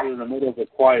noises in the middle of a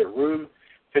quiet room.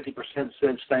 50%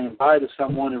 said saying bye to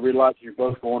someone and realizing you're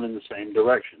both going in the same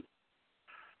direction.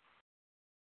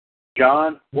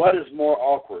 John, what is more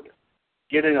awkward?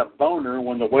 Getting a boner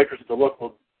when the waitress at the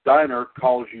local diner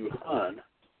calls you hun,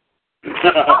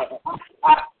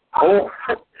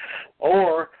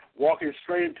 or walking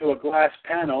straight into a glass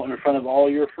panel in front of all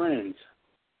your friends?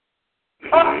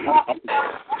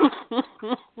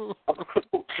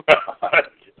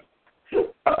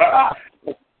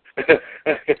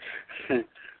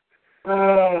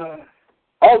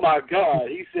 Oh my God!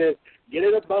 He said, "Get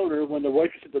in a boner when the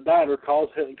waitress at the diner calls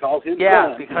him."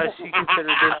 Yeah, because she considered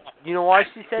it. You know why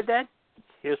she said that?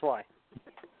 Here's why.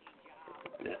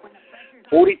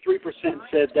 43%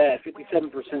 said that.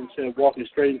 57% said walking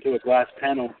straight into a glass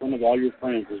panel in front of all your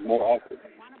friends is more awkward.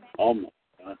 Oh my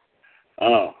God!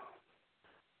 Oh.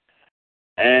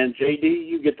 And JD,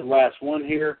 you get the last one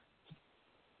here.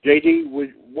 JD,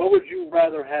 what would you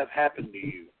rather have happen to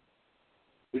you?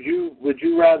 Would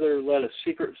you rather let a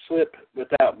secret slip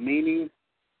without meaning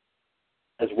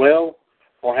as well,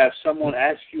 or have someone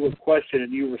ask you a question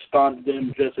and you respond to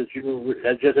them just as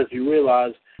you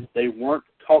realize they weren't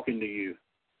talking to you?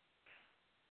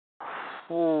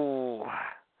 Ooh.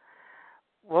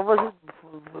 What was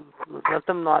it? Let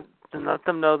them know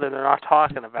that they're not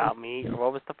talking about me. Or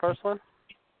what was the first one?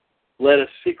 Let a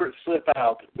secret slip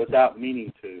out without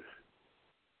meaning to.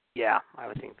 Yeah, I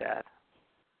would think that.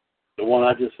 The one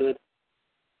I just said?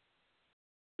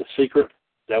 The secret? Is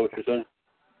that what you're saying?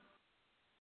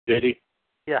 JD?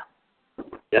 Yeah.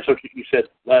 That's what you said.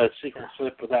 Let a secret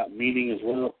slip without meaning as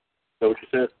well? Is that what you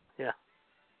said? Yeah.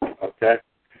 Okay.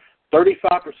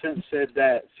 35% said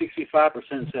that.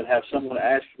 65% said have someone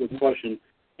ask you a question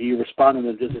and you respond to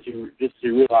them just as you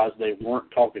realize they weren't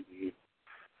talking to you.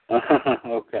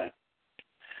 Okay.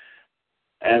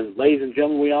 And ladies and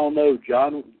gentlemen, we all know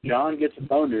John gets a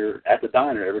boner at the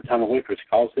diner every time a waitress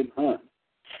calls him hun.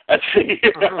 That's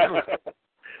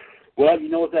well, you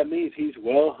know what that means. He's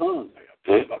well hung.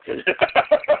 Okay.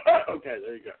 Okay,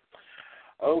 there you go.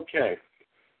 Okay.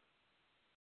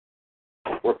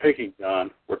 We're picking,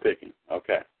 Don. We're picking.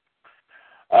 Okay.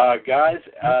 Guys,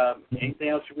 anything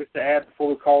else you wish to add before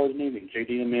we call it an evening?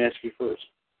 JD, let me ask you first.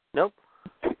 Nope.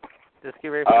 Just get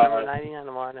ready for number 99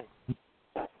 tomorrow night.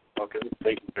 Okay.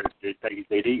 Thank you,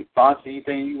 JD. Fonzie,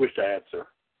 anything you wish to add, sir?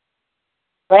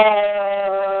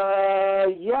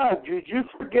 Yeah, did you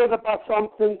forget about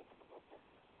something?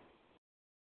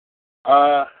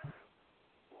 I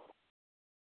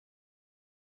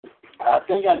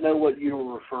think I know what you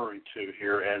were referring to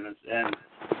here, and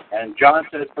John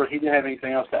said he didn't have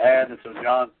anything else to add, and so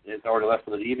John is already left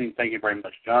for the evening. Thank you very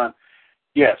much, John.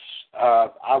 Yes,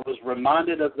 I was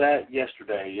reminded of that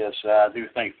yesterday. Yes, I do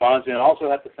thank Fonzie, and I also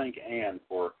have to thank Ann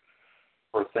for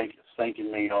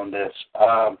thanking me on this.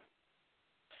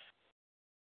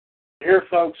 Here,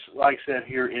 folks, like I said,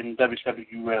 here in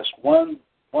WCWUS, one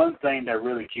thing that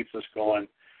really keeps us going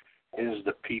is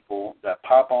the people that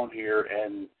pop on here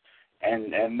and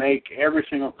make every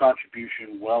single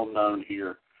contribution well known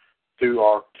here to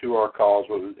our cause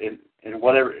in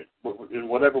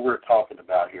whatever we're talking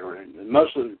about here, and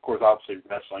mostly, of course, obviously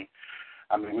wrestling.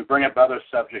 I mean, we bring up other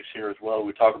subjects here as well.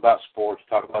 We talk about sports,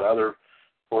 talk about other, of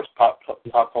course, pop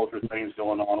culture things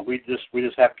going on. We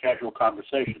just have casual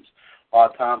conversations. A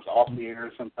lot of times off the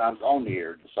air, sometimes on the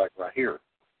air, just like right here.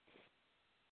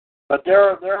 But there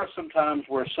are some times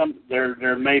where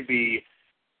there may be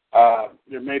some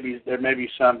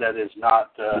that is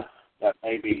not that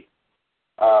may be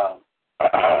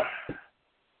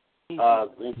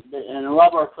and a lot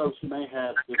of our folks may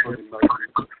have different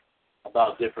emotions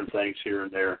about different things here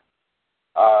and there.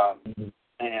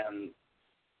 And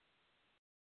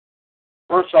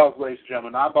first off, ladies and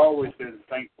gentlemen, I've always been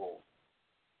thankful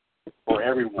for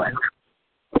everyone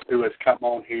who has come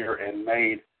on here and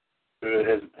made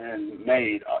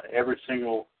every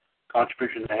single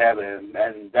contribution they have, and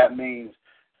that means,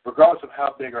 regardless of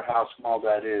how big or how small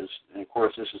that is, and of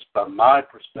course this is from my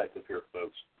perspective here,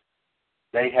 folks,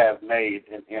 they have made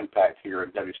an impact here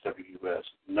in WCWUS,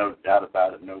 no doubt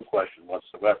about it, no question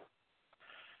whatsoever.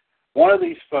 One of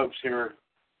these folks here,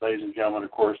 ladies and gentlemen,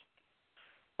 of course,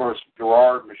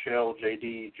 Gerard, Michelle,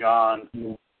 JD, John,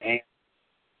 and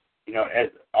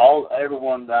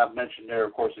everyone that I've mentioned there,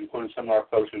 of course, including some of our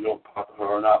folks who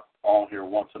are not on here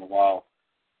once in a while,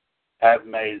 have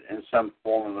made in some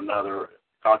form or another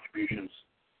contributions,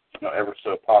 ever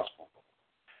so possible.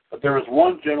 But there is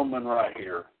one gentleman right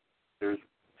here who's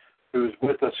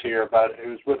with us here about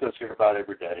every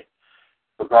day,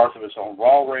 regardless if it's on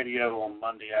Raw Radio on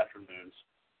Monday afternoons,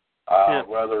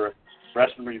 whether it's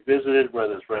Wrestling Revisited,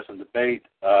 whether it's Wrestling Debate,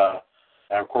 and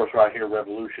of course right here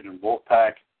Revolution and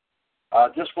Wolfpack.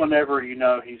 Just whenever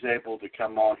he's able to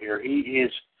come on here, he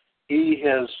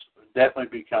has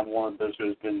definitely become one of those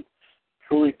who's been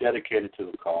truly dedicated to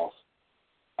the cause.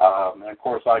 And of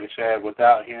course, like I said,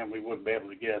 without him, we wouldn't be able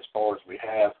to get as far as we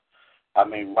have. I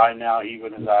mean, right now,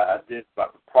 even as I did,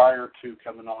 but prior to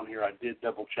coming on here, I did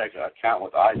double check an account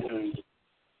with iTunes.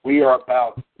 We are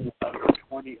about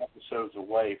 20 episodes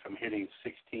away from hitting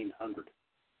 1,600.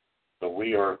 So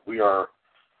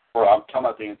I'm talking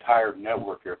about the entire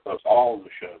network here, folks, all of the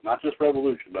shows, not just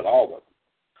Revolution, but all of them.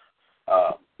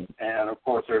 And of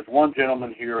course, there's one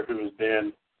gentleman here who has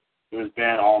been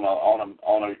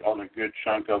on a good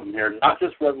chunk of them here, not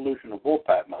just Revolution or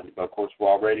Wolfpack Monday, but of course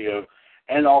Raw Radio,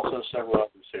 and also several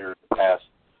others here in the past.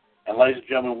 And ladies and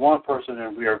gentlemen, one person,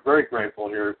 and we are very grateful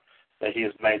here that he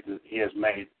has made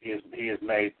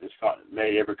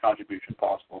every contribution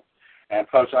possible. And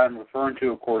folks, I'm referring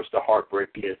to, of course, the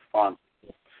Heartbreak Kid, Fonzie.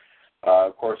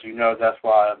 Of course, that's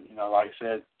why, like I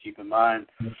said, keep in mind,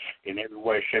 in every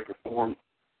way, shape, or form,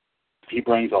 he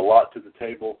brings a lot to the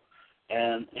table,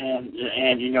 and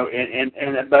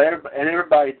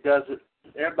everybody does it.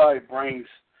 Everybody brings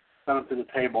something to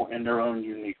the table in their own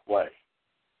unique way.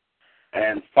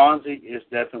 And Fonzie is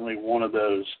definitely one of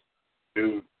those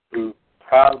who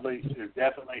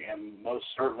definitely and most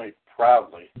certainly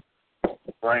proudly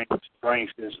brings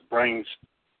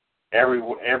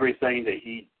everything that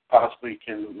he possibly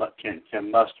can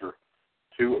muster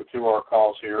to our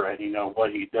cause here. And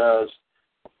what he does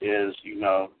is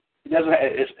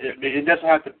it doesn't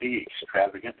have to be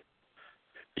extravagant.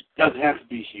 It doesn't have to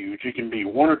be huge. It can be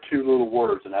one or two little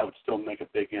words, and that would still make a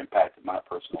big impact, in my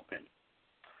personal opinion.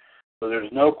 So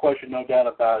there's no question, no doubt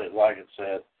about it, like I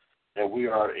said, that we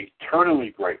are eternally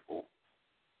grateful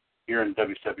here in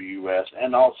WCWUS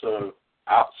and also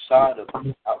outside of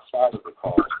the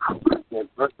cause.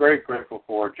 We're very grateful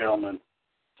for a gentleman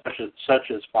such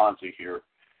as Fonzie here,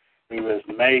 who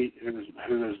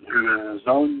in his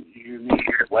own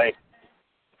unique way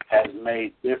has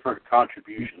made different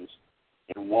contributions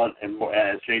and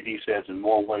as JD says, in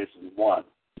more ways than one,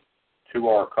 to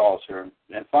our cause here.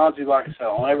 And Fonzie, like I said,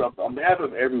 on behalf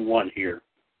of everyone here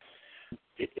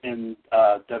in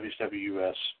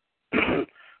WCWUS, of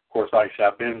course, like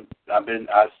I said,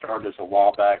 I started this a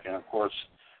while back, and of course,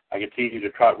 I continue to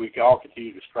try. We all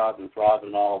continue to strive and thrive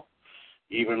and all,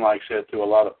 even like I said, through a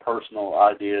lot of personal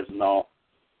ideas and all.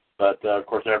 But of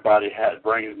course, everybody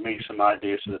brings me some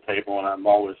ideas to the table, and I'm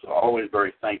always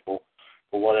very thankful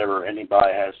for whatever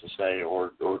anybody has to say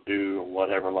or do or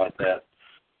whatever like that.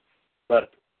 But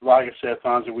like I said,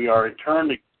 Fonzie, we are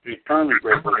eternally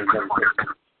grateful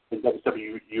in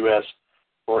WCWUS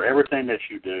for everything that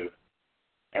you do,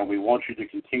 and we want you to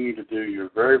continue to do your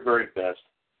very, very best,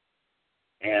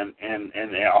 and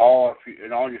all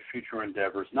your future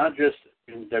endeavors, not just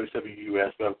in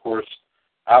WCWUS, but of course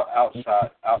outside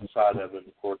of it,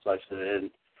 of course, like I said,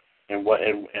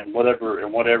 whatever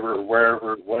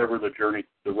the journey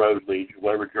the road leads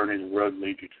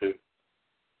you to.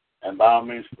 And by all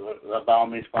means,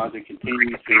 Fonzie, continue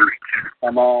to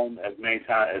come on as many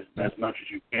times as much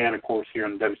as you can. Of course, here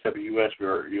in the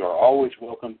WCWUS, you are always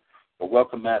welcome. The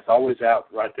welcome mat's always out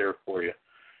right there for you.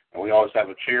 And we always have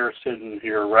a chair sitting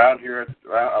here around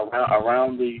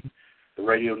the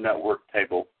radio network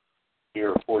table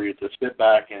here for you to sit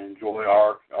back and enjoy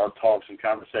our talks and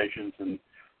conversations and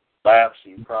laughs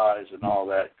and cries and all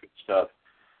that good stuff.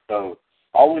 So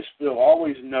always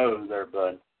know there,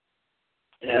 bud.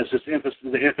 And it's just to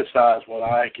emphasize what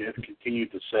I can continue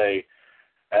to say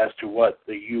as to what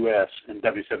the U.S. and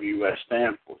WCWUS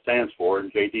stands for,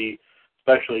 and JD,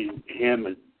 especially him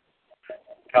and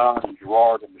John and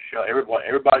Gerard and Michelle,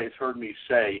 everybody has heard me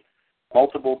say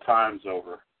multiple times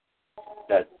over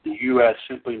that the U.S.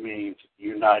 simply means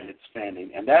United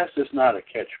Standing, and that's just not a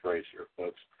catchphrase here,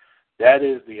 folks. That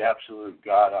is the absolute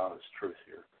God-honest truth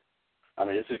here. I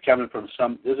mean, this is coming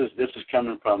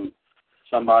from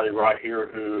somebody right here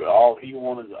who all he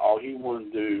wanted to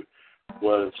do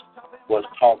was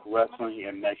talk wrestling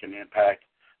and make an impact.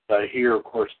 But here, of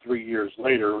course, 3 years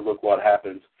later, look what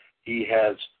happens. He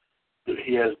has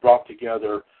brought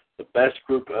together the best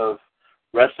group of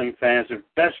wrestling fans, the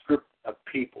best group of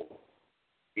people.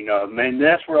 You know, I mean,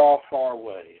 that's we're all far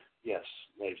away. Yes,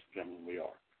 ladies and gentlemen, we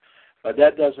are. But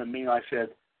that doesn't mean, like I said,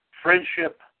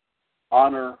 friendship,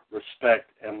 honor,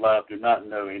 respect, and love do not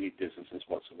know any distances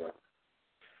whatsoever.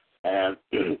 And,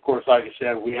 of course, like I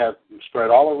said, we have spread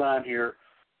all around here,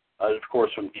 of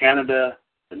course, from Canada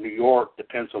to New York to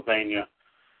Pennsylvania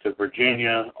to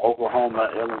Virginia, Oklahoma,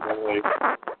 Illinois,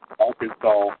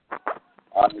 Arkansas,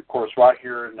 and, of course, right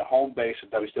here in the home base of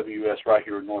WCWUS right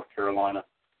here in North Carolina.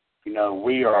 You know,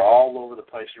 we are all over the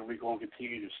place, and we're going to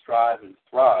continue to strive and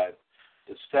thrive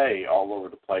to stay all over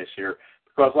the place here.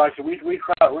 Because, like I said,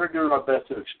 we're doing our best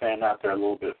to expand out there a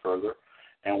little bit further,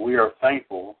 and we are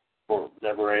thankful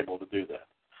that we're able to do that.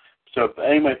 So,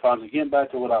 anyway, Fonzie, getting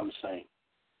back to what I'm saying,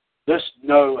 just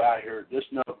know,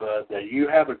 Bud, that you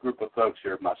have a group of folks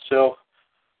here, myself,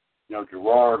 you know,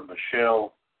 Gerard,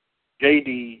 Michelle,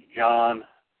 JD, John,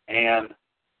 Ann,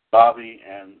 Bobby,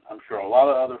 and I'm sure a lot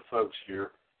of other folks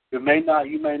here who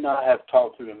you may not have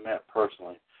talked to and met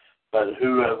personally, but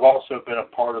who have also been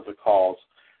a part of the cause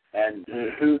and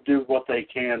who do what they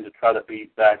can to try to be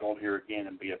back on here again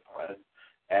and be a part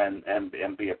and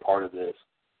be a part of this.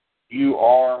 You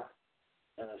are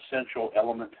an essential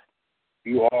element.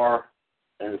 You are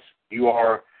an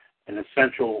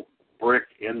essential brick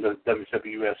in the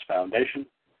WCWUS Foundation,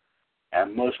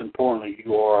 and most importantly,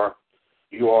 you are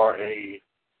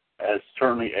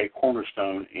certainly a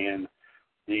cornerstone in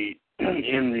the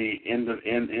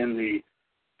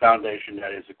foundation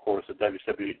that is, of course, the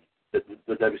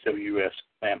WCWUS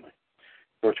family.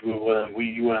 Of course,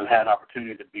 you would have had an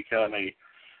opportunity to become a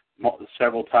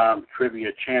several-time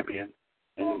trivia champion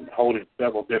and holding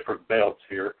several different belts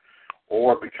here,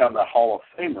 or become a Hall of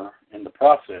Famer in the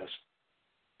process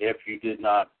if you did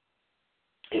not,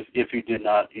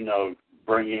 you know,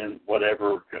 bring in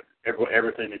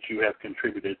everything that you have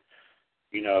contributed,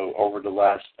 you know, over the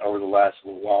last little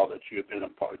while that you've been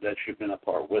a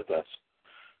part with us.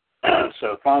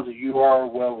 So, Fonzie, you are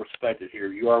well respected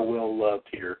here. You are well loved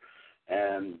here,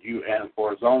 and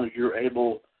for as long as you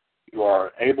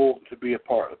are able to be a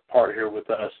part here with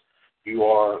us. You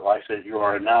are, like I said, you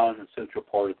are now an essential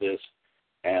part of this,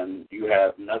 and you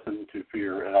have nothing to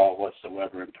fear at all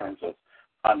whatsoever in terms of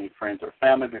finding friends or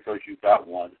family, because you've got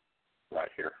one right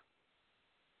here.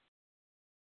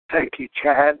 Thank you,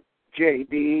 Chad,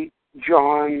 JD,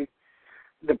 John,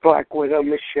 the Black Widow,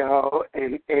 Michelle,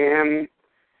 and Ann.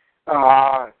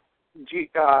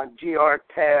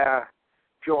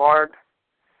 Gerard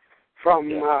from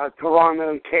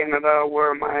Toronto, Canada,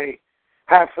 where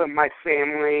half of my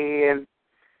family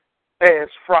is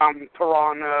from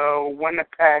Toronto,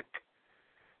 Winnipeg.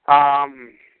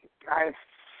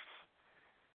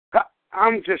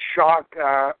 I'm just shocked.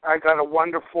 I got a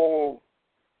wonderful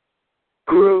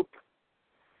group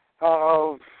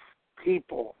of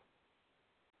people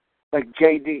like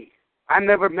JD. I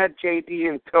never met JD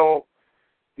until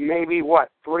maybe,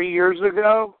 3 years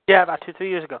ago? Yeah, about 2-3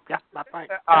 years ago. Yeah, about right.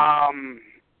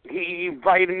 He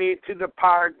invited me to the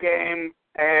Pirate game,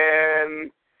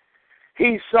 and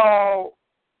he saw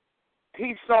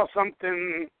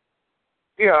something,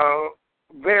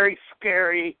 very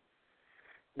scary.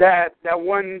 That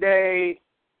one day,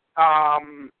 I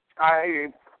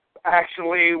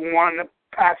actually wanted to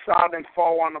pass out and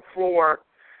fall on the floor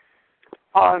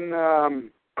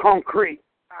on concrete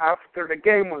after the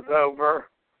game was over.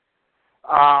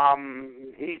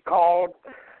 He called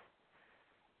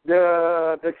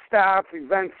the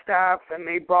event staff, and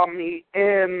they brought me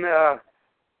in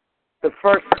the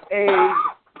first aid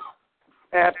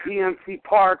at PNC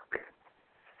Park.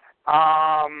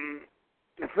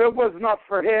 If it was not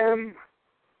for him,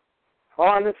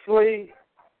 honestly,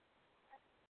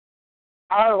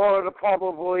 I would have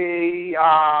probably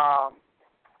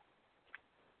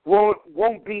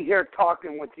won't be here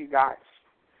talking with you guys.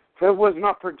 If it was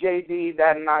not for JD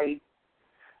that night,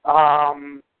 I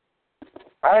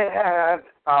had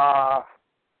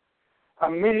a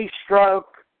mini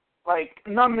stroke, a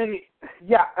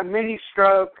mini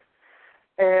stroke,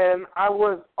 and I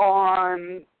was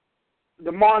on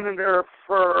the monitor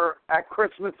at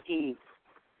Christmas Eve.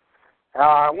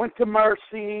 I went to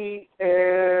Mercy,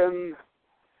 and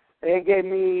they gave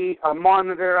me a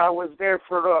monitor. I was there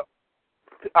for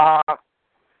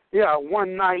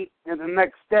one night, and the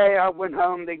next day I went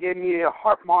home. They gave me a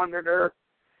heart monitor,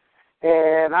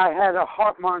 and I had a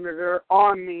heart monitor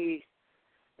on me,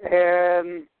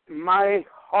 and my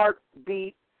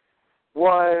heartbeat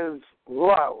was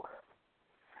low.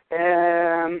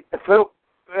 And it's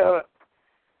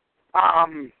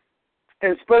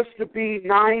supposed to be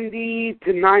 90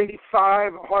 to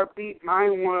 95 heartbeat.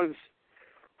 Mine was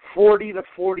 40 to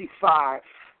 45.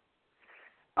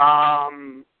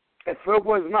 If it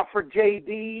was not for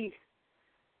JD,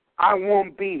 I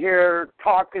won't be here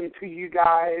talking to you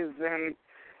guys and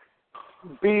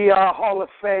be a Hall of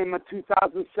Fame of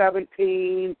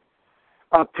 2017,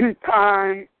 a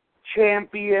two-time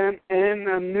champion and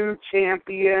a new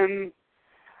champion.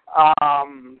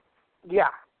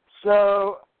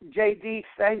 So, JD,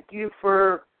 thank you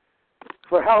for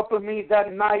helping me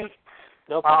that night.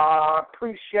 No problem.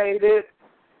 Appreciate it,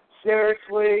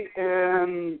 seriously.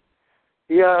 And,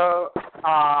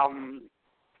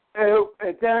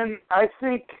 and then I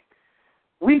think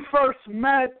we first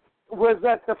met was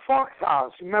at the Fox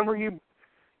House. Remember you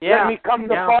let me come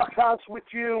to Fox House with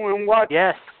you and watch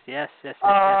Yes.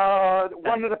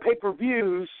 one of the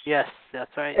pay-per-views. Yes,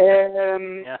 that's right.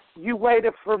 And yes. You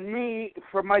waited for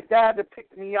my dad to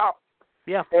pick me up.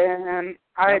 Yeah. And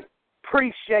I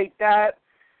appreciate that.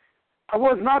 I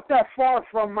was not that far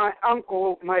from my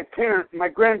uncle, my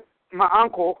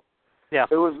uncle. Yeah.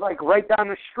 It was right down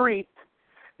the street.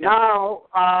 Yeah.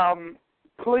 Now,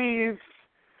 please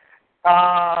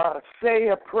say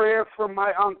a prayer for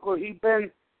my uncle. He's been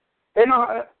in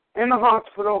the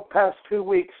hospital past 2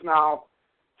 weeks now,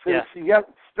 since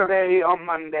yesterday on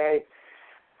Monday.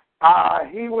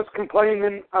 He was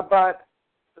complaining about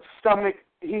the stomach.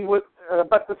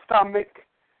 About the stomach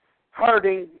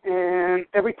hurting, and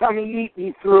every time he eat,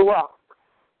 he threw up.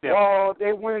 Yeah. Well,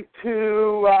 they went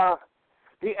to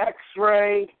the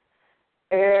X-ray,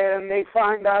 and they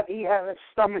find out he had a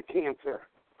stomach cancer.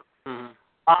 Mm-hmm.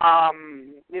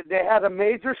 They had a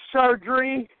major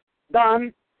surgery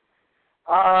done.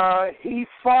 He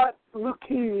fought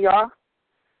leukemia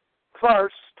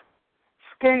first,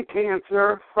 skin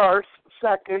cancer first,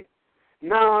 second.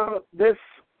 Now the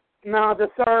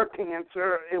third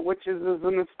cancer, which is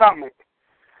in the stomach.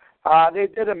 They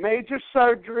did a major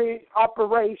surgery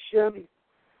operation.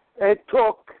 It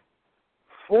took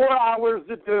 4 hours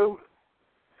to do.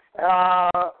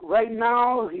 Right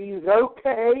now he's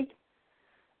okay,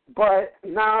 but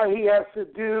now he has to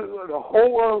do the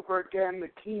whole over again, the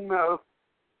chemo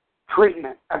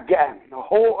treatment again, the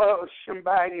whole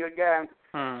shebang again.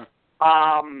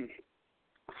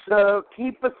 So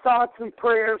keep the thoughts and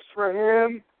prayers for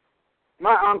him,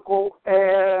 my uncle,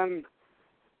 and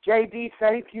JD,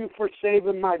 thank you for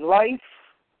saving my life.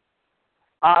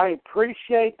 I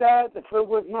appreciate that. If it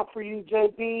was not for you,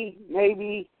 JD,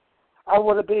 maybe I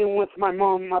would have been with my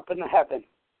mom up in heaven.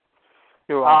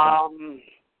 You're welcome.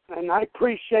 And I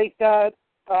appreciate that,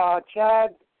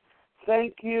 Chad.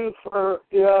 Thank you for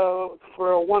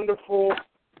a wonderful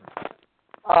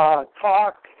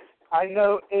talk. I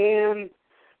know Ann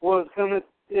was going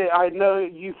to, I know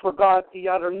you forgot the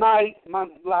other night,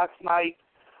 last night,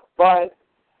 but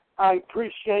I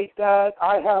appreciate that.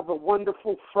 I have a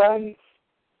wonderful friends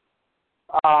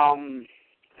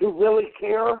who really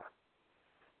care.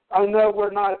 I know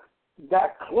we're not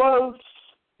that close,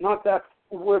 not that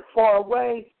we're far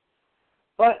away,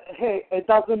 but hey, it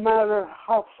doesn't matter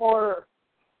how far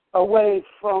away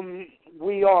from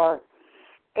we are.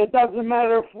 It doesn't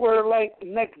matter if we're like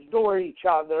next door to each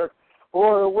other,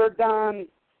 or we're down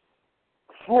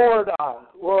Florida,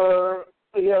 or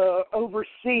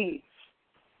overseas.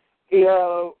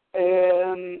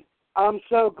 And I'm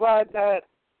so glad that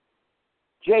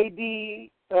JD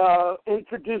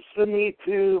introduced me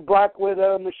to Black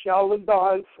Widow, Michelle and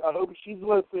Dawes. I hope she's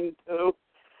listening to.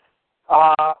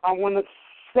 I want to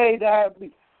say that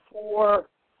before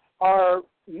our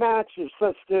match is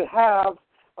supposed to have,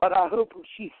 but I hope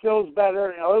she feels better,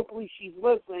 and hopefully she's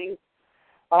listening.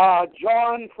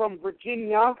 John from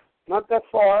Virginia, not that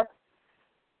far.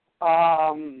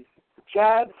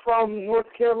 Chad from North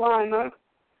Carolina,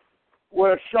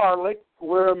 Charlotte,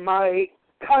 where my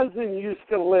cousin used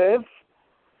to live.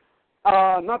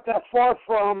 Not that far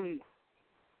from,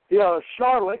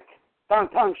 Charlotte,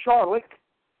 downtown Charlotte.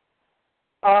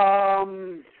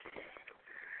 Anne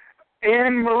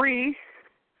Marie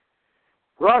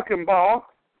Rockenball,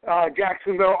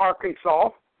 Jacksonville, Arkansas.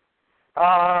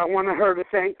 I wanted her to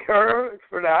thank her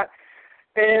for that.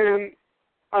 And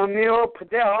Emil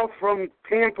Padel from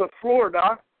Tampa,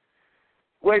 Florida,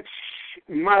 which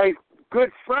my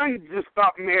good friend just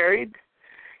got married.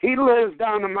 He lives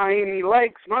down in Miami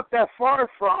Lakes, not that far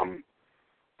from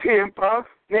Tampa,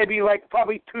 maybe like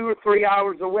probably 2 or 3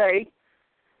 hours away.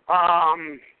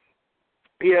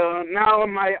 Now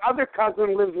my other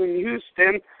cousin lives in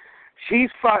Houston. She's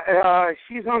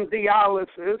on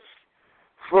dialysis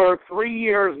for 3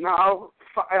 years now.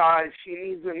 She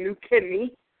needs a new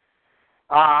kidney.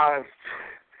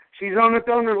 She's on the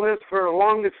donor list for the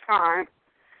longest time,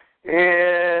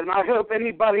 and I hope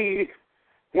anybody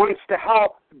wants to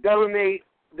help donate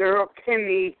their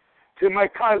kidney to my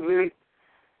cousin.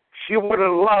 She would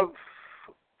have loved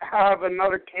to have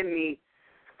another kidney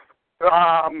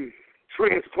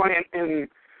transplant, and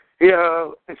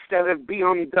instead of being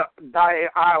on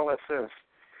dialysis.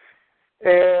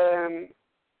 And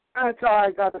that's all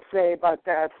I got to say about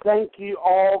that. Thank you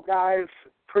all, guys.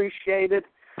 Appreciate it.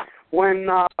 When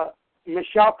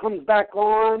Michelle comes back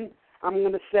on, I'm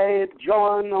going to say it,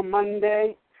 John, on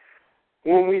Monday,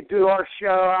 when we do our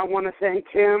show, I want to thank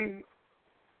him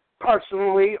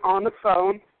personally on the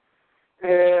phone.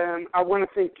 And I want to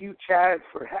thank you, Chad,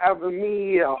 for having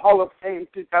me, a Hall of Fame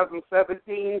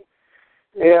 2017,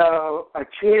 a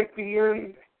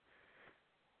champion.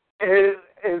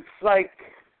 It's like,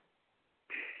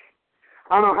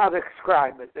 I don't know how to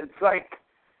describe it. It's like,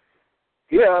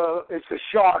 it's a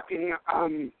shock,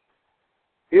 and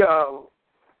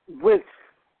with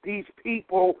these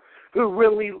people who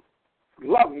really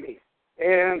love me.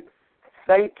 And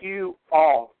thank you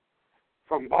all.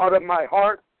 From the bottom of my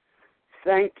heart,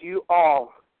 thank you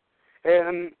all.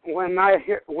 And when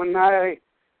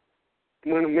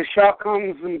Michelle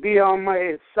comes and be on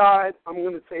my side, I'm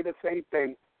going to say the same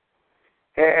thing.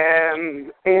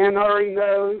 And Ann already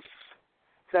knows.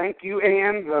 Thank you,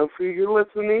 Ann, for your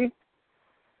listening.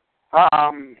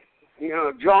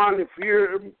 John, if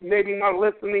you're maybe not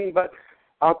listening, but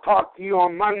I'll talk to you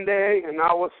on Monday, and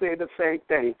I will say the same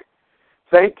thing.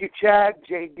 Thank you, Chad,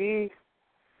 JD,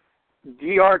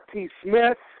 DRT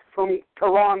Smith from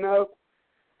Toronto,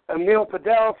 Emil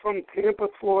Padel from Tampa,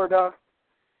 Florida,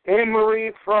 Anne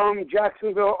Marie from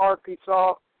Jacksonville,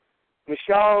 Arkansas,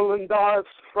 Michelle and Dawes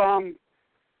from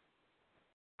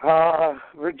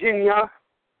Virginia,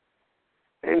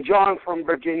 and John from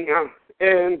Virginia,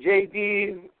 and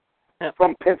JD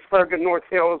from Pittsburgh and North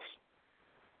Hills.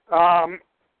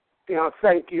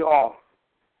 Thank you all.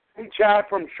 And Chad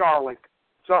from Charlotte.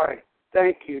 Sorry.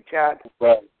 Thank you, Chad.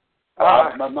 Right.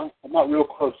 I'm not real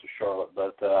close to Charlotte,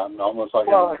 but I'm almost like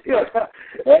that's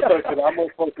okay. I'm more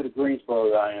close to Greensboro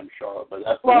than I am Charlotte, but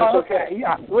that's okay.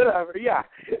 Yeah, whatever. Yeah.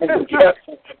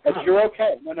 But you're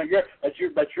okay. No, you're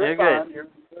you're fine. Good.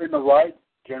 You're in the right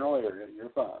general area. You're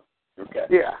fine. You're okay.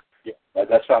 Yeah. Yeah.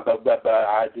 That's fine. But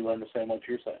I do understand what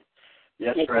you're saying.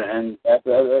 Yes, sir. And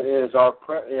it is our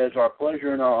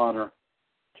pleasure and our honor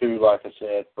to, like I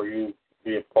said, for you to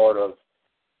be a part of,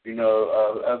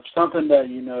 of something that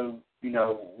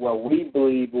what we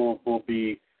believe will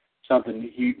be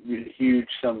something huge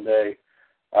someday.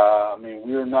 I mean,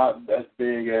 we're not as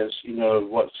big as,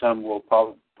 what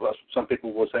some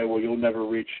people will say, well, you'll never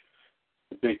reach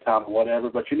the big time or whatever.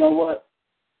 But you know what?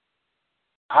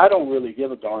 I don't really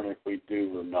give a darn if we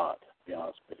do or not, to be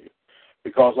honest with you.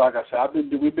 Because, like I said,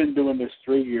 we've been doing this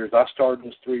 3 years. I started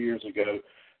this 3 years ago.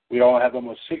 We all have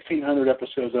almost 1,600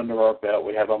 episodes under our belt.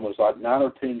 We have almost like 9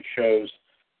 or 10 shows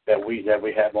that we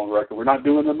have on record. We're not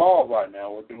doing them all right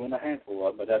now. We're doing a handful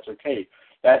of them, but that's okay.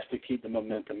 That's to keep the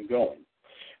momentum going.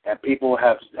 And people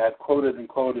have quoted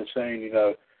saying,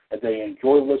 that they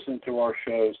enjoy listening to our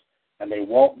shows and they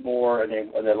want more and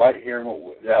they like hearing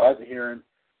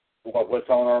what's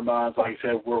on our minds. Like I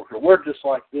said, we're just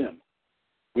like them.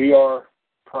 We are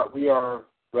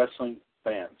wrestling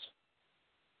fans,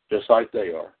 just like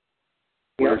they are.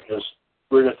 We're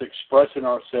just expressing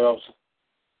ourselves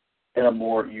in a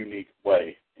more unique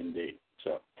way, indeed.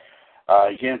 So,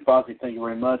 again, Fonzie, thank you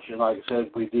very much. And like I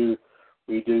said, we do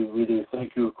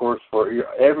thank you, of course, for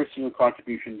every single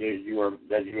contribution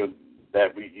that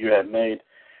you have made,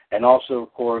 and also,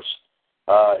 of course,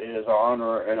 it is our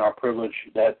honor and our privilege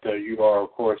that you are,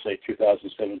 of course, a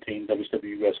 2017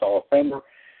 WCWUS Hall of Famer,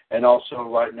 and also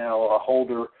right now a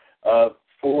holder of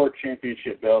 4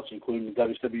 championship belts, including the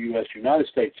WCWUS United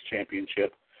States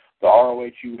Championship, the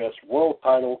ROH-US World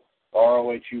Title, the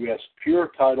ROH-US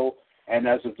Pure Title, and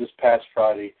as of this past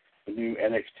Friday, the new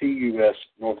NXT US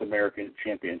North American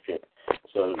Championship.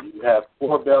 So you have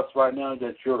 4 belts right now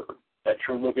that you're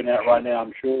looking at right now,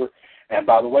 I'm sure. And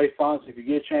by the way, Fonz, if you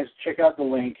get a chance to check out the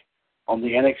link on the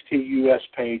NXT US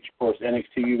page, of course,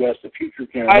 NXT US, the Future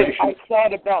Generation. I saw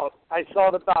the belt.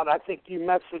 I think you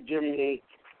messaged me.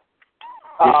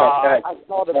 I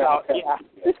saw the belt, yeah.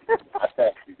 I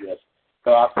tagged you, yes.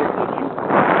 So I think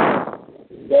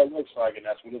that looks like, and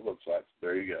that's what it looks like.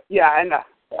 There you go. Yeah, I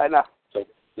know. So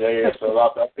a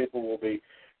lot of people will be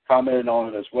commenting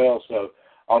on it as well. So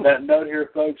on that note here,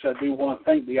 folks, I do want to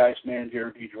thank the Iceman,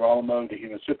 Jared DiGirolamo, the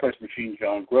Human Suplex Machine,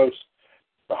 John Gross,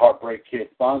 the Heartbreak Kid,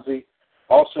 Fonzie.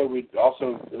 Also,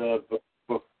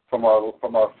 from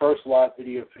our first live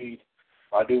video feed,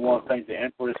 I do want to thank the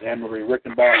Empress, Anne-Marie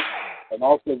Rickenbach. And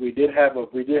also, we did have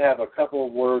a couple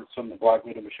of words from the Black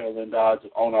Widow, Michelle Lynn Dodds,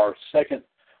 on our second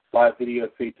live video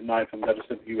feed tonight from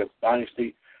WCWUS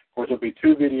Dynasty. Of course, there'll be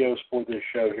 2 videos for this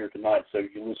show here tonight, so you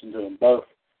can listen to them both.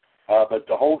 But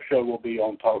the whole show will be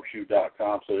on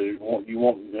TalkShoe.com, so you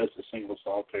won't miss a single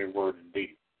solitary word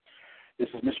indeed. This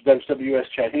is Mr. WCWUS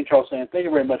Chad Henshaw saying thank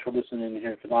you very much for listening in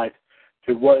here tonight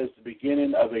to what is the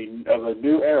beginning of a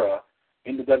new era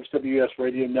in the WCWUS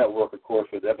Radio Network, of course,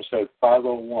 with episode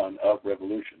 501 of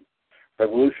Revolution.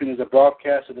 Revolution is a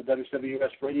broadcast of the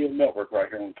WCWUS Radio Network right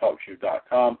here on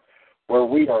TalkShoe.com, where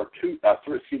we are 3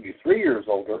 years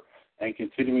older and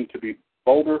continuing to be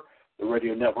bolder. The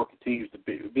radio network continues to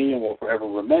be and will forever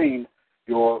remain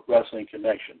your wrestling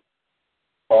connection.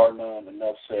 Bar none,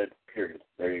 enough said, period.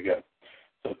 There you go.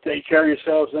 So take care of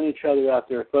yourselves and each other out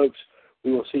there, folks.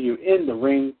 We will see you in the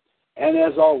ring. And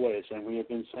as always, and we have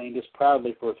been saying this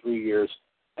proudly for 3 years,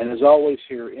 and as always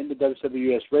here in the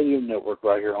WCWUS Radio Network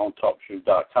right here on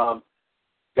TalkShoe.com,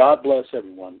 God bless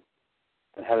everyone,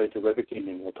 and have a terrific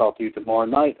evening. We'll talk to you tomorrow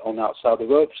night on Outside the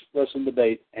Ropes, Wrestling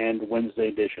Debate, and Wednesday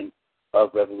edition of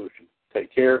Revolution.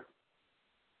 Take care,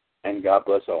 and God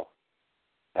bless all.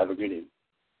 Have a good evening.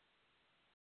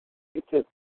 You too.